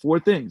beginning, I said 4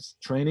 things: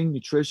 training,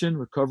 nutrition,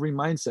 recovery,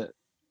 mindset.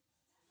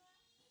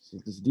 So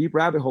there's deep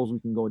rabbit holes we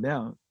can go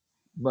down.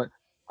 But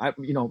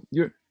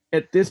you're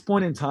at this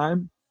point in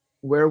time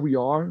where we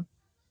are,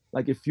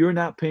 like if you're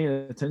not paying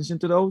attention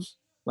to those,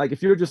 like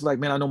if you're just like,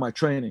 man, I know my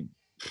training.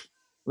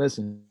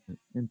 Listen,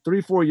 in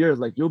 3-4 years,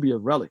 like you'll be a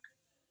relic.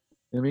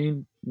 I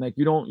mean, like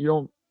you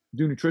don't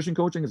do nutrition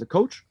coaching as a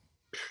coach,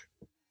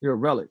 you're a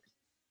relic.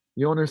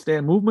 You don't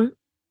understand movement.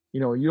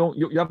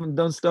 You haven't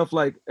done stuff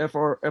like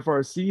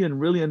FRC and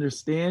really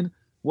understand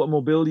what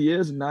mobility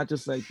is, and not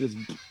just like this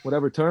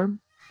whatever term.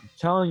 I'm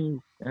telling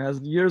you, as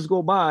the years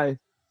go by,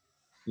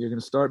 you're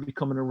gonna start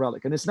becoming a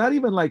relic. And it's not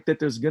even like that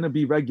there's gonna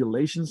be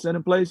regulations set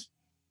in place.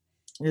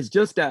 It's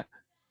just that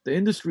the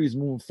industry is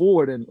moving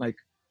forward, and like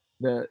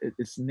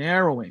it's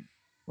narrowing,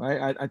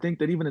 right? I think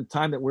that even in the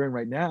time that we're in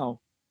right now,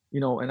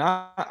 and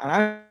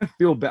I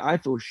feel bad. I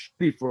feel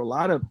shitty for a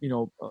lot of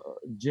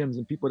gyms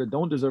and people that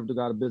don't deserve to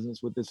go out of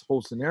business with this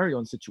whole scenario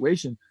and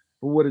situation.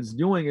 But what it's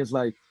doing is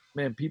like,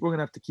 man, people are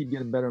gonna have to keep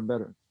getting better and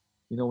better,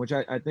 which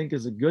I think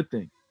is a good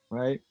thing,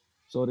 right?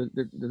 So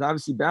there's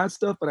obviously bad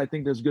stuff, but I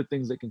think there's good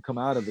things that can come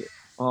out of it.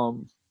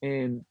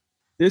 And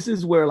this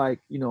is where, like,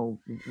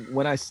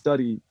 when I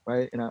study,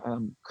 right, and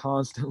I'm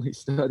constantly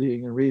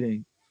studying and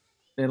reading,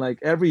 and like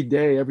every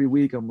day, every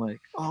week, I'm like,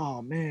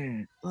 oh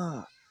man,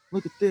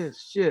 look at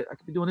this shit. I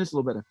could be doing this a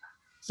little better.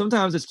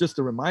 Sometimes it's just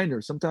a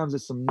reminder. Sometimes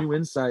it's some new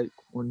insight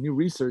or new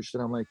research that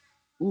I'm like,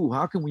 ooh,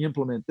 how can we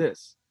implement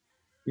this?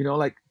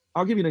 Like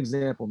I'll give you an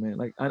example, man.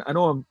 Like I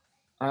know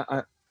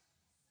I,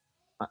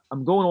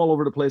 I'm going all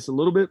over the place a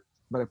little bit,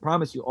 but I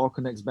promise you, all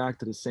connects back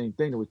to the same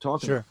thing that we're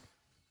talking about. Sure.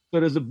 So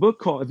there's a book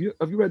called. Have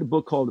you read a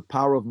book called The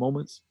Power of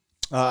Moments?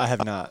 I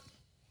have not.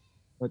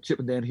 Chip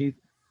and Dan Heath.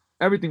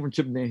 Everything from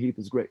Chip and Dan Heath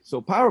is great.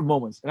 So Power of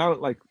Moments, and I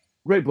like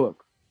great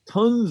book,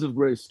 tons of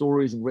great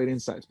stories and great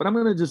insights. But I'm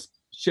gonna just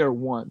share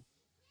one.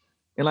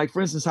 And like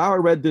for instance, how I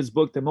read this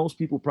book that most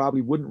people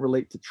probably wouldn't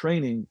relate to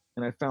training,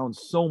 and I found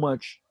so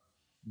much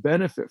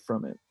benefit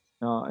from it.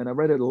 And I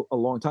read it a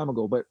long time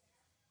ago, but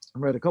I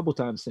read it a couple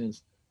times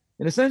since.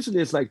 And essentially,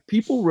 it's like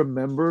people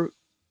remember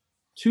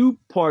 2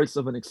 parts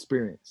of an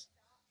experience.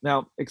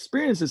 Now,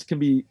 experiences can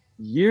be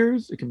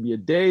years, it can be a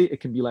day, it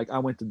can be like I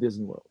went to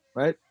Disney World.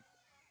 right?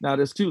 Now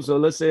there's two. So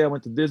let's say I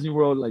went to Disney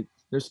World. Like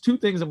there's two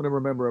things I'm going to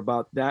remember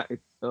about that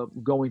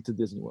going to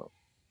Disney World.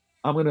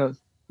 I'm going to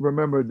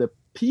remember the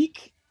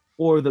peak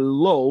or the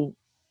low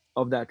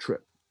of that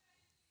trip,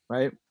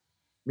 right?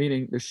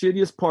 Meaning the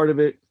shittiest part of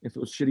it, if it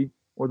was shitty,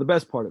 or the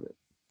best part of it.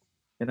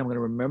 And I'm going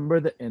to remember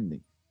the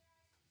ending.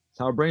 That's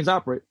how our brains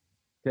operate.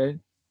 Okay.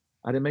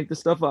 I didn't make this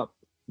stuff up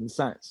in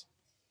science.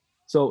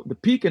 So the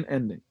peak and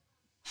ending.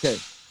 Okay.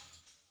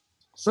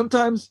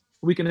 Sometimes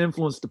we can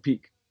influence the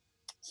peak.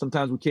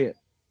 Sometimes we can't.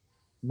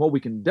 What we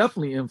can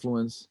definitely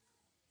influence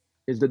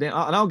is and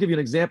I'll give you an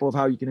example of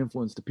how you can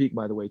influence the peak,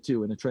 by the way,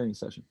 too, in a training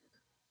session.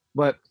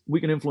 But we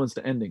can influence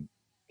the ending.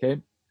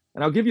 Okay.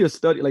 And I'll give you a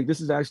study. Like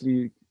this is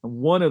actually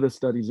one of the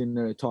studies in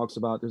there. It talks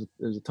about,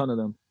 there's a ton of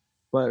them,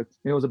 but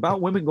it was about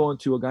women going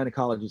to a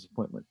gynecologist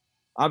appointment.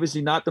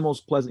 Obviously not the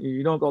most pleasant.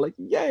 You don't go like,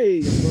 yay,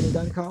 I'm going to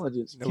a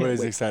gynecologist.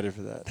 Nobody's excited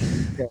for that.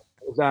 Yeah,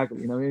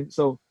 exactly. You know what I mean?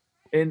 So,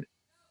 and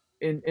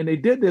they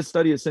did this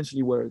study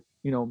essentially where,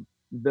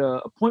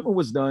 the appointment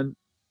was done,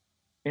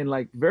 and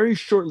like very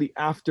shortly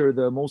after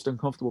the most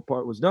uncomfortable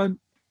part was done,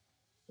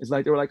 it's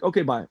like they were like,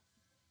 okay, bye.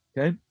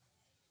 Okay.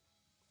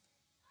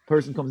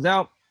 Person comes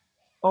out.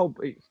 Oh,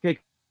 okay,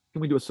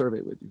 can we do a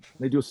survey with you?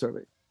 They do a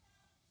survey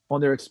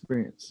on their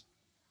experience.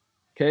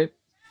 Okay.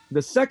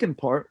 The second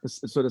part,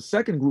 so the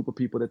second group of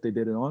people that they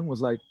did it on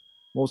was like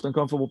most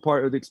uncomfortable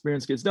part of the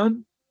experience gets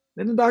done.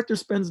 Then the doctor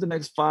spends the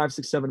next 5,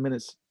 6, 7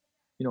 minutes,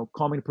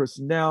 calming the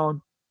person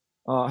down,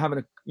 having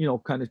a,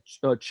 kind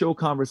of chill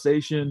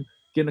conversation,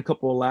 getting a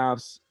couple of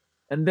laughs,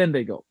 and then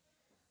they go.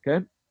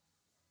 Okay.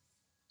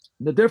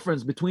 The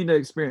difference between the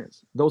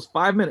experience, those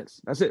 5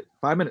 minutes, that's it,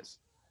 5 minutes.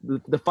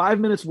 The 5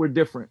 minutes were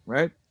different,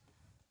 right?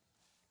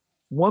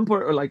 One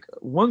part, or like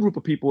one group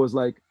of people was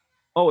like,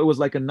 oh, it was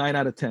like a 9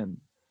 out of 10.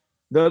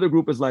 The other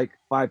group is like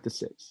 5 to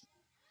 6.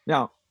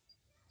 Now,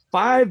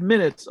 5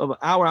 minutes of an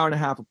hour and a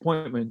half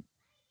appointment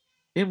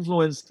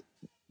influenced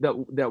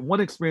that one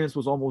experience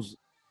was almost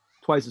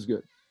twice as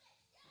good.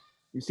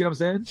 You see what I'm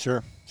saying?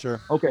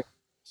 Sure. Okay.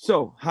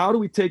 So how do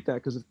we take that?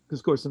 Because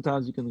of course,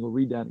 sometimes you can go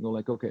read that and go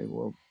like, okay,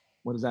 well,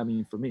 what does that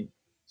mean for me?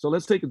 So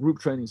let's take a group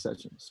training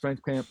session,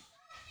 strength camp,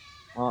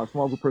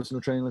 small group personal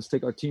training. Let's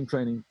take our team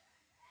training.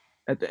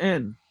 At the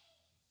end,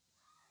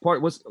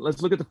 let's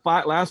look at the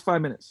last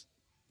 5 minutes.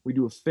 We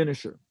do a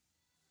finisher.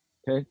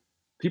 Okay.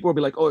 People will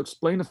be like, oh,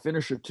 explain the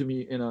finisher to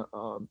me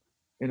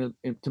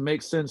to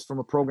make sense from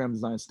a program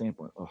design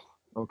standpoint. Oh,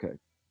 okay.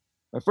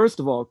 First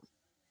of all,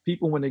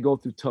 people, when they go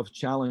through tough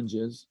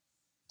challenges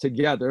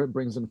together,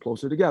 brings them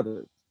closer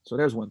together. So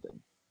there's one thing.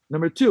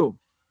 Number two,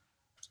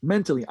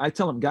 mentally, I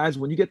tell them, guys,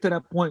 when you get to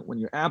that point, when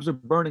your abs are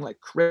burning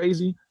like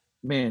crazy,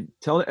 man,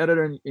 tell the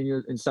editor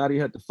inside of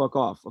your head to fuck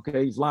off.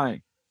 Okay. He's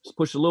lying. Just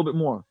push a little bit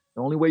more.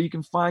 The only way you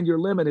can find your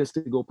limit is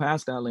to go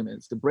past that limit.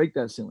 It's to break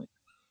that ceiling,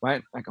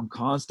 right? Like I'm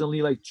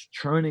constantly like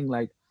churning,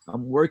 like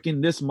I'm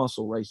working this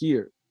muscle right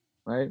here,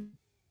 right?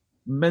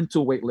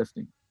 Mental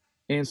weightlifting.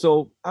 And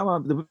so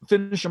the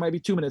finisher might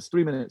be 2 minutes,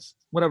 3 minutes,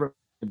 whatever it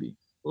might be,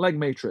 leg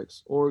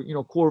matrix or,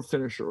 core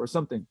finisher or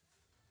something.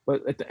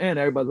 But at the end,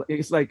 everybody,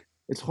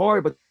 it's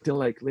hard, but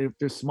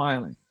they're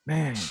smiling.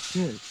 Man,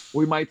 good.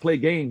 We might play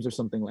games or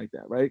something like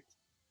that, right?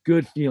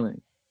 Good feeling.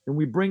 And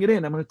we bring it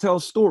in. I'm going to tell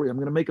a story. I'm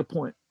going to make a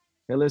point.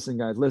 Hey, listen,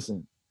 guys,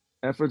 listen.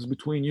 Efforts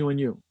between you and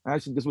you.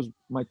 Actually, this was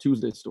my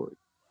Tuesday story.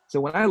 So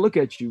when I look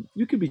at you,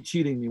 you could be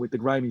cheating me with the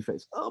grimy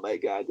face. Oh my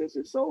God, this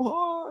is so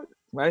hard,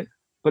 right?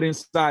 But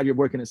inside, you're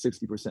working at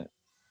 60%.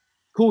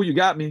 Cool, you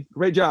got me.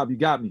 Great job, you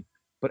got me.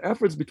 But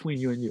efforts between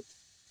you and you.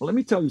 Well, let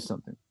me tell you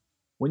something.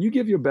 When you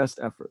give your best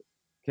effort,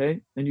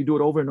 okay, and you do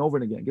it over and over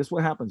and again, guess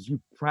what happens? You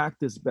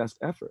practice best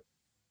effort.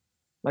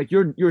 Like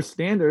your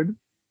standard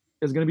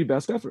is going to be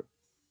best effort.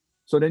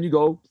 So then you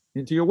go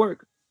into your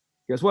work.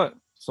 Guess what?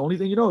 It's the only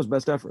thing you know is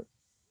best effort.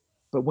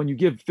 But when you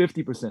give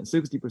 50%,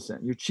 60%,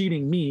 you're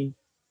cheating me,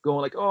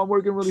 going like, oh, I'm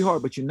working really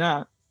hard, but you're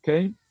not,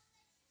 okay?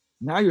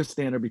 Now your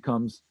standard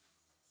becomes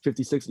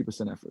 50,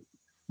 60% effort.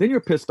 Then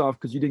you're pissed off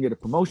because you didn't get a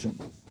promotion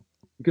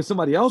because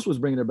somebody else was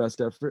bringing their best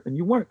effort and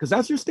you weren't, because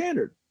that's your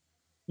standard.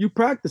 You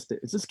practiced it.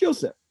 It's a skill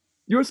set.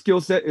 Your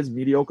skill set is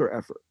mediocre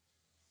effort.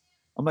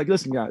 I'm like,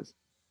 listen, guys,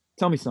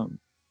 tell me something.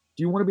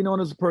 Do you want to be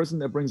known as a person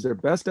that brings their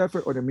best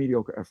effort or their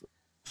mediocre effort?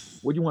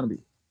 What do you want to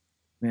be?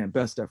 Man,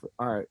 best effort.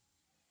 All right.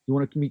 You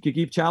want me to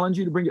keep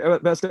challenging you to bring your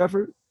best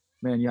effort?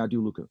 Man, yeah, I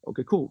do, Luka.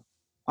 Okay, cool.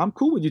 I'm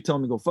cool with you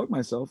telling me to go fuck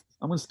myself.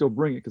 I'm gonna still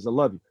bring it because I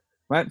love you,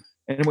 right?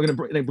 And we're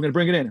gonna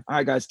bring it in. All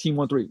right, guys, team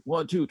 1-3.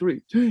 1, 2,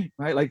 3,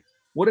 right? Like,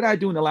 what did I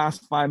do in the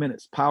last 5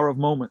 minutes? Power of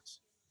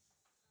moments.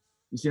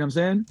 You see what I'm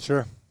saying?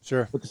 Sure.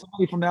 But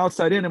somebody from the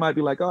outside in, it might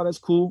be like, oh, that's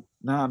cool.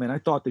 Nah, man, I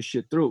thought this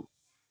shit through.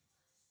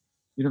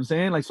 You know what I'm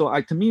saying? Like,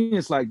 so to me,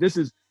 it's like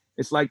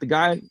it's like the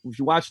guy, if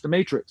you watch The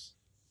Matrix,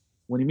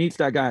 when he meets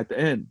that guy at the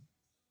end,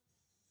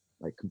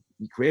 like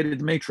he created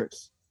the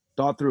Matrix,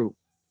 thought through.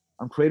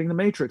 I'm creating the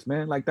Matrix,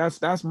 man. Like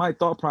that's my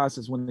thought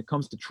process when it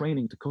comes to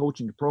training, to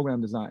coaching, to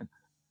program design.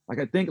 Like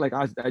I think, like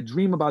I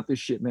dream about this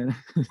shit, man.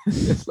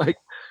 It's like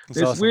It's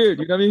It's awesome. weird,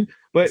 you know what I mean?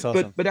 It's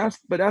awesome.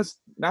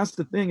 That's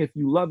the thing. If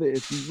you love it,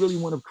 if you really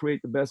want to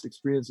create the best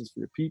experiences for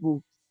your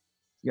people,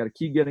 you got to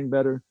keep getting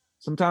better.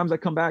 Sometimes I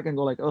come back and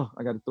go like, oh,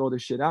 I got to throw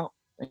this shit out.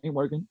 It ain't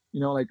working.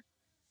 Like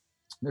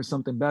there's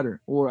something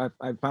better. Or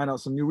I find out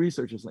some new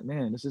research. It's like,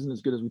 man, this isn't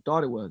as good as we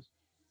thought it was.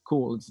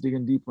 Cool. Let's dig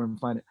in deeper and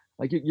find it.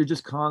 Like you're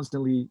just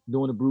constantly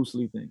doing a Bruce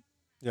Lee thing.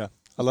 Yeah, I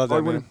Just love that,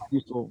 hard when it's man.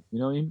 useful. You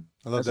know what I mean?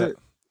 I love That's that. it.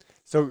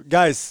 So,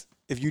 guys,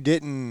 if you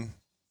didn't,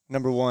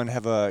 number one,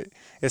 have a,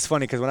 it's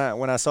funny because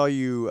when I saw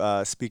you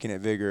speaking at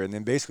Vigor, and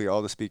then basically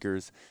all the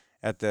speakers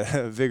at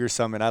the Vigor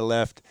Summit, I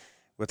left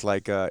with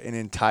like an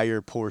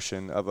entire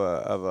portion of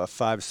a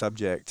five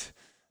subject.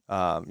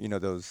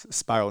 Those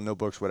spiral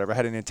notebooks, whatever. I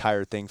had an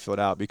entire thing filled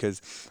out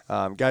because,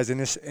 guys, in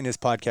this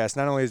podcast,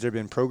 not only has there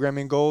been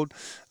programming gold,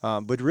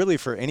 but really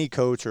for any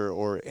coach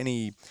or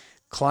any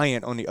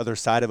client on the other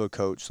side of a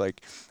coach,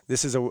 like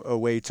this is a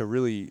way to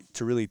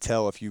really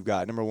tell if you've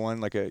got number one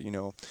like a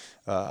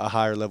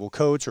higher level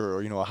coach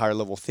or a higher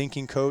level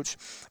thinking coach,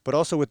 but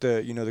also with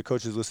the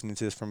coaches listening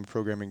to this from a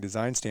programming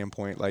design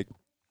standpoint, like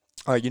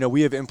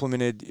we have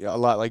implemented a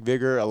lot like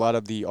Vigor, a lot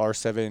of the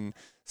R7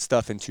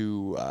 stuff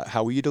into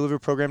how we deliver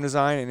program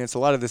design, and it's a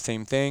lot of the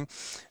same thing.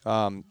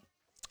 Um,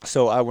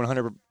 so I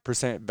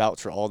 100%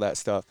 vouch for all that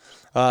stuff.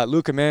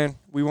 Luca, man,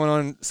 we went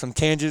on some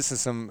tangents and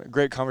some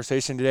great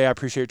conversation today. I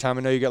appreciate your time.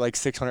 I know you got like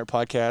 600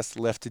 podcasts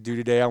left to do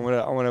today. I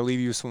want to leave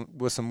you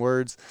with some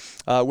words.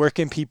 Where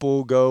can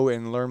people go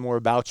and learn more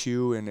about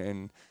you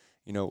and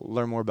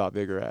learn more about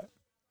Vigor at?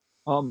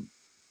 Um,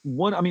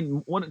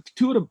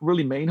 two of the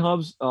really main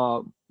hubs.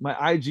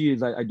 My IG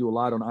is I do a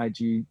lot on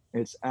IG.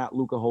 It's at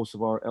Luka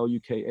Hocevar,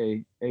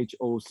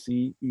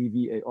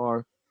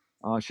 LukaHocevar.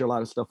 Share a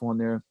lot of stuff on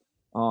there.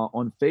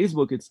 On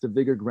Facebook, it's the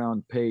Vigor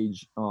Ground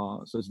page.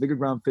 So it's Vigor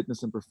Ground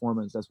Fitness and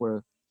Performance. That's where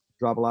I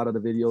drop a lot of the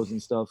videos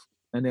and stuff.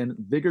 And then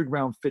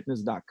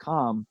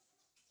vigorgroundfitness.com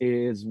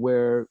is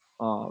where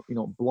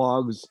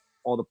blogs,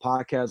 all the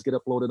podcasts get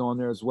uploaded on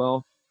there as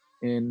well.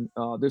 And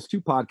there's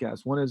two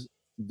podcasts. One is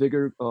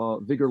Vigor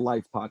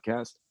Life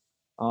podcast,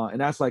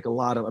 and that's like a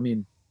lot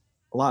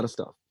of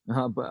stuff.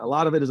 But a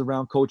lot of it is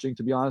around coaching.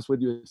 To be honest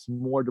with you, it's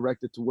more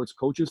directed towards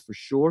coaches for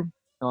sure.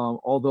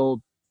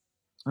 Although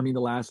the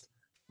last,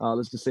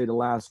 let's just say the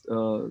last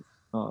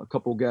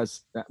couple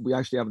guests that we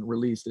actually haven't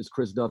released is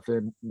Chris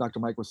Duffin, Dr.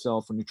 Mike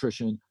Russell for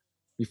nutrition.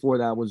 Before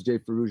that was Jay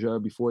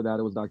Ferrugia. Before that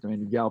it was Dr.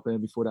 Andy Galpin.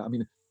 Before that,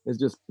 it's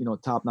just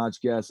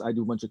top-notch guests. I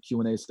do a bunch of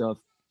Q&A stuff.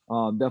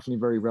 Definitely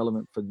very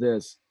relevant for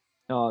this.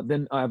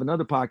 Then I have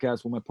another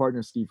podcast with my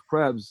partner Steve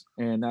Krebs,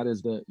 and that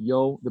is the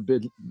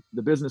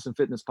Business and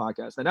Fitness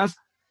podcast, and that's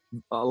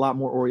a lot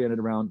more oriented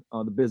around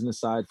the business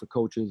side for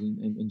coaches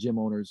and gym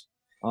owners.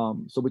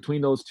 So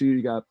between those two,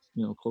 you got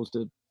close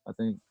to I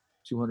think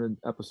 200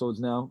 episodes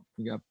now.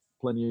 You got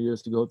plenty of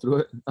years to go through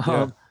it.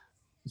 Yeah,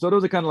 So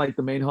those are kind of like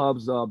the main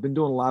hubs. Been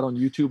doing a lot on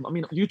YouTube.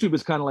 YouTube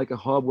is kind of like a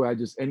hub where I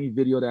just any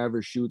video that I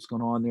ever shoot's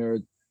going on there.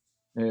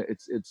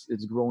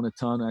 It's grown a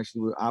ton.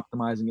 Actually, we're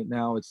optimizing it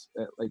now. It's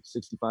at like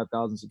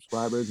 65,000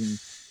 subscribers,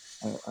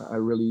 and I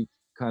really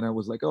kind of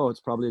was like, oh, it's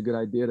probably a good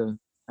idea to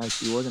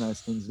actually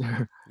organize things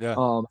there. yeah.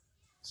 Um,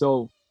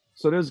 so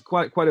there's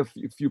quite a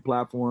few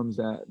platforms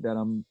that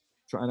I'm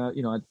trying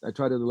to I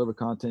try to deliver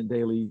content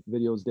daily,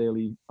 videos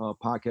daily,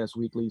 podcasts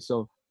weekly.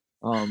 So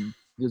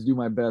just do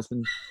my best,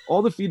 and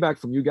all the feedback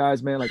from you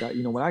guys, man. Like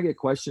when I get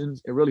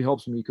questions, it really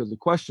helps me because the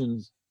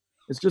questions,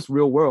 it's just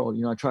real world.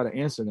 I try to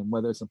answer them,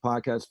 whether it's a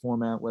podcast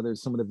format, whether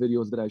it's some of the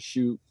videos that I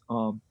shoot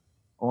on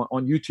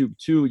YouTube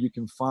too. You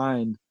can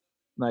find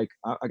like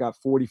I got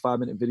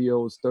 45-minute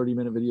videos,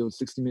 30-minute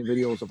videos, 60-minute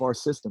videos of our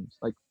systems,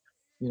 like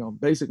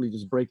basically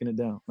just breaking it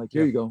down. Like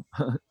here Yeah. you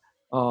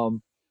go.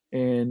 um,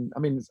 and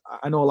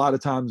I know a lot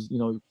of times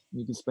you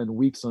can spend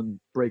weeks on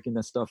breaking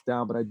that stuff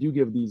down, but I do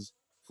give these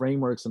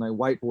frameworks and I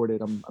whiteboard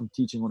it. I'm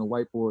teaching on a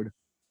whiteboard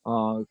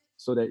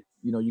so that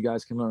you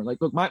guys can learn. Like,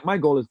 look, my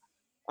goal is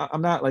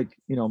I'm not like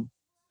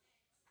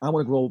I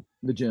want to grow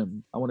the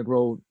gym. I want to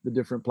grow the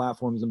different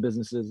platforms and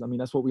businesses.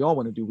 That's what we all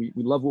want to do. We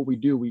love what we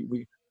do.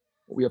 We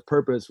have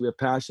purpose. We have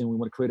passion. We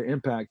want to create an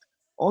impact.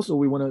 Also,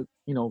 we want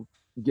to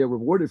get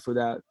rewarded for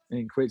that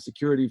and create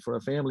security for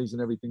our families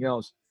and everything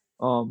else.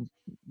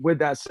 With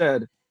that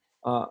said,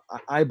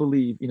 I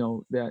believe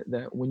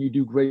that when you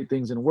do great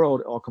things in the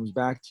world, it all comes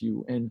back to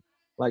you. And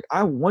like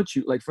I want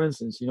you, like for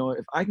instance,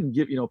 if I can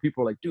give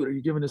people are like, dude, are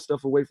you giving this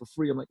stuff away for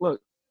free? I'm like,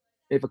 look,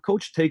 if a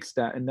coach takes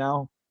that and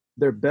now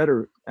they're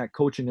better at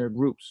coaching their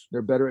groups,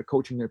 they're better at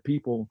coaching their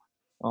people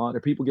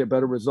get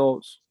better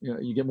results,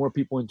 you get more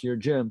people into your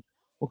gym,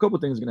 well, a couple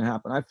of things are going to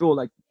happen. I feel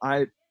like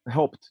I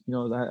helped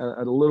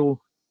at a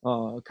little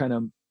kind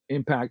of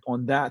impact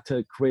on that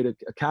to create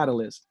a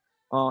catalyst,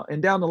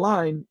 and down the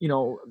line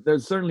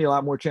there's certainly a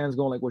lot more chance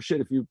going like, well,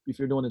 shit, if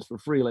you're doing this for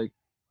free, like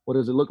what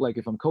does it look like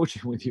if I'm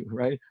coaching with you,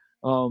 right?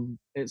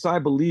 And so I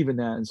believe in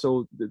that. And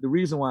so the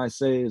reason why I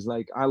say is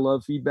like I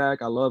love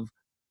feedback. I love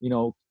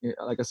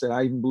like I said,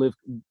 I even believe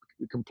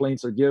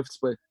complaints are gifts,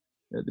 but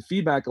the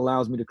feedback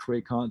allows me to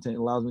create content,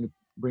 allows me to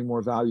bring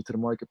more value to the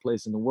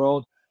marketplace in the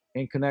world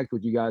and connect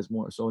with you guys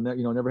more. So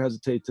never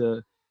hesitate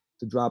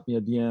to drop me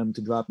a DM,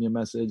 to drop me a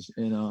message,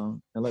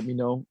 and let me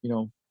know,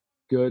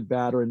 good,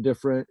 bad, or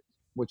indifferent,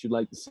 what you'd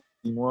like to see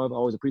more of. I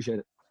always appreciate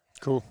it.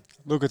 Cool.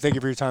 Luka, thank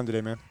you for your time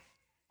today, man.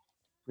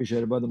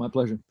 Appreciate it, brother. My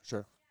pleasure.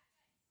 Sure.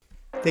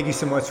 Thank you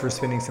so much for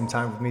spending some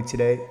time with me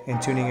today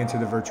and tuning into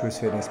the Virtuous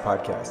Fitness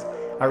Podcast.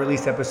 I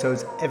release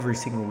episodes every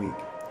single week.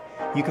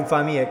 You can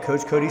find me at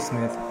Coach Cody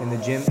Smith in the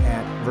gym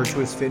at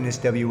Virtuous Fitness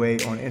WA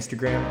on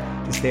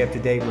Instagram to stay up to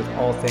date with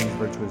all things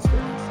Virtuous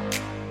Fitness.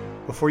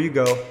 Before you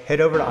go, head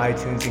over to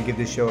iTunes and give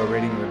this show a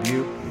rating and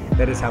review.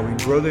 That is how we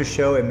grow this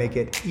show and make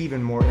it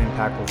even more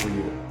impactful for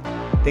you.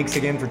 Thanks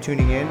again for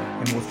tuning in,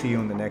 and we'll see you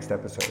on the next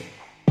episode.